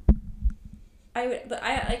 But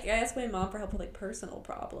I ask my mom for help with, like, personal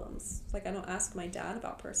problems. Like, I don't ask my dad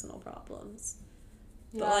about personal problems.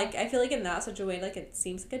 Yeah. But, like, I feel like in that such a way, like, it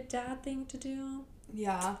seems like a dad thing to do.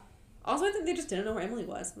 Yeah. Also, I think they just didn't know where Emily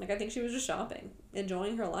was. Like, I think she was just shopping,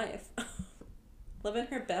 enjoying her life. Living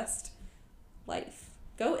her best life.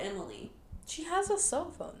 Go Emily. She has a cell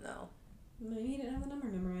phone, though. Maybe he didn't have the number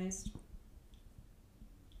memorized.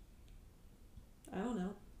 I don't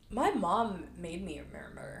know. My mom made me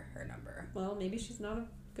remember her number. Well, maybe she's not a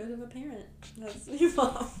good of a parent. That's your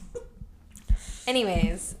mom.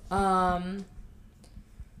 Anyways,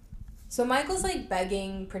 so Michael's like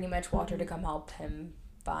begging pretty much Walter to come help him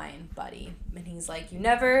fine, Buddy. And he's like, you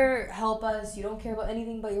never help us. You don't care about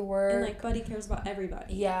anything but your work. And, like, Buddy cares about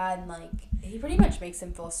everybody. Yeah, and, like, he pretty much makes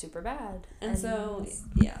him feel super bad. And so,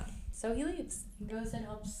 yeah. So he leaves. He goes and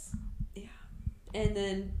helps. Yeah. And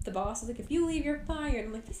then the boss is like, if you leave, you're fired.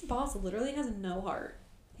 I'm like, this boss literally has no heart.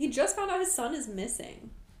 He just found out his son is missing.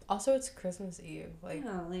 Also, it's Christmas Eve. Like,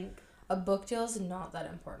 Yeah, like... a book deal is not that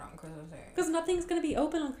important on Christmas Eve. Because nothing's going to be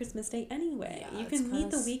open on Christmas Day anyway. Yeah, you it's can meet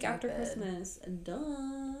kinda the week after stupid. Christmas.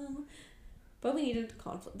 Duh. But we needed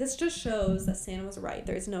conflict. This just shows that Santa was right.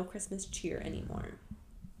 There is no Christmas cheer anymore.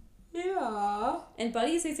 Yeah. And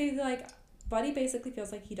Buddy basically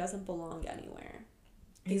feels like he doesn't belong anywhere.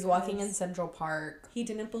 He's walking in Central Park. He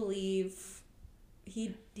didn't believe...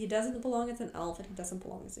 He doesn't belong as an elf, and he doesn't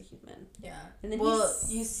belong as a human. Yeah. And then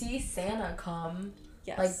you see Santa come.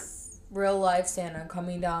 Yes. Like, real life Santa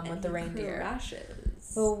coming down and with the he reindeer. crashes.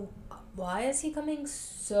 So, why is he coming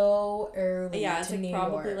so early Yeah, it's to like New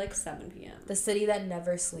probably York? like 7 p.m. The city that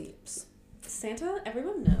never sleeps. Santa,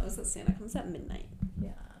 everyone knows that Santa comes at midnight.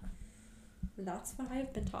 Yeah. That's what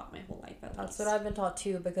I've been taught my whole life, at That's least. what I've been taught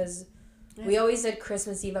too, because Yeah. we always did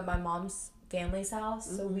Christmas Eve at my mom's family's house,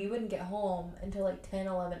 so Mhm. we wouldn't get home until like 10,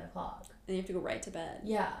 11 o'clock. And you have to go right to bed.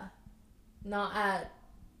 Yeah. Not at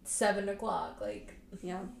 7 o'clock. Like,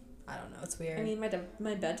 Yeah. I don't know. It's weird. I mean,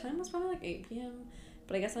 my bedtime was probably like 8 p.m.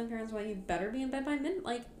 But I guess my parents were like, you better be in bed by midnight.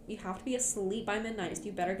 Like, you have to be asleep by midnight, so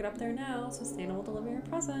you better get up there now so Santa will deliver your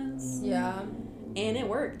presents. yeah. And it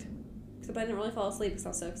worked. Except I didn't really fall asleep because I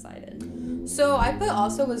was so excited. So I put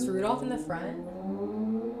also was Rudolph in the front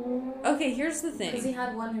Okay, here's the because he thing.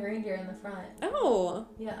 had one reindeer in the front. Oh,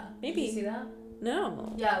 Yeah. Maybe. Did you see that?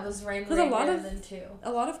 no. Yeah, it was Because a lot reindeer of- and then two.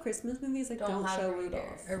 A lot of Christmas movies like don't have show reindeer.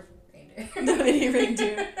 Rudolph. Or reindeer. No, any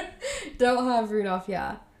reindeer. Don't have Rudolph,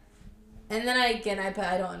 yeah. And then I put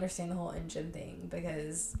I don't understand the whole engine thing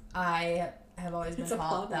because I have always been It's a taught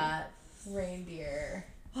problem. that reindeer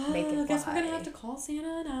make it I guess we're gonna fly. have to call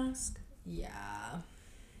Santa and ask. Yeah.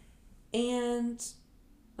 And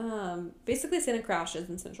basically Santa crashes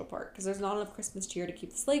in Central Park because there's not enough Christmas cheer to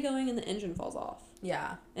keep the sleigh going and the engine falls off.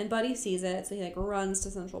 Yeah. And Buddy sees it, so he like runs to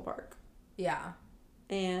Central Park. Yeah.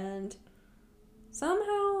 And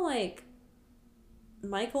somehow like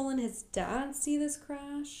Michael and his dad see this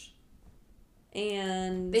crash.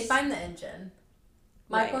 And They find the engine.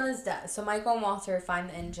 Michael Right. and his dad. So Michael and Walter find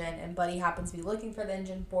the engine, and Buddy happens to be looking for the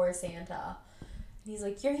engine for Santa. And he's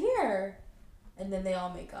like, "You're here," and then they all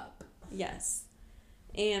make up. Yes.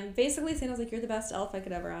 And basically Santa's like, you're the best elf I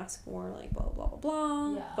could ever ask for, like blah blah blah blah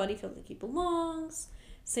blah. Yeah. Buddy feels like he belongs.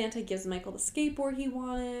 Santa gives Michael the skateboard he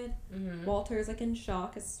wanted. Mm-hmm. Walter's like in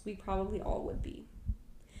shock, as we probably all would be.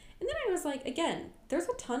 And then I was like, again, there's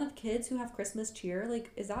a ton of kids who have Christmas cheer.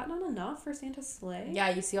 Like, is that not enough for Santa's sleigh? Yeah,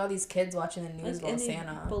 you see all these kids watching the news Like, while and they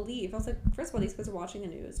Santa. believe. I was like, first of all, these kids are watching the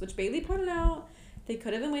news, which Bailey pointed out. They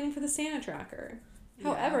could have been waiting for the Santa tracker.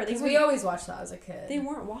 However, they because were we always watched that as a kid. they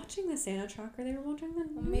weren't watching the Santa tracker. They were watching the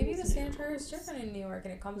Well, maybe the news Santa tracker is news. different in New York,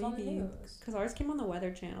 and it comes on the Maybe. news. Because ours came on the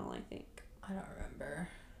Weather Channel, I think. I don't remember.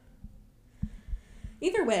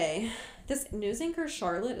 Either way, this news anchor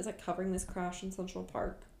Charlotte is like covering this crash in Central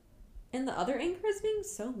Park. And the other anchor is being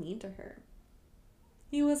so mean to her.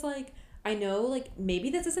 He was like, I know, like, maybe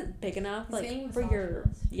this isn't big enough, He's like, being for your,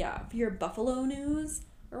 misogynist. for your Buffalo news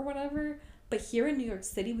or whatever. But here in New York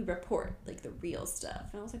City, we report, like, the real stuff.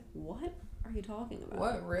 And I was like, what are you talking about?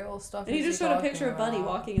 What real stuff? And he is just showed a talking picture of Buddy about?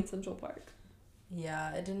 walking in Central Park.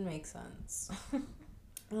 Yeah, it didn't make sense.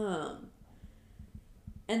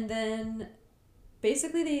 And then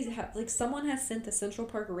basically they have like someone has sent the Central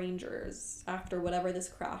Park Rangers after whatever this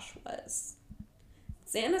crash was.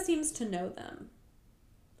 Santa seems to know them.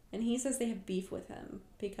 And he says they have beef with him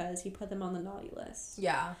because he put them on the naughty list.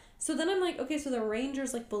 Yeah. So then I'm like, okay, so the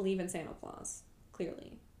Rangers like believe in Santa Claus,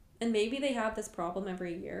 clearly. And maybe they have this problem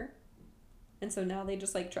every year. And so now they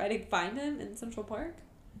just like try to find him in Central Park.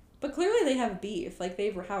 But clearly they have beef. Like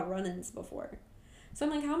they've had run-ins before. So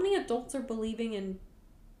I'm like, how many adults are believing in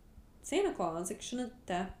Santa Claus? Like, shouldn't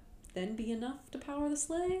that then be enough to power the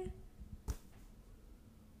sleigh?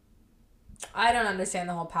 I don't understand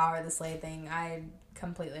the whole power of the sleigh thing. I'm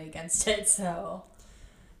completely against it, so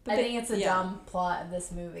But I they- think it's a yeah. dumb plot of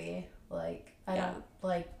this movie. Like, I Yeah. don't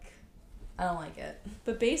like it.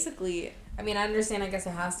 But basically, I mean, I understand, I guess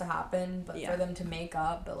it has to happen, but Yeah. for them to make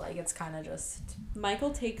up, but like, it's kind of just Michael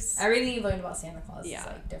takes everything you've learned about Santa Claus Yeah. is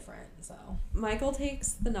like different, so. Michael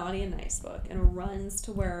takes the Naughty and Nice book and runs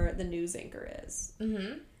to where the news anchor is.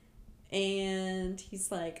 Mm-hmm. And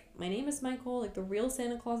he's like, my name is Michael, like the real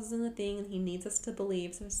Santa Claus is in the thing and he needs us to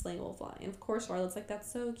believe so his sleigh will fly. And of course Charlotte's like,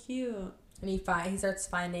 that's so cute. And he starts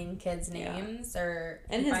finding kids' Yeah. names, or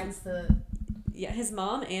And he his- finds the his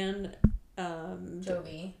mom and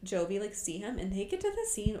Jovi like see him, and they get to the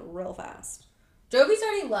scene real fast. Jovi's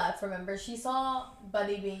already left, remember? She saw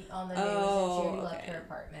Buddy being on the news and she already left her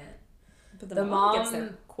apartment. But the mom gets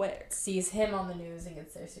there quick. Sees him on the news and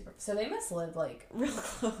gets there super... So they must live, like... Real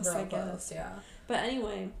close, I guess. Yeah. But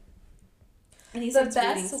anyway... And he's the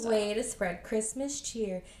best way to spread Christmas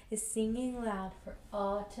cheer is singing loud for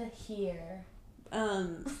all to hear. Yeah,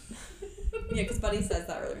 because Buddy says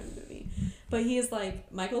that earlier in the movie. But he is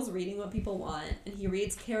like, Michael's reading what people want, and he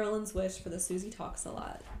reads Carolyn's wish for the Susie Talks a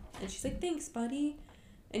Lot. And she's like, thanks, Buddy.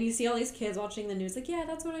 And you see all these kids watching the news like, yeah,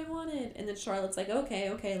 that's what I wanted. And then Charlotte's like, okay,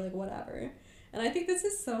 like, whatever. And I think this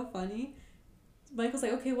is so funny. Michael's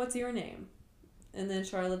like, okay, what's your name? And then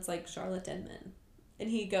Charlotte's like, Charlotte Denman. And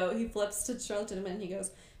he flips to Charlotte Denman and he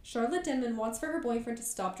goes, Charlotte Denman wants for her boyfriend to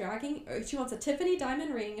stop dragging, or she wants a Tiffany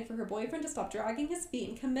diamond ring and for her boyfriend to stop dragging his feet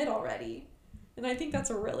and commit already. And I think that's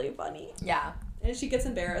really funny. Yeah. And she gets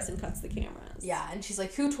embarrassed and cuts the cameras. Yeah, and she's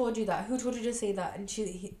like, who told you that? Who told you to say that?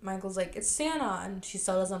 And Michael's like, it's Santa. And she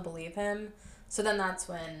still doesn't believe him. So then that's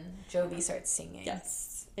when Jovi starts singing.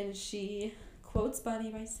 Yes. And she quotes Buddy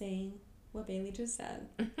by saying what Bailey just said.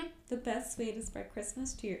 The best way to spread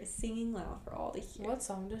Christmas cheer is singing loud for all to hear. What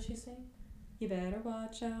song does she sing? You better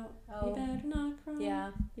watch out. Oh. You better not cry.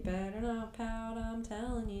 Yeah. You better not pout. I'm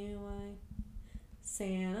telling you why.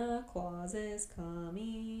 Santa Claus is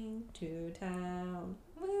coming to town.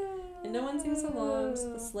 And no one sings along,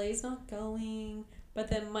 so the sleigh's not going. But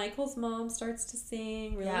then Michael's mom starts to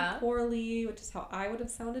sing really poorly, which is how I would have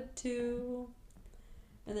sounded too.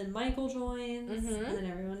 And then Michael joins, and then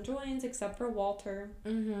everyone joins except for Walter.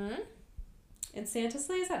 Mm-hmm. And Santa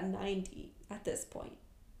sleigh is at 90 at this point,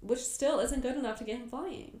 which still isn't good enough to get him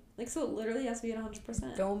flying. Like, so it literally has to be at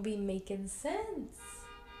 100%. Don't be making sense.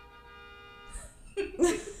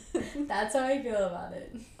 That's how I feel about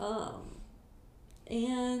it.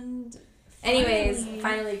 And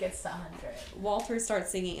finally gets to 100. Walter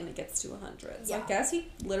starts singing and it gets to 100. So I guess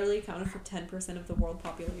he literally accounted for 10% of the world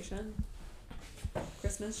population.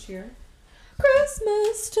 Christmas cheer.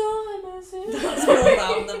 Christmas time is here. That's really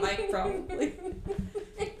loud on the mic, probably.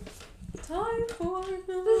 Time for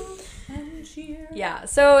love and cheer. Yeah,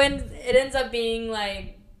 so it ends up being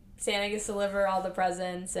like Santa gets to deliver all the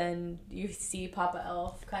presents, and you see Papa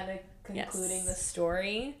Elf kind of concluding the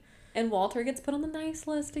story. And Walter gets put on the nice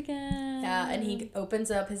list again. Yeah, and he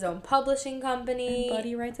opens up his own publishing company. And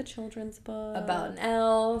Buddy writes a children's book about an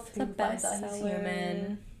elf who finds out he's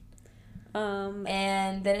human.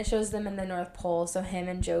 And then it shows them in the North Pole, so him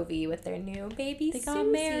and Jovi with their new baby They Susie. got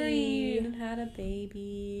married and had a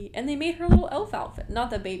baby. And they made her a little elf outfit. Not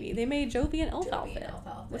the baby. They made Jovi an elf outfit.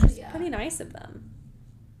 Which is pretty nice of them.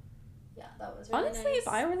 Yeah, that was really honestly, nice. if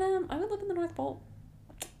I were them, I would live in the North Pole.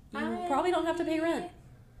 You probably don't have to pay rent.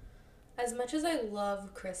 As much as I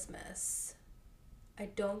love Christmas, I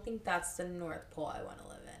don't think that's the North Pole I want to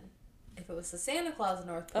live in. If it was the Santa Claus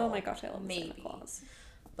North Pole, oh my gosh, I love Santa Claus.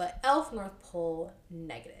 But Elf North Pole,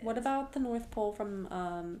 negative. What about the North Pole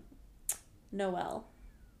from Noel?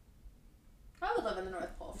 I would live in the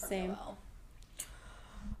North Pole from Same.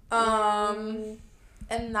 Noel.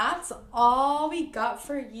 And that's all we got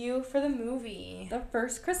for you for the movie. The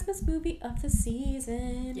first Christmas movie of the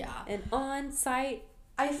season. Yeah. An on-site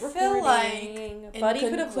I feel like in Buddy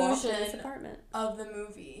could have walked in his conclusion apartment. of the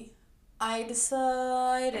movie, I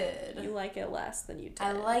decided You like it less than you did.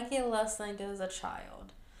 I like it less than I did as a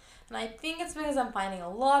child. And I think it's because I'm finding a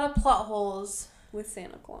lot of plot holes with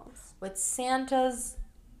Santa Claus. with Santa's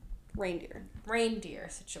reindeer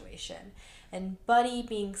situation. And Buddy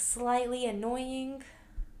being slightly annoying.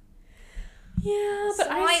 Yeah, but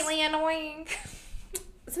annoying.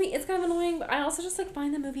 I mean, it's kind of annoying, but I also just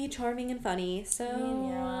find the movie charming and funny.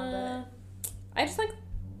 So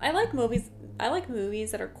I like movies. I like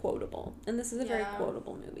movies that are quotable, and this is a very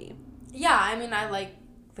quotable movie. Yeah, I mean, I like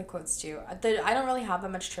the quotes too. I don't really have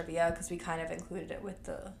that much trivia because we kind of included it with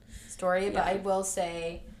the story, but I will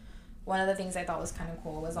say one of the things I thought was kind of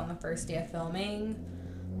cool was on the first day of filming,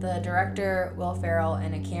 the director, Will Ferrell,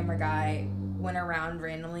 and a camera guy went around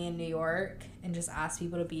randomly in New York and just asked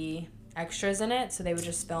people to be extras in it, so they would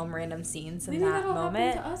just film random scenes in that moment. Maybe that'll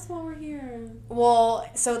happen to us while we're here. Well,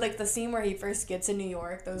 so the scene where he first gets in New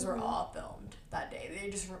York, those were all filmed that day. They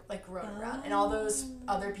just rode around, and all those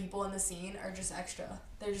other people in the scene are just extra.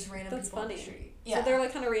 They're just random people on the street. Yeah, so they're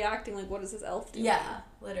kind of reacting what is this elf doing? Yeah,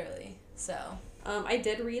 literally. So I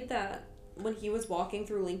did read that when he was walking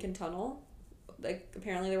through Lincoln Tunnel,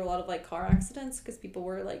 apparently there were a lot of car accidents because people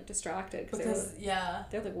were distracted because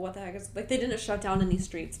they're like, what the heck is they didn't shut down any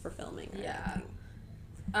streets for filming or anything.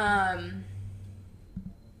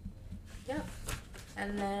 Yeah.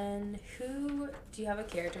 And then who do you have a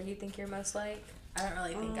character you think you're most like? I don't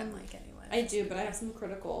really think I'm like anyone. I do, but I have some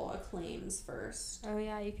critical acclaims first. Oh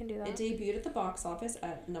yeah, you can do that. It debuted at the box office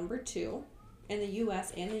at number 2 in the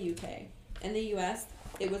U.S. and the UK. In the U.S.,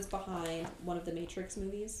 it was behind one of the Matrix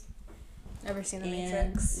movies. Never seen The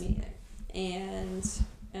Matrix. Me neither. And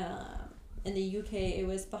in the UK, it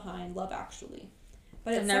was behind Love Actually.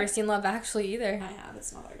 But I've never seen Love Actually either. I have.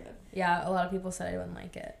 It's not that good. Yeah, a lot of people said I wouldn't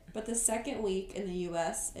like it. But the second week in the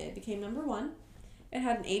U.S., it became number 1. It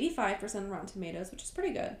had an 85% on Rotten Tomatoes, which is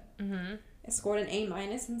pretty good. Mm-hmm. It scored an A-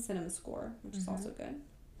 in Cinema Score, which is also good.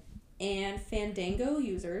 And Fandango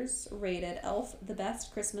users rated Elf the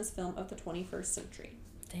best Christmas film of the 21st century.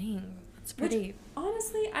 Dang, that's pretty. Which,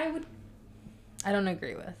 honestly, I don't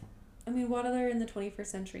agree with. I mean, what other in the 21st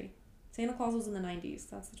century? Santa Claus was in the 90s.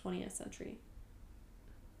 That's the 20th century.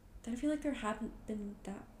 I feel like there haven't been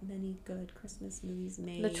that many good Christmas movies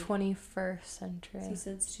made. The 21st century.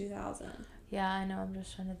 Since 2000. Yeah, I know. I'm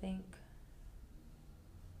just trying to think.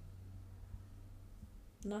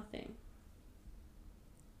 Nothing.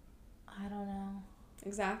 I don't know.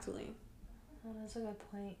 Exactly. Oh, that's a good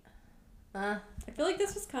point. I feel like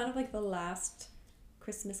this was kind of like the last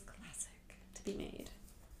Christmas classic to be made.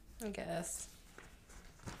 I guess.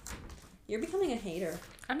 You're becoming a hater.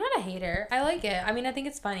 I'm not a hater. I like it. I mean, I think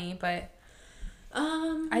it's funny, but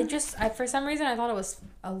I for some reason I thought it was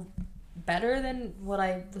better than what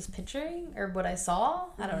I was picturing or what I saw.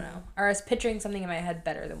 I don't know. Or I was picturing something in my head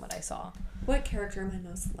better than what I saw. What character am I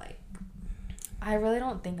most like? I really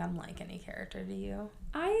don't think I'm like any character. Do you?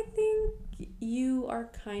 I think you are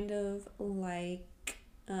kind of like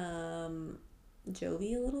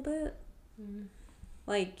Jovi a little bit. Mm.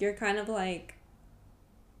 Like, you're kind of like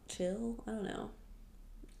chill. I don't know.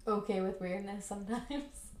 Okay with weirdness sometimes.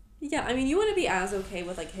 Yeah, I mean, you wouldn't be as okay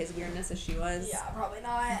with like his weirdness as she was. Yeah, probably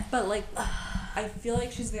not. But like, I feel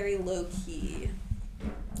like she's very low key.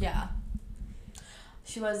 Yeah.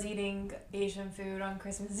 She was eating Asian food on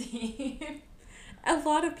Christmas Eve. A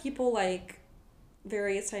lot of people like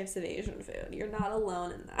various types of Asian food. You're not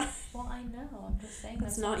alone in that. Well, I know. I'm just saying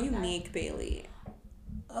That's not unique, Bailey.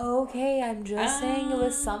 Okay, I'm just saying it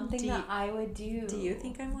was something do that you- I would do. Do you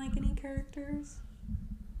think I'm like any characters?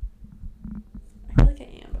 I feel like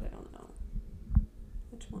I am, but I don't know.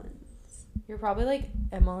 Which ones? You're probably like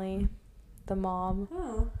Emily, the mom.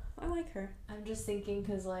 Oh, I like her. I'm just thinking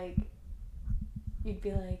because, like, you'd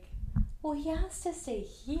be like, well, he has to stay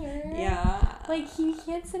here. Yeah. Like, he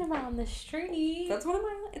can't sit him out on the street. That's one of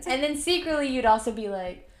my... And then secretly you'd also be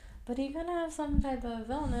like, but he gonna have some type of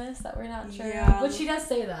illness that we're not sure Yeah. of. But she does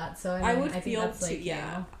say that, so I mean, would think feel that's, too... like,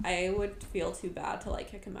 yeah. I would feel too bad to,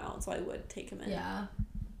 like, kick him out, so I would take him in. Yeah.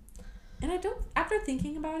 And I don't... After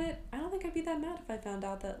thinking about it, I don't think I'd be that mad if I found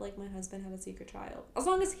out that, like, my husband had a secret child. As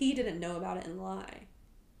long as he didn't know about it and lie.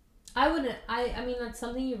 I wouldn't. I mean, that's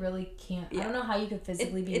something you really can't. Yeah. I don't know how you could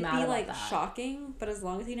physically be mad It'd be, about like, that. shocking, but as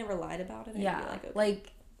long as he never lied about it, I'd be like, okay.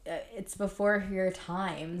 Like, it's before your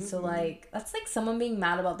time, so, like, that's like someone being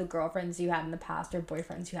mad about the girlfriends you had in the past or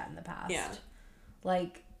boyfriends you had in the past. Yeah.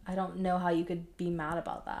 Like, I don't know how you could be mad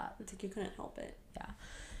about that. It's like you couldn't help it. Yeah.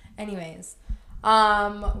 Anyways,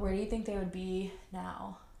 where do you think they would be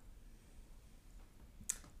now?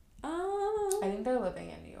 I think they're living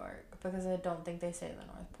in New York because I don't think they stay in the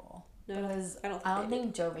North Pole. No, Because I don't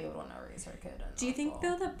think Jovi would want to raise her kid in Do you North think, Pole.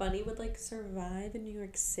 though, that Bunny would, like, survive in New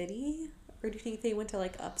York City? Or do you think they went to,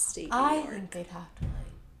 like, upstate New I York? think they'd have to,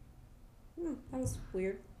 like, That was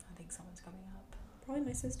weird. I think someone's coming up. Probably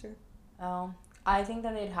my sister. Oh, I think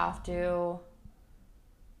that they'd have to.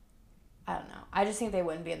 I don't know. I just think they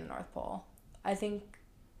wouldn't be in the North Pole. I think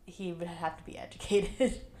he would have to be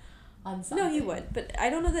educated on something. No, he would. But I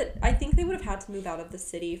don't know that... I think they would have had to move out of the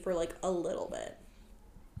city for, like, a little bit.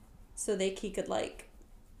 So he could, like,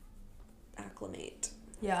 acclimate.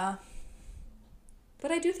 Yeah.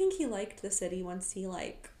 But I do think he liked the city once he,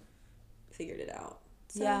 like, figured it out.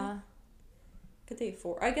 So Yeah. Could they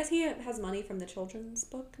afford... I guess he has money from the children's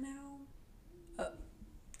book now.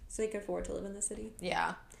 So he could afford to live in the city.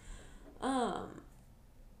 Yeah.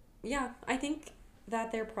 Yeah, I think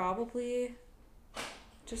that they're probably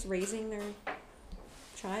just raising their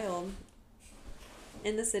child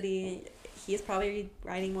in the city. He is probably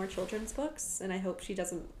writing more children's books, and I hope she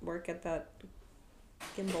doesn't work at that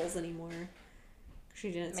Gimbals anymore.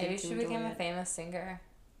 She didn't seem Maybe to she enjoy became a it. famous singer.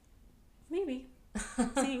 Maybe.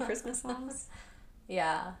 Singing Christmas songs.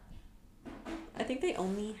 Yeah. I think they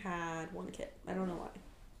only had one kid. I don't know why.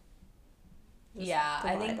 Just Yeah, the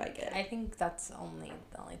I vibe think I get. I think that's the only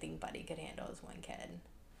thing Buddy could handle is one kid.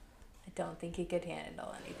 I don't think he could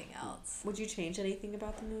handle anything else. Would you change anything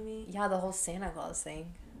about the movie? Yeah, the whole Santa Claus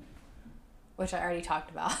thing. which I already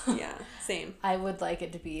talked about. Yeah, same. I would like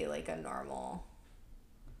it to be like a normal.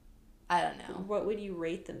 I don't know. What would you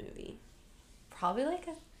rate the movie? Probably like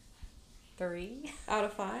a 3 out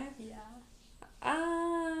of 5? Yeah.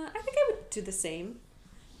 I think I would do the same.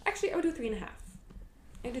 Actually, I would do 3.5.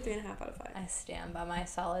 I'd do 3.5 out of 5. I stand by my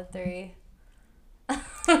solid 3.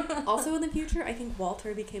 Also, in the future, I think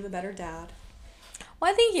Walter became a better dad.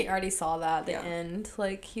 Well, I think you already saw that at the Yeah. end.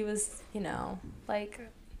 Like, he was, like,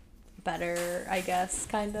 better, I guess,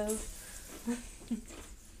 kind of.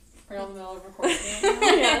 We're in the middle of recording.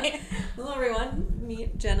 Yeah. Hello, everyone.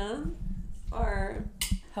 Meet Jenna, our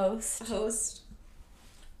Host.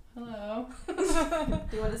 Hello. Do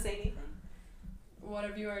you want to say anything? What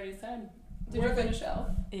have you already said? Did you finish Elf?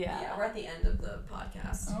 Yeah. we're at the end of the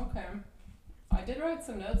podcast. Okay. I did write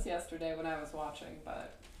some notes yesterday when I was watching,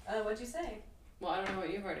 but What'd you say? well, I don't know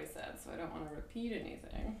what you've already said, so I don't want to repeat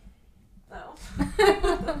anything. Oh.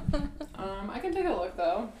 I can take a look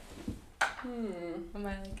though. Am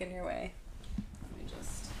I, like, in your way? Let me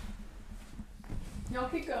just. Y'all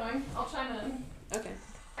keep going. I'll chime in. Okay.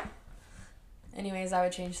 Anyways, I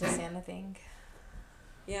would change the Santa thing.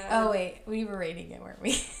 Yeah. Oh, wait. We were rating it, weren't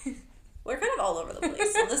we? We're kind of all over the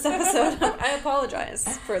place on this episode. I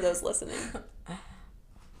apologize for those listening.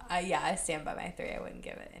 Yeah, I stand by my 3. I wouldn't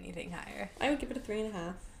give it anything higher. I would give it a 3.5.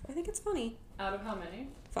 I think it's funny. Out of how many?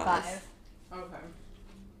 5. Okay.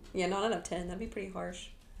 Yeah, not out of 10. That'd be pretty harsh.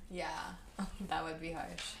 Yeah, that would be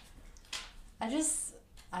harsh. I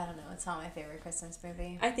don't know. It's not my favorite Christmas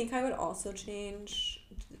movie. I think I would also change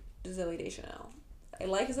Zooey Deschanel. I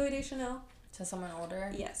like Zooey Deschanel. To someone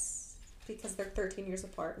older? Yes. Because they're 13 years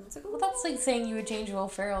apart. And it's like, Well, that's like saying you would change Will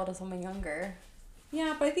Ferrell to someone younger.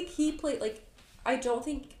 yeah, but I think he played, like, I don't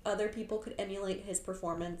think other people could emulate his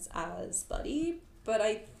performance as Buddy, but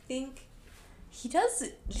I think He does.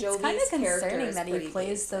 It's Jovi's kind of character concerning is that he pretty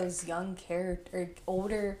plays basic. those young or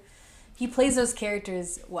older. He plays those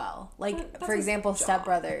characters well. Like, But that's for his example, job, Step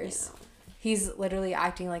Brothers. you know. He's literally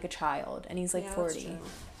acting like a child, and he's like Yeah, 40. that's true.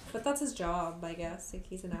 But that's his job, I guess. Like,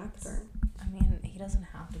 he's an actor. I mean, he doesn't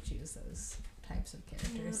have to choose those types of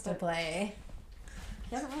characters to but- play.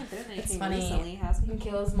 He hasn't really been in It's anything funny. recently, has he?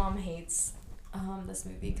 Michaela's mom hates this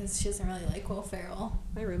movie because she doesn't really like Will Ferrell.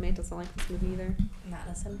 My roommate doesn't like this movie either.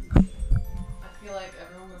 Madison. I feel like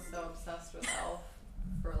everyone was so obsessed with Elf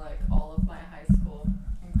for like all of my high school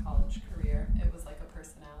and college career. It was like a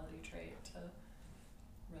personality trait to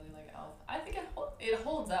really like Elf. I think it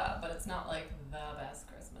holds up, but it's not like the best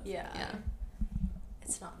Christmas. Yeah. Yeah.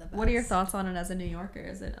 It's not the best. What are your thoughts on it as a New Yorker?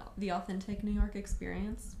 Is it the authentic New York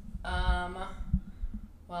experience?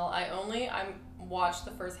 Well, I watched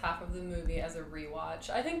the first half of the movie as a rewatch.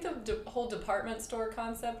 I think the whole department store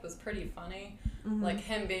concept was pretty funny. Mm-hmm. Like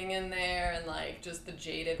him being in there and like just the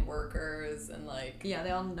jaded workers and like Yeah,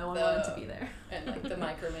 no one the- wanted to be there. and like the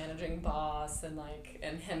micromanaging boss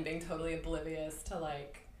and him being totally oblivious to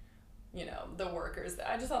like, the workers.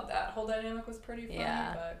 I just thought that whole dynamic was pretty funny.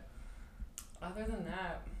 Yeah. But other than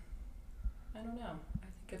that, I don't know. I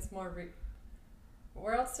think it's more.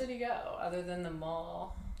 Where else did he go other than the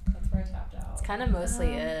mall? That's where I tapped out. It's kind of mostly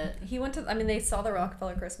it. He went to. I mean, they saw the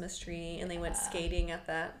Rockefeller Christmas tree, and they went skating at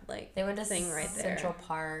that They went to thing right there. Central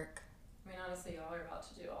Park. I mean, honestly, y'all are about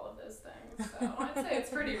to do all of those things, so I'd say it's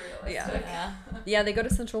pretty realistic. Yeah. Yeah, they go to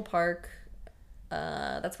Central Park.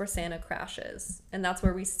 That's where Santa crashes, and that's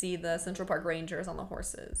where we see the Central Park Rangers on the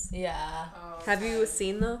horses. Yeah. Oh, Have you okay.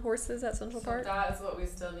 seen the horses at Central So Park? that is what we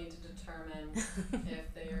still need to determine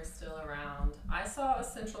if they are still around. I saw a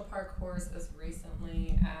Central Park horse as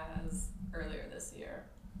recently as earlier this year.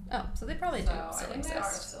 Oh, so they probably So do I still think they are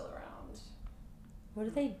exist. still around. What do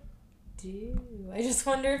they do? I just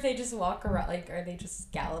wonder if they just walk around. Like, are they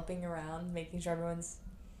just galloping around, making sure everyone's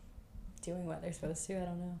doing what they're supposed to? I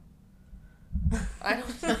don't know. I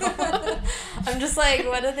don't know. I'm just like,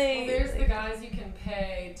 what do they? Well, there's the guys you can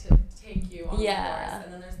pay to take you on the Yeah. horse,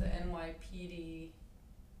 and then there's the NYPD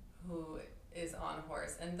who is on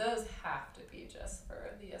horse, and those have to be just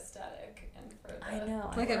for the aesthetic and for the. I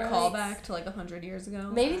know. Like a Or, callback to like 100 years ago.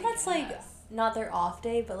 Maybe that's like Yes. not their off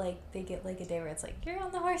day, but like they get like a day where it's like you're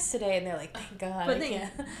on the horse today, and they're like, thank God, But I they-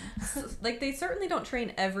 can't. Like they certainly don't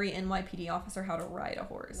train every NYPD officer how to ride a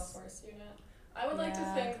horse. The horse unit. I would like to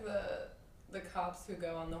Yeah. think the cops who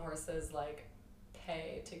go on the horses like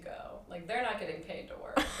pay to go. Like they're not getting paid to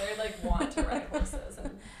work. They like want to ride horses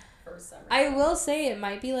and for some reason. I will say it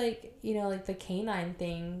might be like like the canine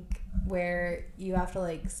thing where you have to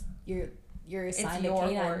like you're assigned a your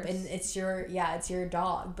canine horse. and it's your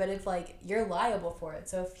dog, but if like you're liable for it,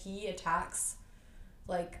 so if he attacks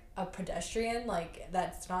like a pedestrian like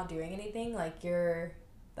that's not doing anything, like you're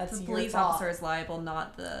That's The your police fault. officer is liable,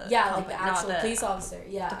 not the Yeah, like company, the not actual the police officer.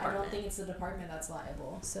 Yeah, I department. don't think it's the department that's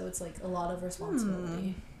liable. So it's like a lot of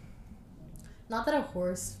responsibility. Not that a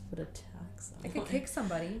horse would attack someone. It could kick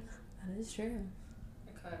somebody. That is true.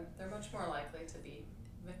 It could. They're much more likely to be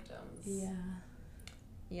victims. Yeah.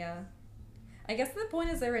 Yeah. I guess the point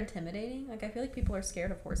is they're intimidating. Like, I feel like people are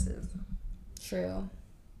scared of horses. True.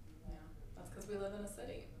 Yeah. That's because we live in a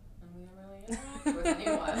city and we don't really interact with any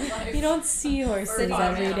wildlife. You don't see horses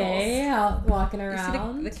farm every day out walking You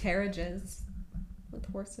around. see the carriages with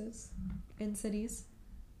horses in cities.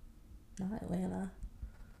 Not Atlanta.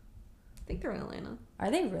 I think they're in Atlanta. Are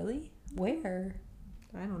they really? Where?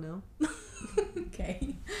 I don't know.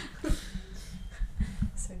 Okay.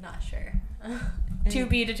 So not sure. To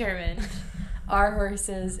be determined. Are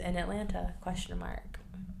horses in Atlanta? Question mark.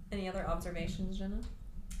 Any other observations, Jenna?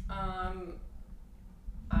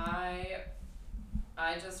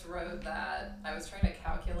 I just wrote that I was trying to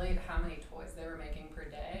calculate how many toys they were making per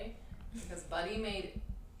day because Buddy made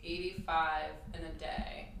 85 in a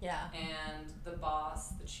day. Yeah. And the boss,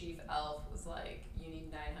 the chief elf, was like, you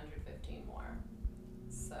need 915 more.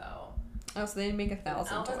 So Oh, so they make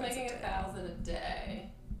 1,000 elf toys is making a day. 1,000 a day,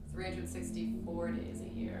 364 days a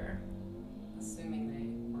year, assuming they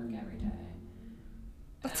work every day.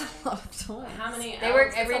 That's And a lot of toys. How many? They work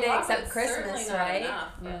elves? every It's a day lot, except but it's Christmas, certainly not right?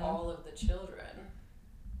 enough for Yeah. all of the children.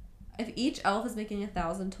 If each elf is making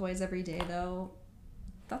 1,000 toys every day, though,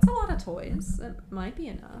 that's a lot of toys. It might be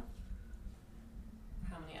enough.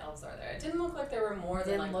 How many elves are there? It didn't look like there were more It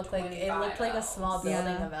than didn't like look like 25 it looked like a elves. small Yeah.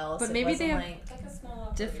 building of elves. But It maybe wasn't they have like, It's like a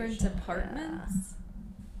small Different operation. departments.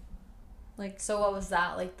 Like, so what was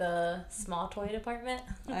that? Like the small toy department?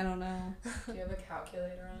 I don't know. Do you have a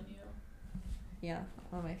calculator on you? Yeah,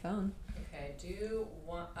 on my phone. Okay, do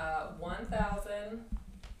 1,000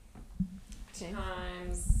 Okay.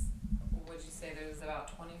 times. Would you say there's about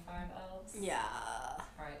 25 elves? Yeah.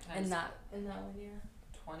 All right, times In that one, yeah.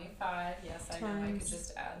 25. Yes, I know. I could Times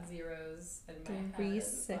just add zeros in my head.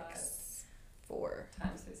 364.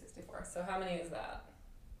 Times 364. So how many is that?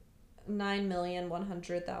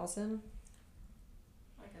 9,100,000.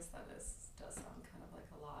 I guess that does sound kind of like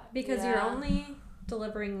a lot. Because you're Yeah. only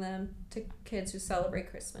delivering them to kids who celebrate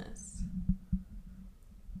Christmas.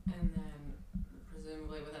 And then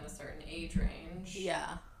presumably within a certain age range.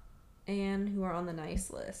 Yeah. And who are on the nice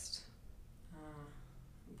list.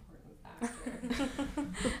 Important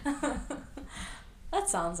factor. That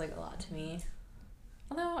sounds like a lot to me.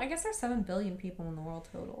 Although, I guess there's 7 billion people in the world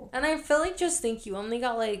total. And I feel like just think you only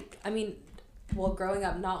got like, I mean, well, growing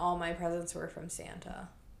up, not all my presents were from Santa.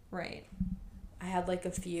 Right. I had like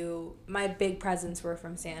a few, my big presents were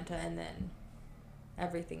from Santa and then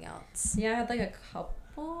everything else. Yeah, I had like a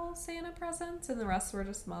couple Santa presents and the rest were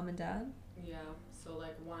just mom and dad. Yeah, so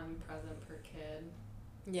like one present per kid.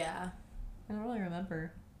 Yeah. I don't really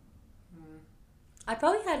remember. I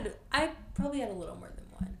probably had a little more than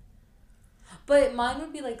one. But mine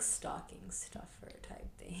would be like stocking stuffer type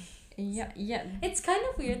thing. Yeah, yeah. It's kind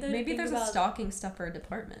of weird though. to Maybe think there's about, a stocking stuffer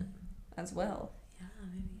department as well. Yeah,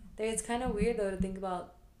 maybe. It's kind of weird though to think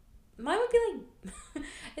about. Mine would be like.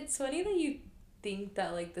 It's funny that you think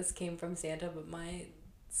that like this came from Santa, but my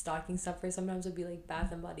stocking stuffer sometimes would be like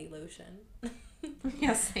Bath and Body lotion.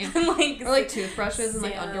 Yeah, same. Like, Or like toothbrushes and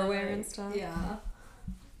like Santa, underwear and like, stuff. Yeah.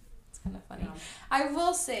 It's kind of funny. Yeah. I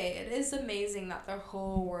will say it is amazing that the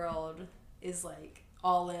whole world is like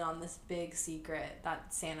all in on this big secret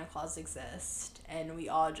that Santa Claus exists, and we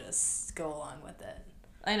all just go along with it.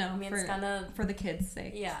 I know. I mean, for, it's kind of for the kids'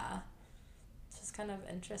 sake. yeah. It's just kind of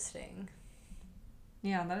interesting.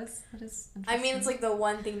 Yeah, that is interesting. I mean, it's like the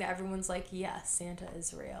one thing that everyone's like, yes, Santa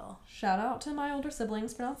is real. Shout out to my older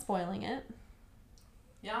siblings for not spoiling it.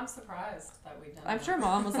 Yeah, I'm surprised that we didn't. I'm sure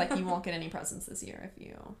mom was like, you won't get any presents this year if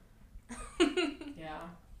you... Yeah,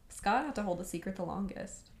 Scott had to hold the secret the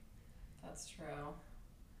longest. that's true.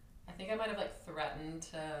 I think I might have like threatened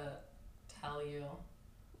to tell you.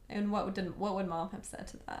 And what would mom have said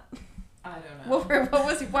to that? I don't know.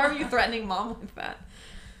 Why were you threatening mom with that?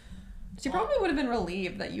 She probably would have been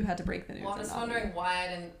relieved that you had to break the news. Well, I'm and just not wondering you. why I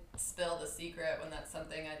didn't spill the secret when that's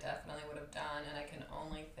something I definitely would have done, and I can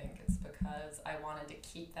only think it's because I wanted to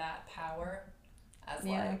keep that power as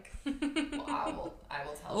Yeah. like, well, I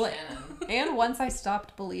will tell Well, Shannon. And once I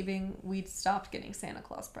stopped believing, we'd stopped getting Santa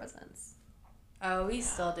Claus presents. Oh, we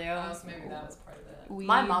still do. Oh, so maybe that was part of it.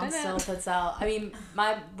 My mom didn't. still puts out. I mean,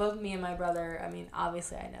 both me and my brother. I mean,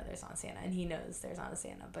 obviously, I know there's not Santa, and he knows there's not a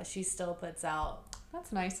Santa, but she still puts out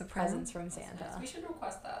That's nice of her. presents from That's Santa. nice. We should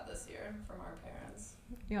request that this year from our parents.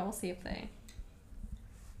 Yeah, we'll see if they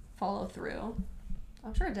follow through.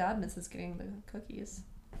 I'm sure Dad misses getting the cookies.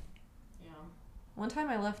 Yeah. One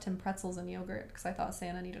time I left him pretzels and yogurt because I thought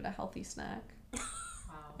Santa needed a healthy snack. Wow.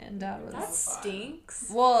 And Dad was... That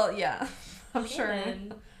stinks. Well, yeah. I'm sure.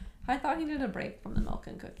 Man. I thought he needed a break from the milk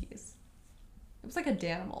and cookies. It was like a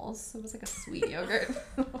Danimals. It was like a sweet yogurt.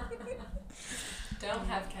 Don't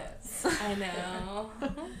have kids. I know.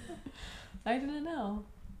 I didn't know.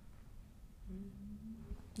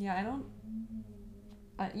 Yeah, I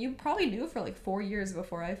don't... you probably knew for like 4 years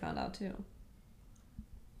before I found out too.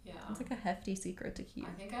 Yeah. It's like a hefty secret to keep.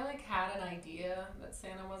 I think I like had an idea that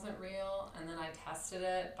Santa wasn't real, and then I tested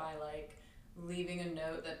it by like leaving a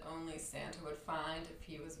note that only Santa would find if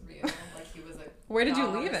he was real. Like he was a Where did you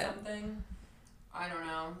god leave or it? Something. I don't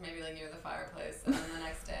know, maybe like near the fireplace. And then the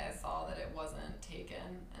next day I saw that it wasn't taken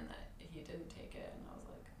and that he didn't take it, and I was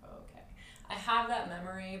like, oh, okay. I have that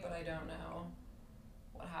memory, but I don't know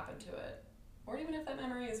what happened to it, or even if that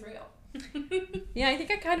memory is real. Yeah, I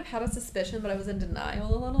think I kind of had a suspicion, but I was in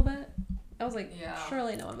denial a little bit. I was like, Yeah.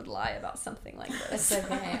 surely no one would lie about something like It's this.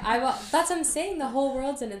 okay. That's what I'm saying. The whole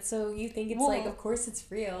world's in it, so you think it's like, Well, of course it's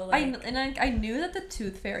real. Like, I knew that the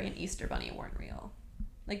Tooth Fairy and Easter Bunny weren't real.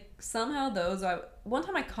 Like, somehow those... One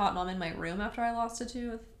time I caught Mom in my room after I lost a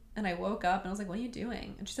tooth, and I woke up and I was like, what are you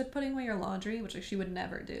doing? And she said, putting away your laundry, which like, she would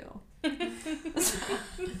never do. So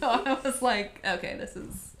I was like, okay, this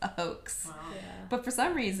is a hoax. Wow. yeah. But for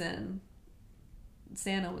some reason,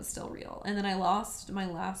 Santa was still real. And then I lost my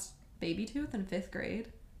last baby tooth in 5th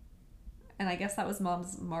grade. And I guess that was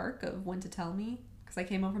Mom's mark of when to tell me. Because I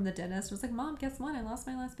came home from the dentist and was like, Mom, guess what? I lost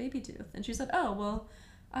my last baby tooth. And she said, oh, well,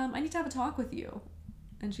 I need to have a talk with you.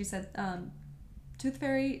 And she said, Tooth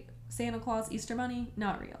Fairy, Santa Claus, Easter Bunny,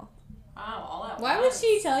 not real. Wow, all at Why would once.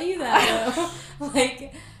 she tell you that though?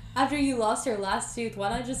 Like, after you lost your last tooth, why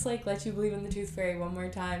not just like let you believe in the Tooth Fairy one more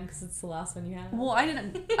time because it's the last one you have? Well, I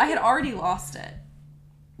had already lost it.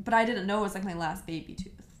 But I didn't know it was like my last baby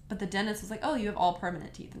tooth. But the dentist was like, oh, you have all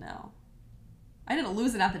permanent teeth now. I didn't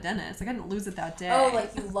lose it at the dentist. Like, I didn't lose it that day. Oh,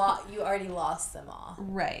 like you already lost them all.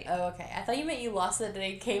 Right. Oh, okay. I thought you meant you lost it and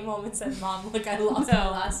you came home and said, Mom, look, I lost my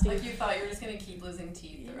last tooth. Like you thought you were just gonna keep losing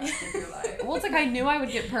teeth the rest of your life. Well, it's like I knew I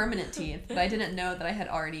would get permanent teeth, but I didn't know that I had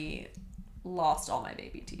already lost all my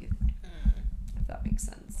baby teeth. If that makes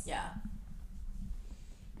sense. Yeah.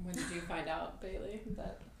 When did you find out, Bailey,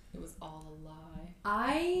 that it was all a lie?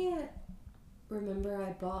 I remember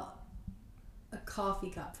I bought a coffee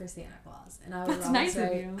cup for Santa Claus, and I would That's always nice of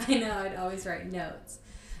write, you. I know, I'd always write notes.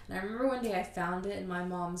 And I remember one day I found it in my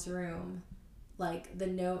mom's room, like the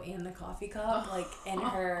note and the coffee cup, like in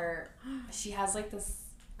her. She has like this.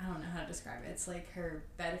 I don't know how to describe it. It's like her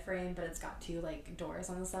bed frame, but it's got 2 like doors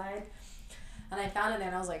on the side. And I found it there,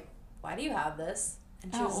 and I was like, "Why do you have this?"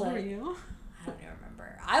 And she How was old like, were you? I don't even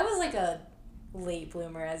remember. I was like a late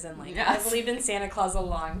bloomer, as in like Yes. I believed in Santa Claus a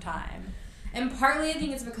long time. And partly I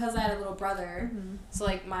think it's because I had a little brother. Mm-hmm. So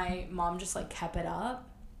like my mom just like kept it up.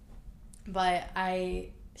 But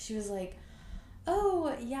she was like,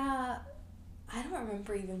 oh yeah, I don't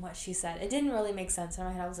remember even what she said. It didn't really make sense in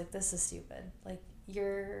my head. I was like, this is stupid. Like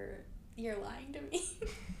you're lying to me.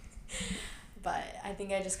 But I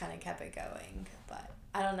think I just kind of kept it going. But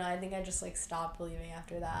I don't know. I think I just like stopped believing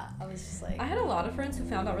after that. I was just like, I had a lot of friends who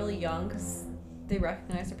found out really young because they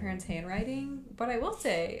recognized their parents' handwriting. But I will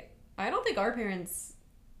say, I don't think our parents,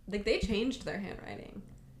 like, they changed their handwriting.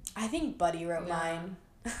 I think Buddy wrote Yeah. mine.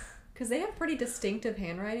 Because they have pretty distinctive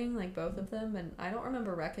handwriting, like both of them, and I don't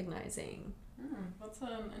remember recognizing. That's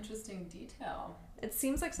an interesting detail. It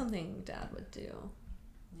seems like something Dad would do.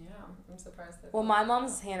 Yeah, I'm surprised that. Well, my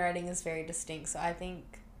mom's handwriting is very distinct, so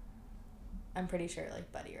I'm pretty sure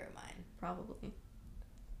like Buddy wrote mine. Probably.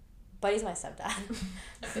 Buddy's my stepdad.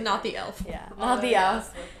 Not the elf. Yeah, Oh, not the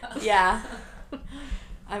yes. elf. Yeah.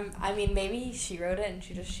 I mean, maybe she wrote it and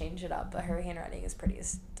she just changed it up, but her handwriting is pretty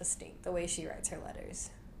distinct, the way she writes her letters.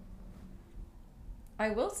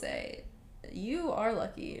 I will say, you are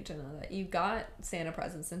lucky, Jenna, that you got Santa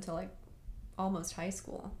presents until like almost high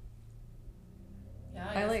school. Yeah,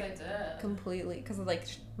 I, I guess like, I did. Completely, because like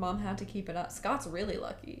Mom had to keep it up. Scott's really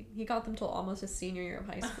lucky. He got them till almost his senior year of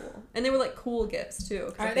high school, and they were like cool gifts too.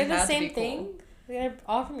 'cause, like, Aren't they the had to be same cool. thing? They're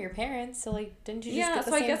all from your parents, so like, didn't you just Yeah, get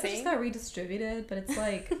the so I same guess thing? it just got redistributed, but it's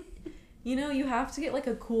like, you know, you have to get like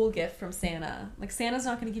a cool gift from Santa. Like Santa's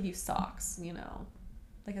not going to give you socks, you know,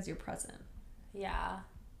 like as your present. Yeah.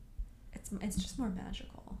 It's just more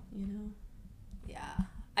magical, you know. Yeah.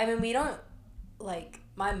 I mean, we don't, like,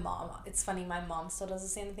 my mom, it's funny, my mom still does the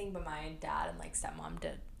same thing, but my dad and, like, stepmom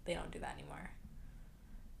they don't do that anymore.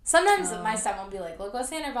 Sometimes my stepmom will be like, look what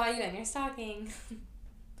Santa bought you in your stocking.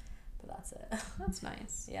 But that's it. That's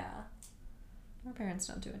nice. Yeah. Our parents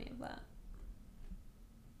don't do any of that.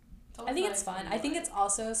 It's I think it's fun. I think it's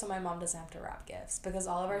also so my mom doesn't have to wrap gifts because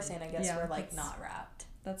all of our Santa gifts Yeah, were like that's- not wrapped.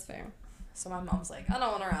 That's fair. So my mom's like, I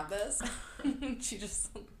don't want to wrap this. She just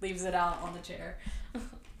leaves it out on the chair. But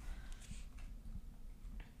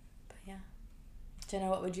yeah. Jenna,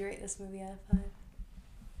 what would you rate this movie out of 5?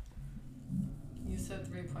 You said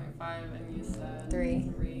 3.5 and you said 3.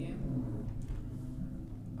 3.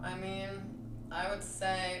 I mean, I would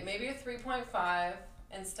say maybe a 3.5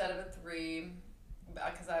 instead of a 3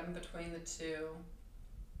 because I'm between the two.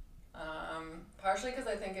 Partially because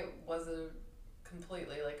I think it was a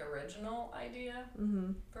completely like original idea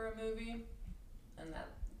for a movie and that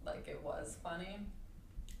like it was funny.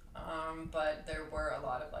 But there were a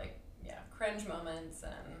lot of like, cringe moments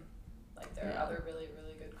and like there are other really,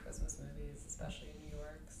 really good Christmas movies, especially in New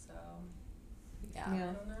York, so Yeah. I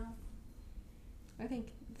don't know. I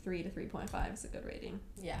think 3 to 3.5 is a good rating.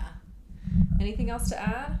 Yeah. Anything else to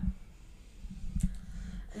add?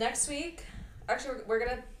 Next week, actually, we're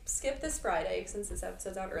gonna skip this Friday since this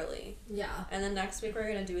episode's out early. Yeah. And then next week, we're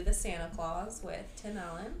gonna do The Santa Claus with Tim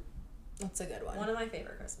Allen. That's a good one. One of my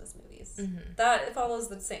favorite Christmas movies. Mm-hmm. That it follows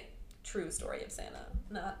the same true story of Santa,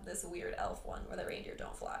 not this weird elf one where the reindeer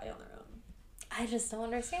don't fly on their own. I just don't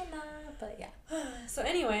understand that, but yeah. So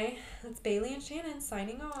anyway, that's Bailey and Shannon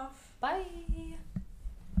signing off. Bye.